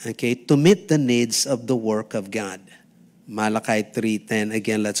 okay, to meet the needs of the work of God. Malachi 3:10,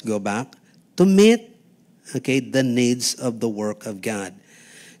 again, let's go back. To meet, okay, the needs of the work of God.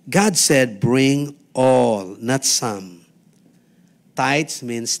 God said, bring all, not some. Tithes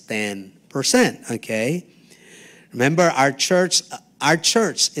means 10%, okay? Remember, our church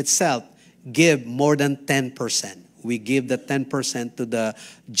itself give more than 10%. We give the 10% to the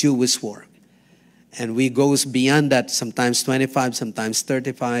Jewish work. And we goes beyond that, sometimes 25, sometimes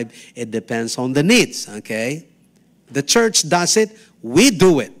 35. It depends on the needs, okay? The church does it, we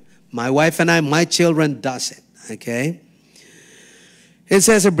do it. My wife and I, my children does it, okay? It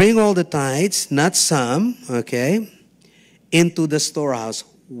says, bring all the tithes, not some, okay, into the storehouse.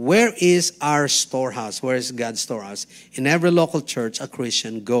 Where is our storehouse? Where is God's storehouse? In every local church, a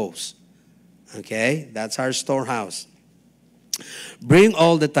Christian goes. Okay? That's our storehouse. Bring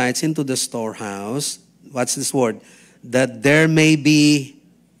all the tithes into the storehouse. What's this word? That there may be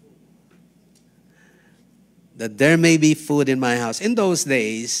food in my house. In those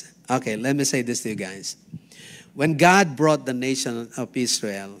days, okay, let me say this to you guys. When God brought the nation of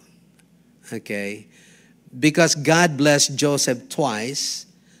Israel, okay, because God blessed Joseph twice,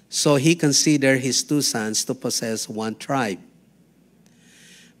 so he considered his two sons to possess one tribe.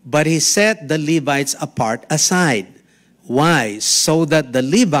 But he set the Levites apart aside. Why? So that the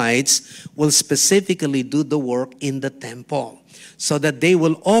Levites will specifically do the work in the temple. So that they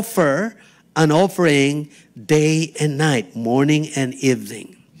will offer an offering day and night, morning and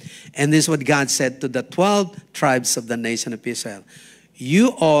evening. And this is what God said to the 12 tribes of the nation of Israel. You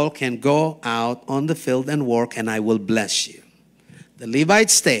all can go out on the field and work, and I will bless you. The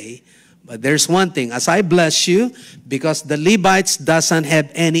Levites stay, but there's one thing. As I bless you, because the Levites doesn't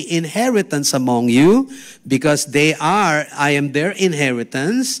have any inheritance among you, because I am their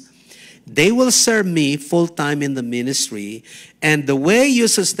inheritance, they will serve me full-time in the ministry. And the way you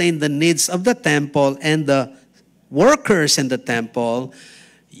sustain the needs of the temple and the workers in the temple,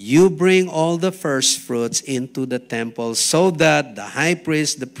 you bring all the first fruits into the temple so that the high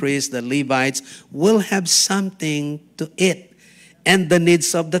priest, the priests, the Levites will have something to eat. And the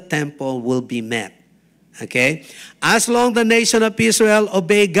needs of the temple will be met. Okay? As long the nation of Israel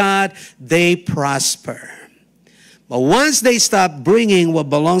obey God, they prosper. But once they stop bringing what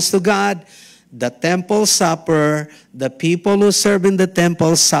belongs to God, the temple suffer, the people who serve in the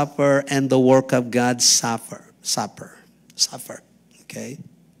temple suffer, and the work of God suffer. Okay?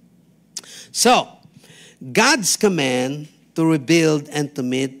 So, God's command to rebuild and to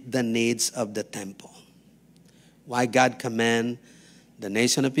meet the needs of the temple. Why God command the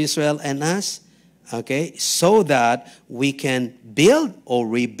nation of Israel and us? Okay, so that we can build or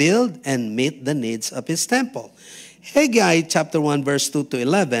rebuild and meet the needs of His temple. Haggai chapter 1 verse 2 to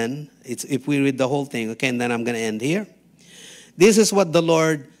 11, if we read the whole thing, okay, and then I'm going to end here. This is what the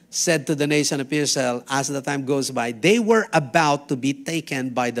Lord said to the nation of Israel as the time goes by. They were about to be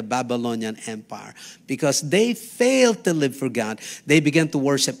taken by the Babylonian Empire because they failed to live for God. They began to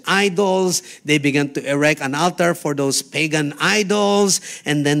worship idols. They began to erect an altar for those pagan idols.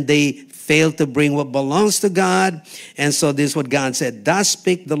 And then they failed to bring what belongs to God. And so this is what God said. Thus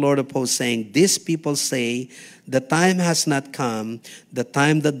speak the Lord of hosts, saying, these people say, the time has not come, the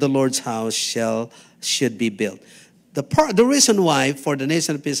time that the Lord's house should be built. The reason why for the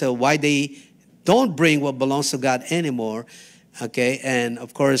nation of Israel, why they don't bring what belongs to God anymore, okay, and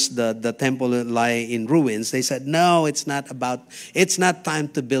of course the temple lie in ruins. They said, no, it's not time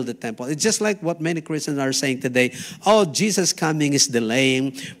to build the temple. It's just like what many Christians are saying today. Oh, Jesus coming is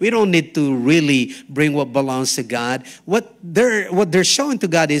delaying. We don't need to really bring what belongs to God. What they're showing to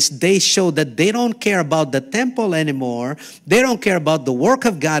God is they show that they don't care about the temple anymore. They don't care about the work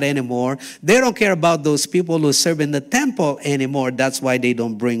of God anymore. They don't care about those people who serve in the temple anymore. That's why they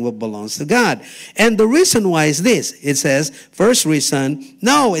don't bring what belongs to God. And the reason why is this. It says, first reason,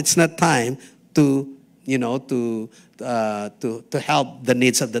 no, it's not time to help the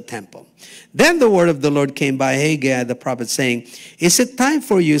needs of the temple. Then the word of the Lord came by Haggai the prophet, saying, is it time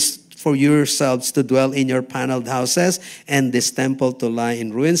for yourselves to dwell in your paneled houses and this temple to lie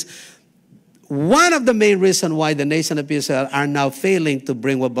in ruins? One of the main reasons why the nation of Israel are now failing to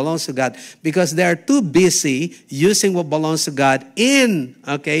bring what belongs to God, because they are too busy using what belongs to God in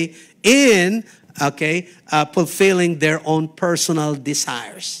okay, fulfilling their own personal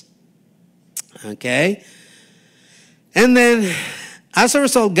desires. Okay? And then, as a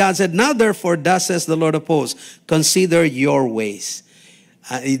result, God said, now therefore, thus says the Lord of hosts, consider your ways.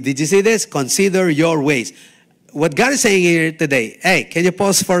 Did you see this? Consider your ways. What God is saying here today, hey, can you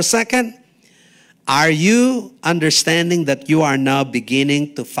pause for a second? Are you understanding that you are now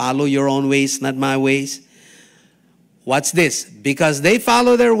beginning to follow your own ways, not my ways? What's this? Because they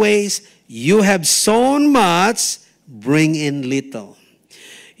follow their ways, you have sown much, bring in little.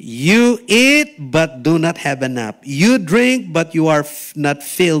 You eat, but do not have enough. You drink, but you are not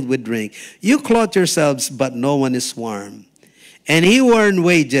filled with drink. You clothe yourselves, but no one is warm. And he earned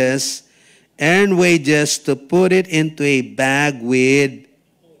wages to put it into a bag with.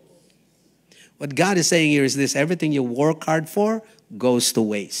 What God is saying here is this: everything you work hard for goes to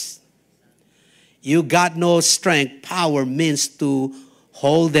waste. You got no strength, power, means to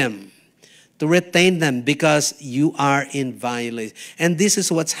hold them, to retain them, because you are in violation. And this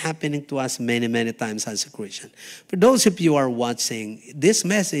is what's happening to us many, many times as a Christian. For those of you who are watching, this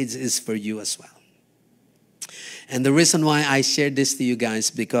message is for you as well. And the reason why I share this to you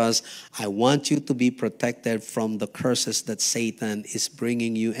guys, because I want you to be protected from the curses that Satan is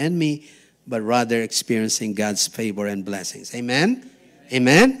bringing you and me, but rather experiencing God's favor and blessings. Amen?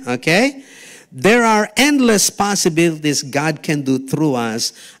 Amen? Okay? There are endless possibilities God can do through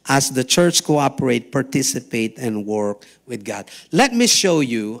us as the church cooperate, participate, and work with God. Let me show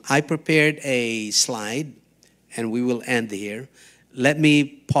you. I prepared a slide, and we will end here. Let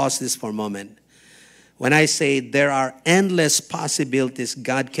me pause this for a moment. When I say there are endless possibilities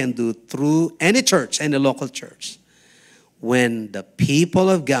God can do through any church, any local church, when the people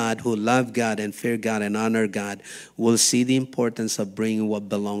of God who love God and fear God and honor God will see the importance of bringing what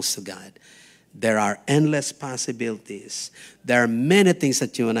belongs to God. There are endless possibilities. There are many things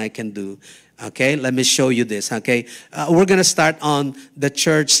that you and I can do. Okay, let me show you this. Okay, we're going to start on the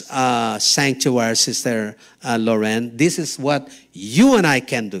church sanctuary, Sister Lauren. This is what you and I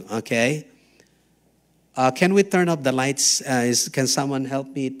can do. Okay. Can we turn up the lights? Can someone help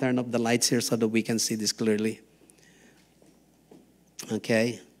me turn up the lights here so that we can see this clearly?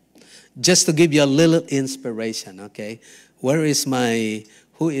 Okay. Just to give you a little inspiration, okay?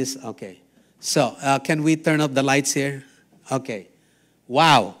 Who is, okay. So, can we turn up the lights here? Okay.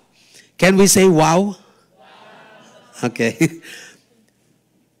 Wow. Can we say wow? Wow. Okay.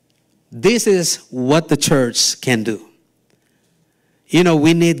 This is what the church can do. You know,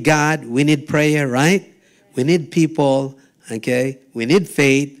 we need God, we need prayer, right? We need people, okay? We need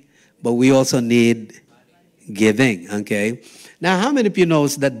faith, but we also need giving, okay? Now, how many of you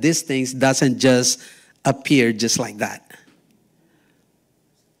knows that these things doesn't just appear just like that?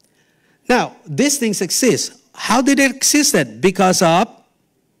 Now, these things exist. How did it exist? Because of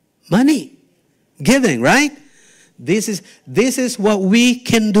money, giving, right? This is what we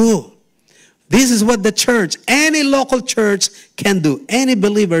can do. This is what the church, any local church can do. Any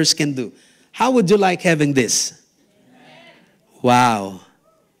believers can do. How would you like having this? Wow.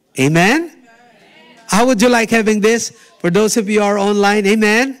 Amen? How would you like having this? For those of you who are online,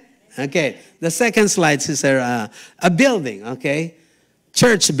 amen? Okay. The second slide, sister, a building, okay?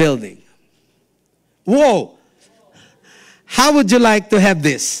 Church building. Whoa. How would you like to have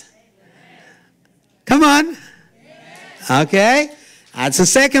this? Come on. Okay. That's the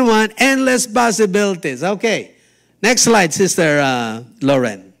second one. Endless possibilities. Okay. Next slide, Sister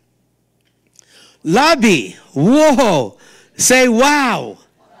Lauren. Lobby. Whoa. Say wow.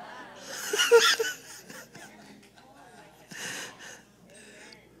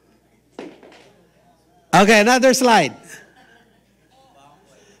 Okay, another slide.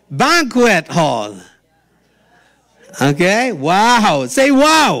 Banquet hall. Okay, wow. Say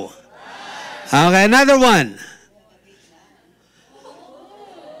wow. Okay, another one.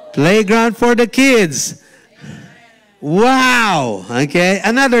 Playground for the kids. Wow. Okay,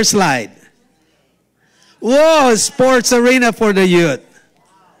 another slide. Whoa, sports arena for the youth.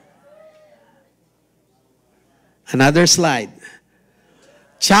 Another slide.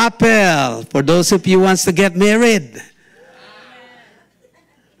 Chapel for those of you who wants to get married.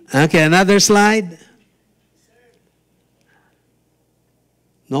 Okay, another slide.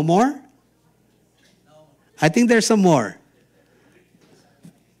 No more? I think there's some more.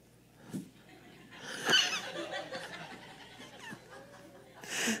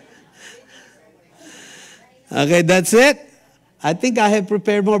 Okay, that's it. I think I have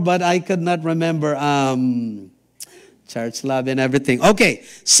prepared more, but I could not remember church love and everything. Okay,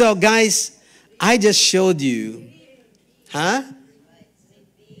 so guys, I just showed you. Huh?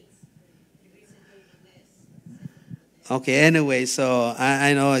 Okay, anyway, so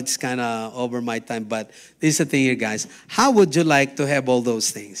I know it's kind of over my time, but this is the thing here, guys. How would you like to have all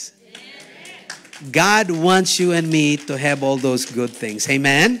those things? God wants you and me to have all those good things.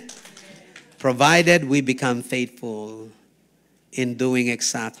 Amen? Provided we become faithful in doing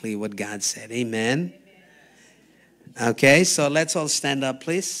exactly what God said. Amen? Okay, so let's all stand up,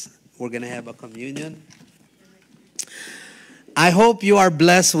 please. We're going to have a communion. I hope you are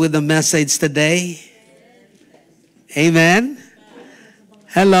blessed with the message today. Amen?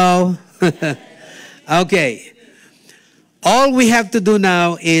 Hello? Okay. All we have to do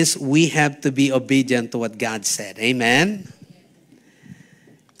now is we have to be obedient to what God said. Amen?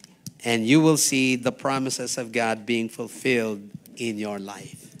 And you will see the promises of God being fulfilled in your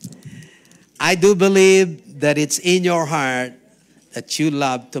life. I do believe that it's in your heart that you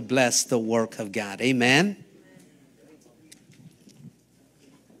love to bless the work of God. Amen?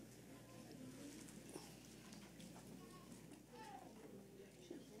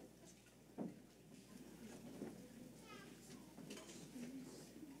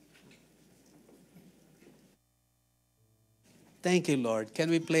 Thank you, Lord. Can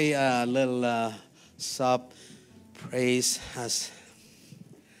we play a little soft praise as...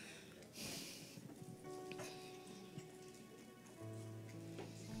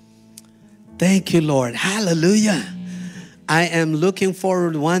 Thank you, Lord. Hallelujah. I am looking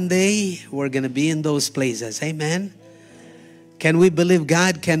forward one day we're going to be in those places. Amen. Can we believe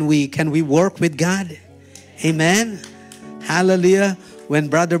God? Can we work with God? Amen. Hallelujah. When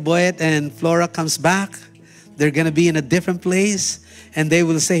Brother Boyd and Flora comes back, they're going to be in a different place and they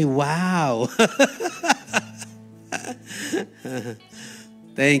will say, wow.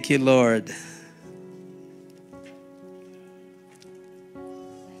 Thank you, Lord.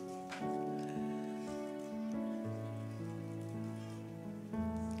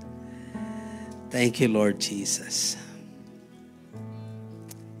 Thank you, Lord Jesus.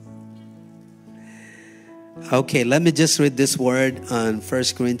 Okay, let me just read this word on 1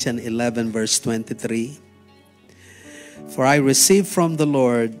 Corinthians 11, verse 23. For I received from the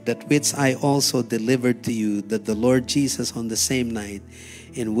Lord that which I also delivered to you, that the Lord Jesus on the same night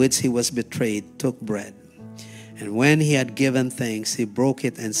in which he was betrayed took bread. And when he had given thanks, he broke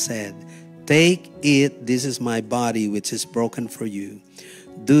it and said, take it, this is my body which is broken for you.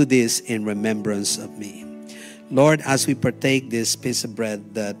 Do this in remembrance of me. Lord, as we partake this piece of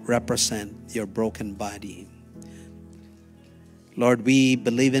bread that represent your broken body, Lord, we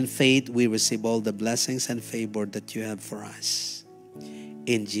believe in faith. We receive all the blessings and favor that you have for us.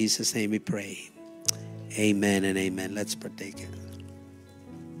 In Jesus' name we pray. Amen and amen. Let's partake it.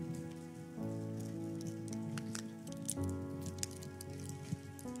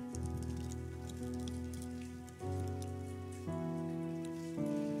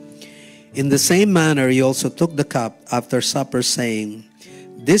 In the same manner, he also took the cup after supper, saying,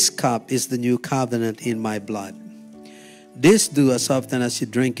 this cup is the new covenant in my blood. This do as often as you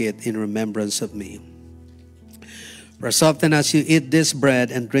drink it in remembrance of me. For as often as you eat this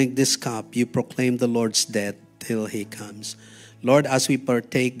bread and drink this cup, you proclaim the Lord's death till he comes. Lord, as we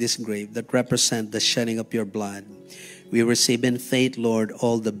partake this grape that represent the shedding of your blood, we receive in faith, Lord,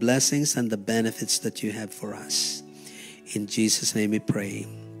 all the blessings and the benefits that you have for us. In Jesus' name we pray.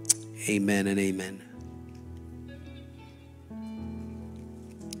 Amen and amen.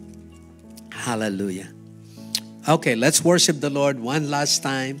 Hallelujah. Okay, let's worship the Lord one last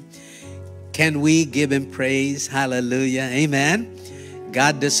time. Can we give him praise? Hallelujah. Amen.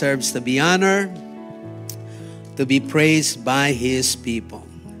 God deserves to be honored, to be praised by his people.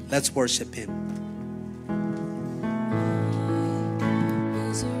 Let's worship him.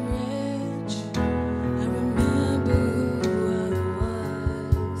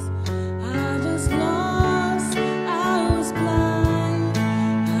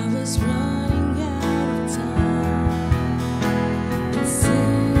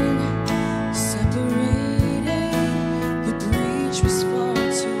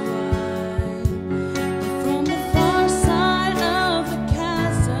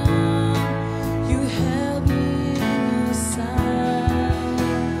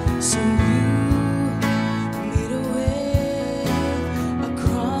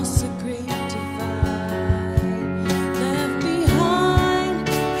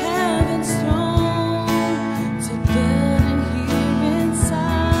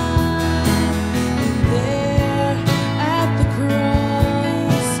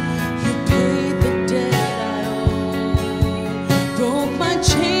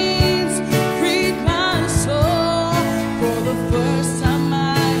 Chains freed my soul for the first time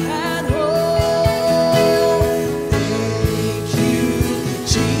I had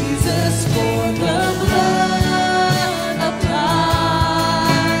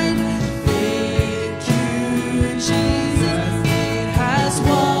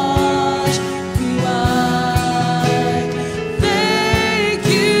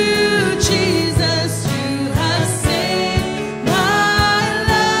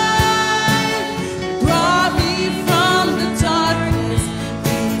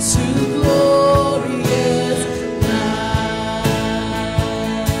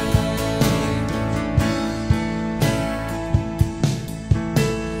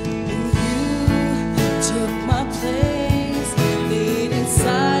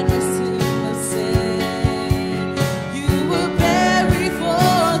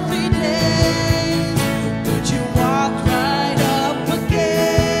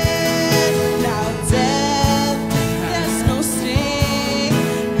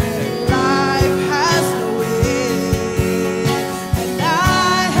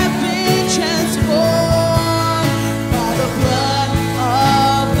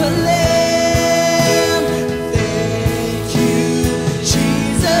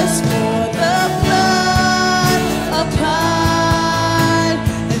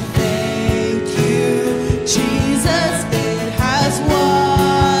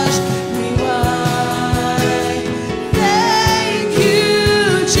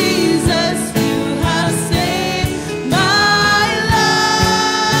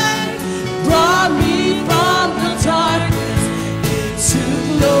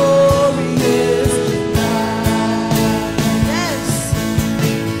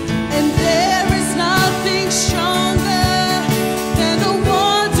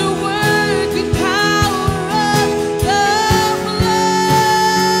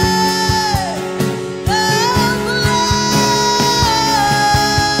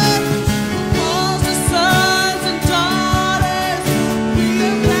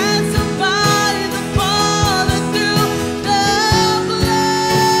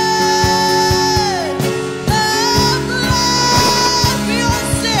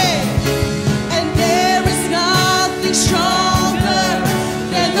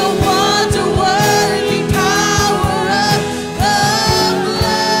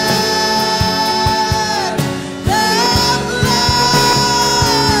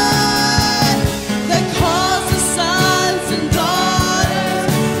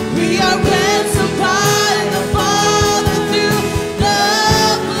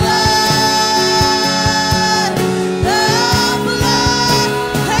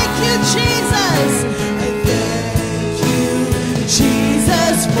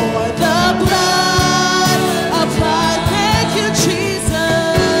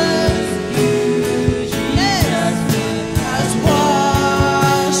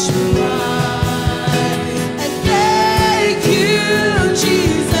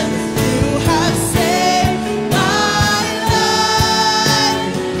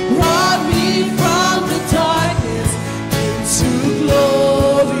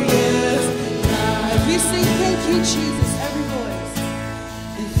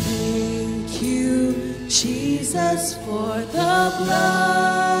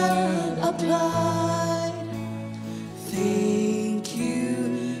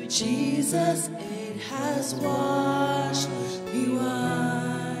Jesus, it has washed me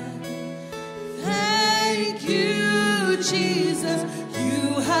white. Thank you, Jesus,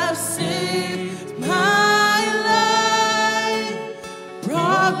 you have saved my life,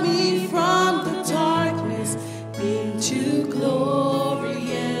 brought me from the darkness into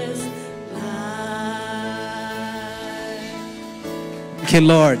glorious light. Thank you,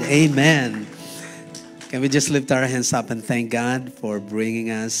 Lord. Amen. Can we just lift our hands up and thank God for bringing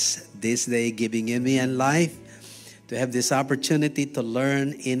us this day, giving Him me and life, to have this opportunity to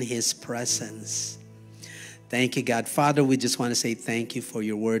learn in His presence. Thank you, God. Father, we just want to say thank you for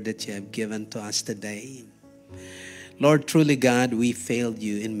your word that you have given to us today. Lord, truly, God, we failed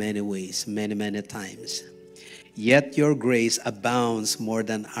you in many ways, many, many times. Yet your grace abounds more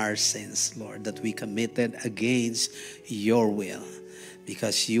than our sins, Lord, that we committed against your will,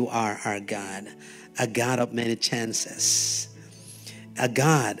 because you are our God, a God of many chances, a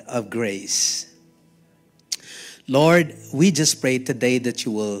God of grace. Lord, we just pray today that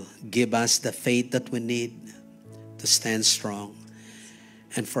you will give us the faith that we need to stand strong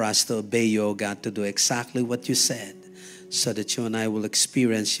and for us to obey you, oh God, to do exactly what you said, so that you and I will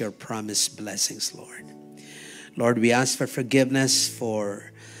experience your promised blessings, Lord. Lord, we ask for forgiveness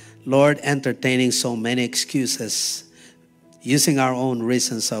for, Lord, entertaining so many excuses, using our own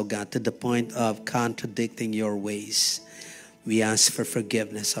reasons, oh God, to the point of contradicting your ways. We ask for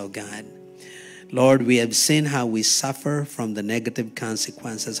forgiveness, oh God. Lord, we have seen how we suffer from the negative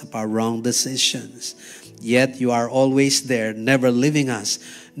consequences of our wrong decisions. Yet you are always there, never leaving us,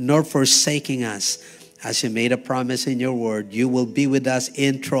 nor forsaking us. As you made a promise in your word, you will be with us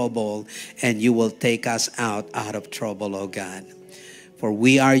in trouble, and you will take us out of trouble, oh God. For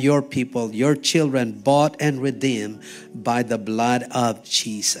we are your people, your children, bought and redeemed by the blood of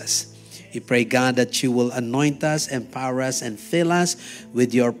Jesus. We pray, God, that you will anoint us, empower us, and fill us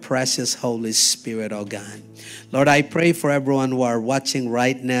with your precious Holy Spirit, oh God. Lord, I pray for everyone who are watching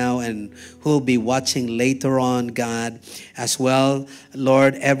right now and who will be watching later on, God, as well.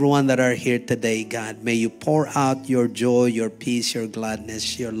 Lord, everyone that are here today, God, may you pour out your joy, your peace, your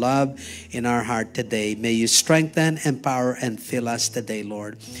gladness, your love in our heart today. May you strengthen, empower, and fill us today,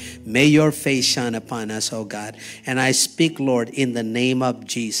 Lord. May your face shine upon us, oh God. And I speak, Lord, in the name of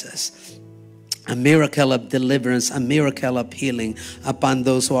Jesus, a miracle of deliverance, a miracle of healing upon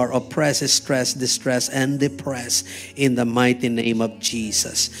those who are oppressed, stressed, distressed, and depressed in the mighty name of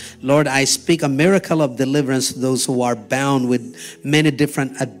Jesus. Lord, I speak a miracle of deliverance to those who are bound with many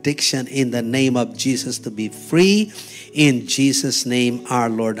different addiction in the name of Jesus, to be free in Jesus' name, our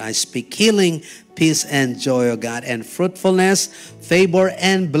Lord. I speak healing, peace, and joy, oh God, and fruitfulness, favor,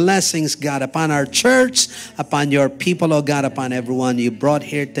 and blessings, God, upon our church, upon your people, oh God, upon everyone you brought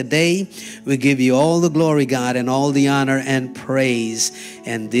here today. We give you all the glory, God, and all the honor and praise.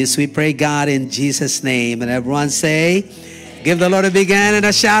 And this we pray, God, in Jesus' name. And everyone say, give the Lord a big hand and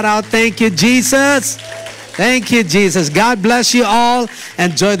a shout out. Thank you, Jesus. Thank you, Jesus. God bless you all.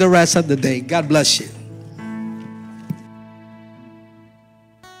 Enjoy the rest of the day. God bless you.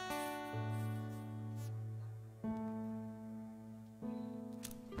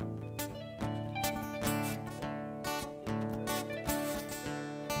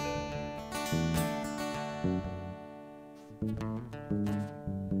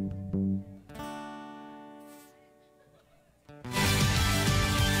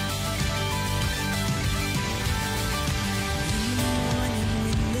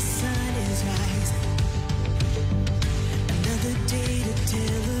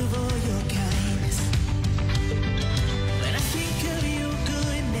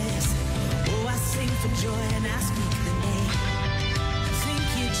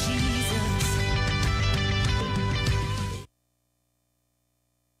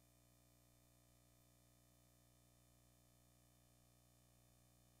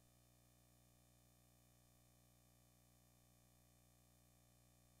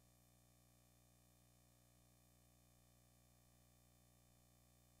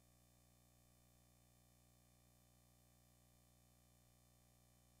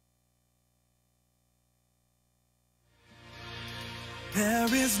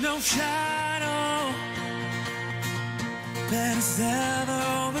 There is no shadow that has ever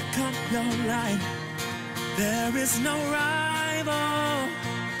overcome your life. There is no rival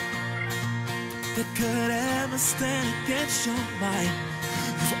that could ever stand against your might.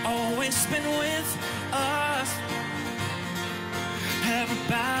 You've always been with us. Every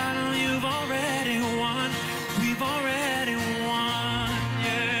battle you've already won. We've already won.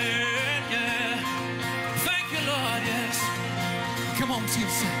 Yeah, yeah. Thank you, Lord, yes. Come on, team,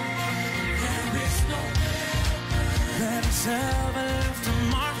 sing. There is no that has ever left a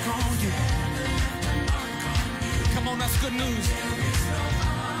mark news.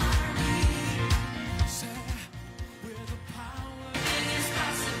 So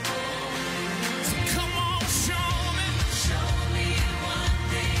come on, show me one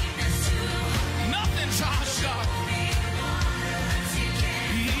thing that's true. Nothing's hard to God.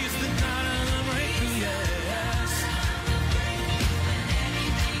 He's the God of the breakthrough, yes.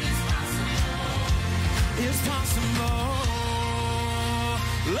 It's possible.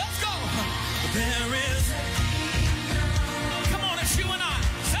 Let's go. There is. Come on, it's you and I.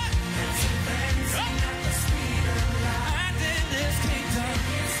 Say. And in this kingdom,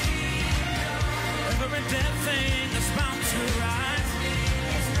 every dead thing is bound to rise.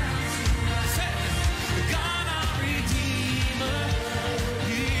 Say, God our Redeemer,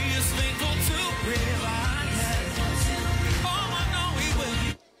 He is faithful to realize. Oh, I know He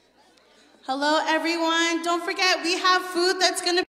will. Hello, everyone. Don't forget, we have food that's going to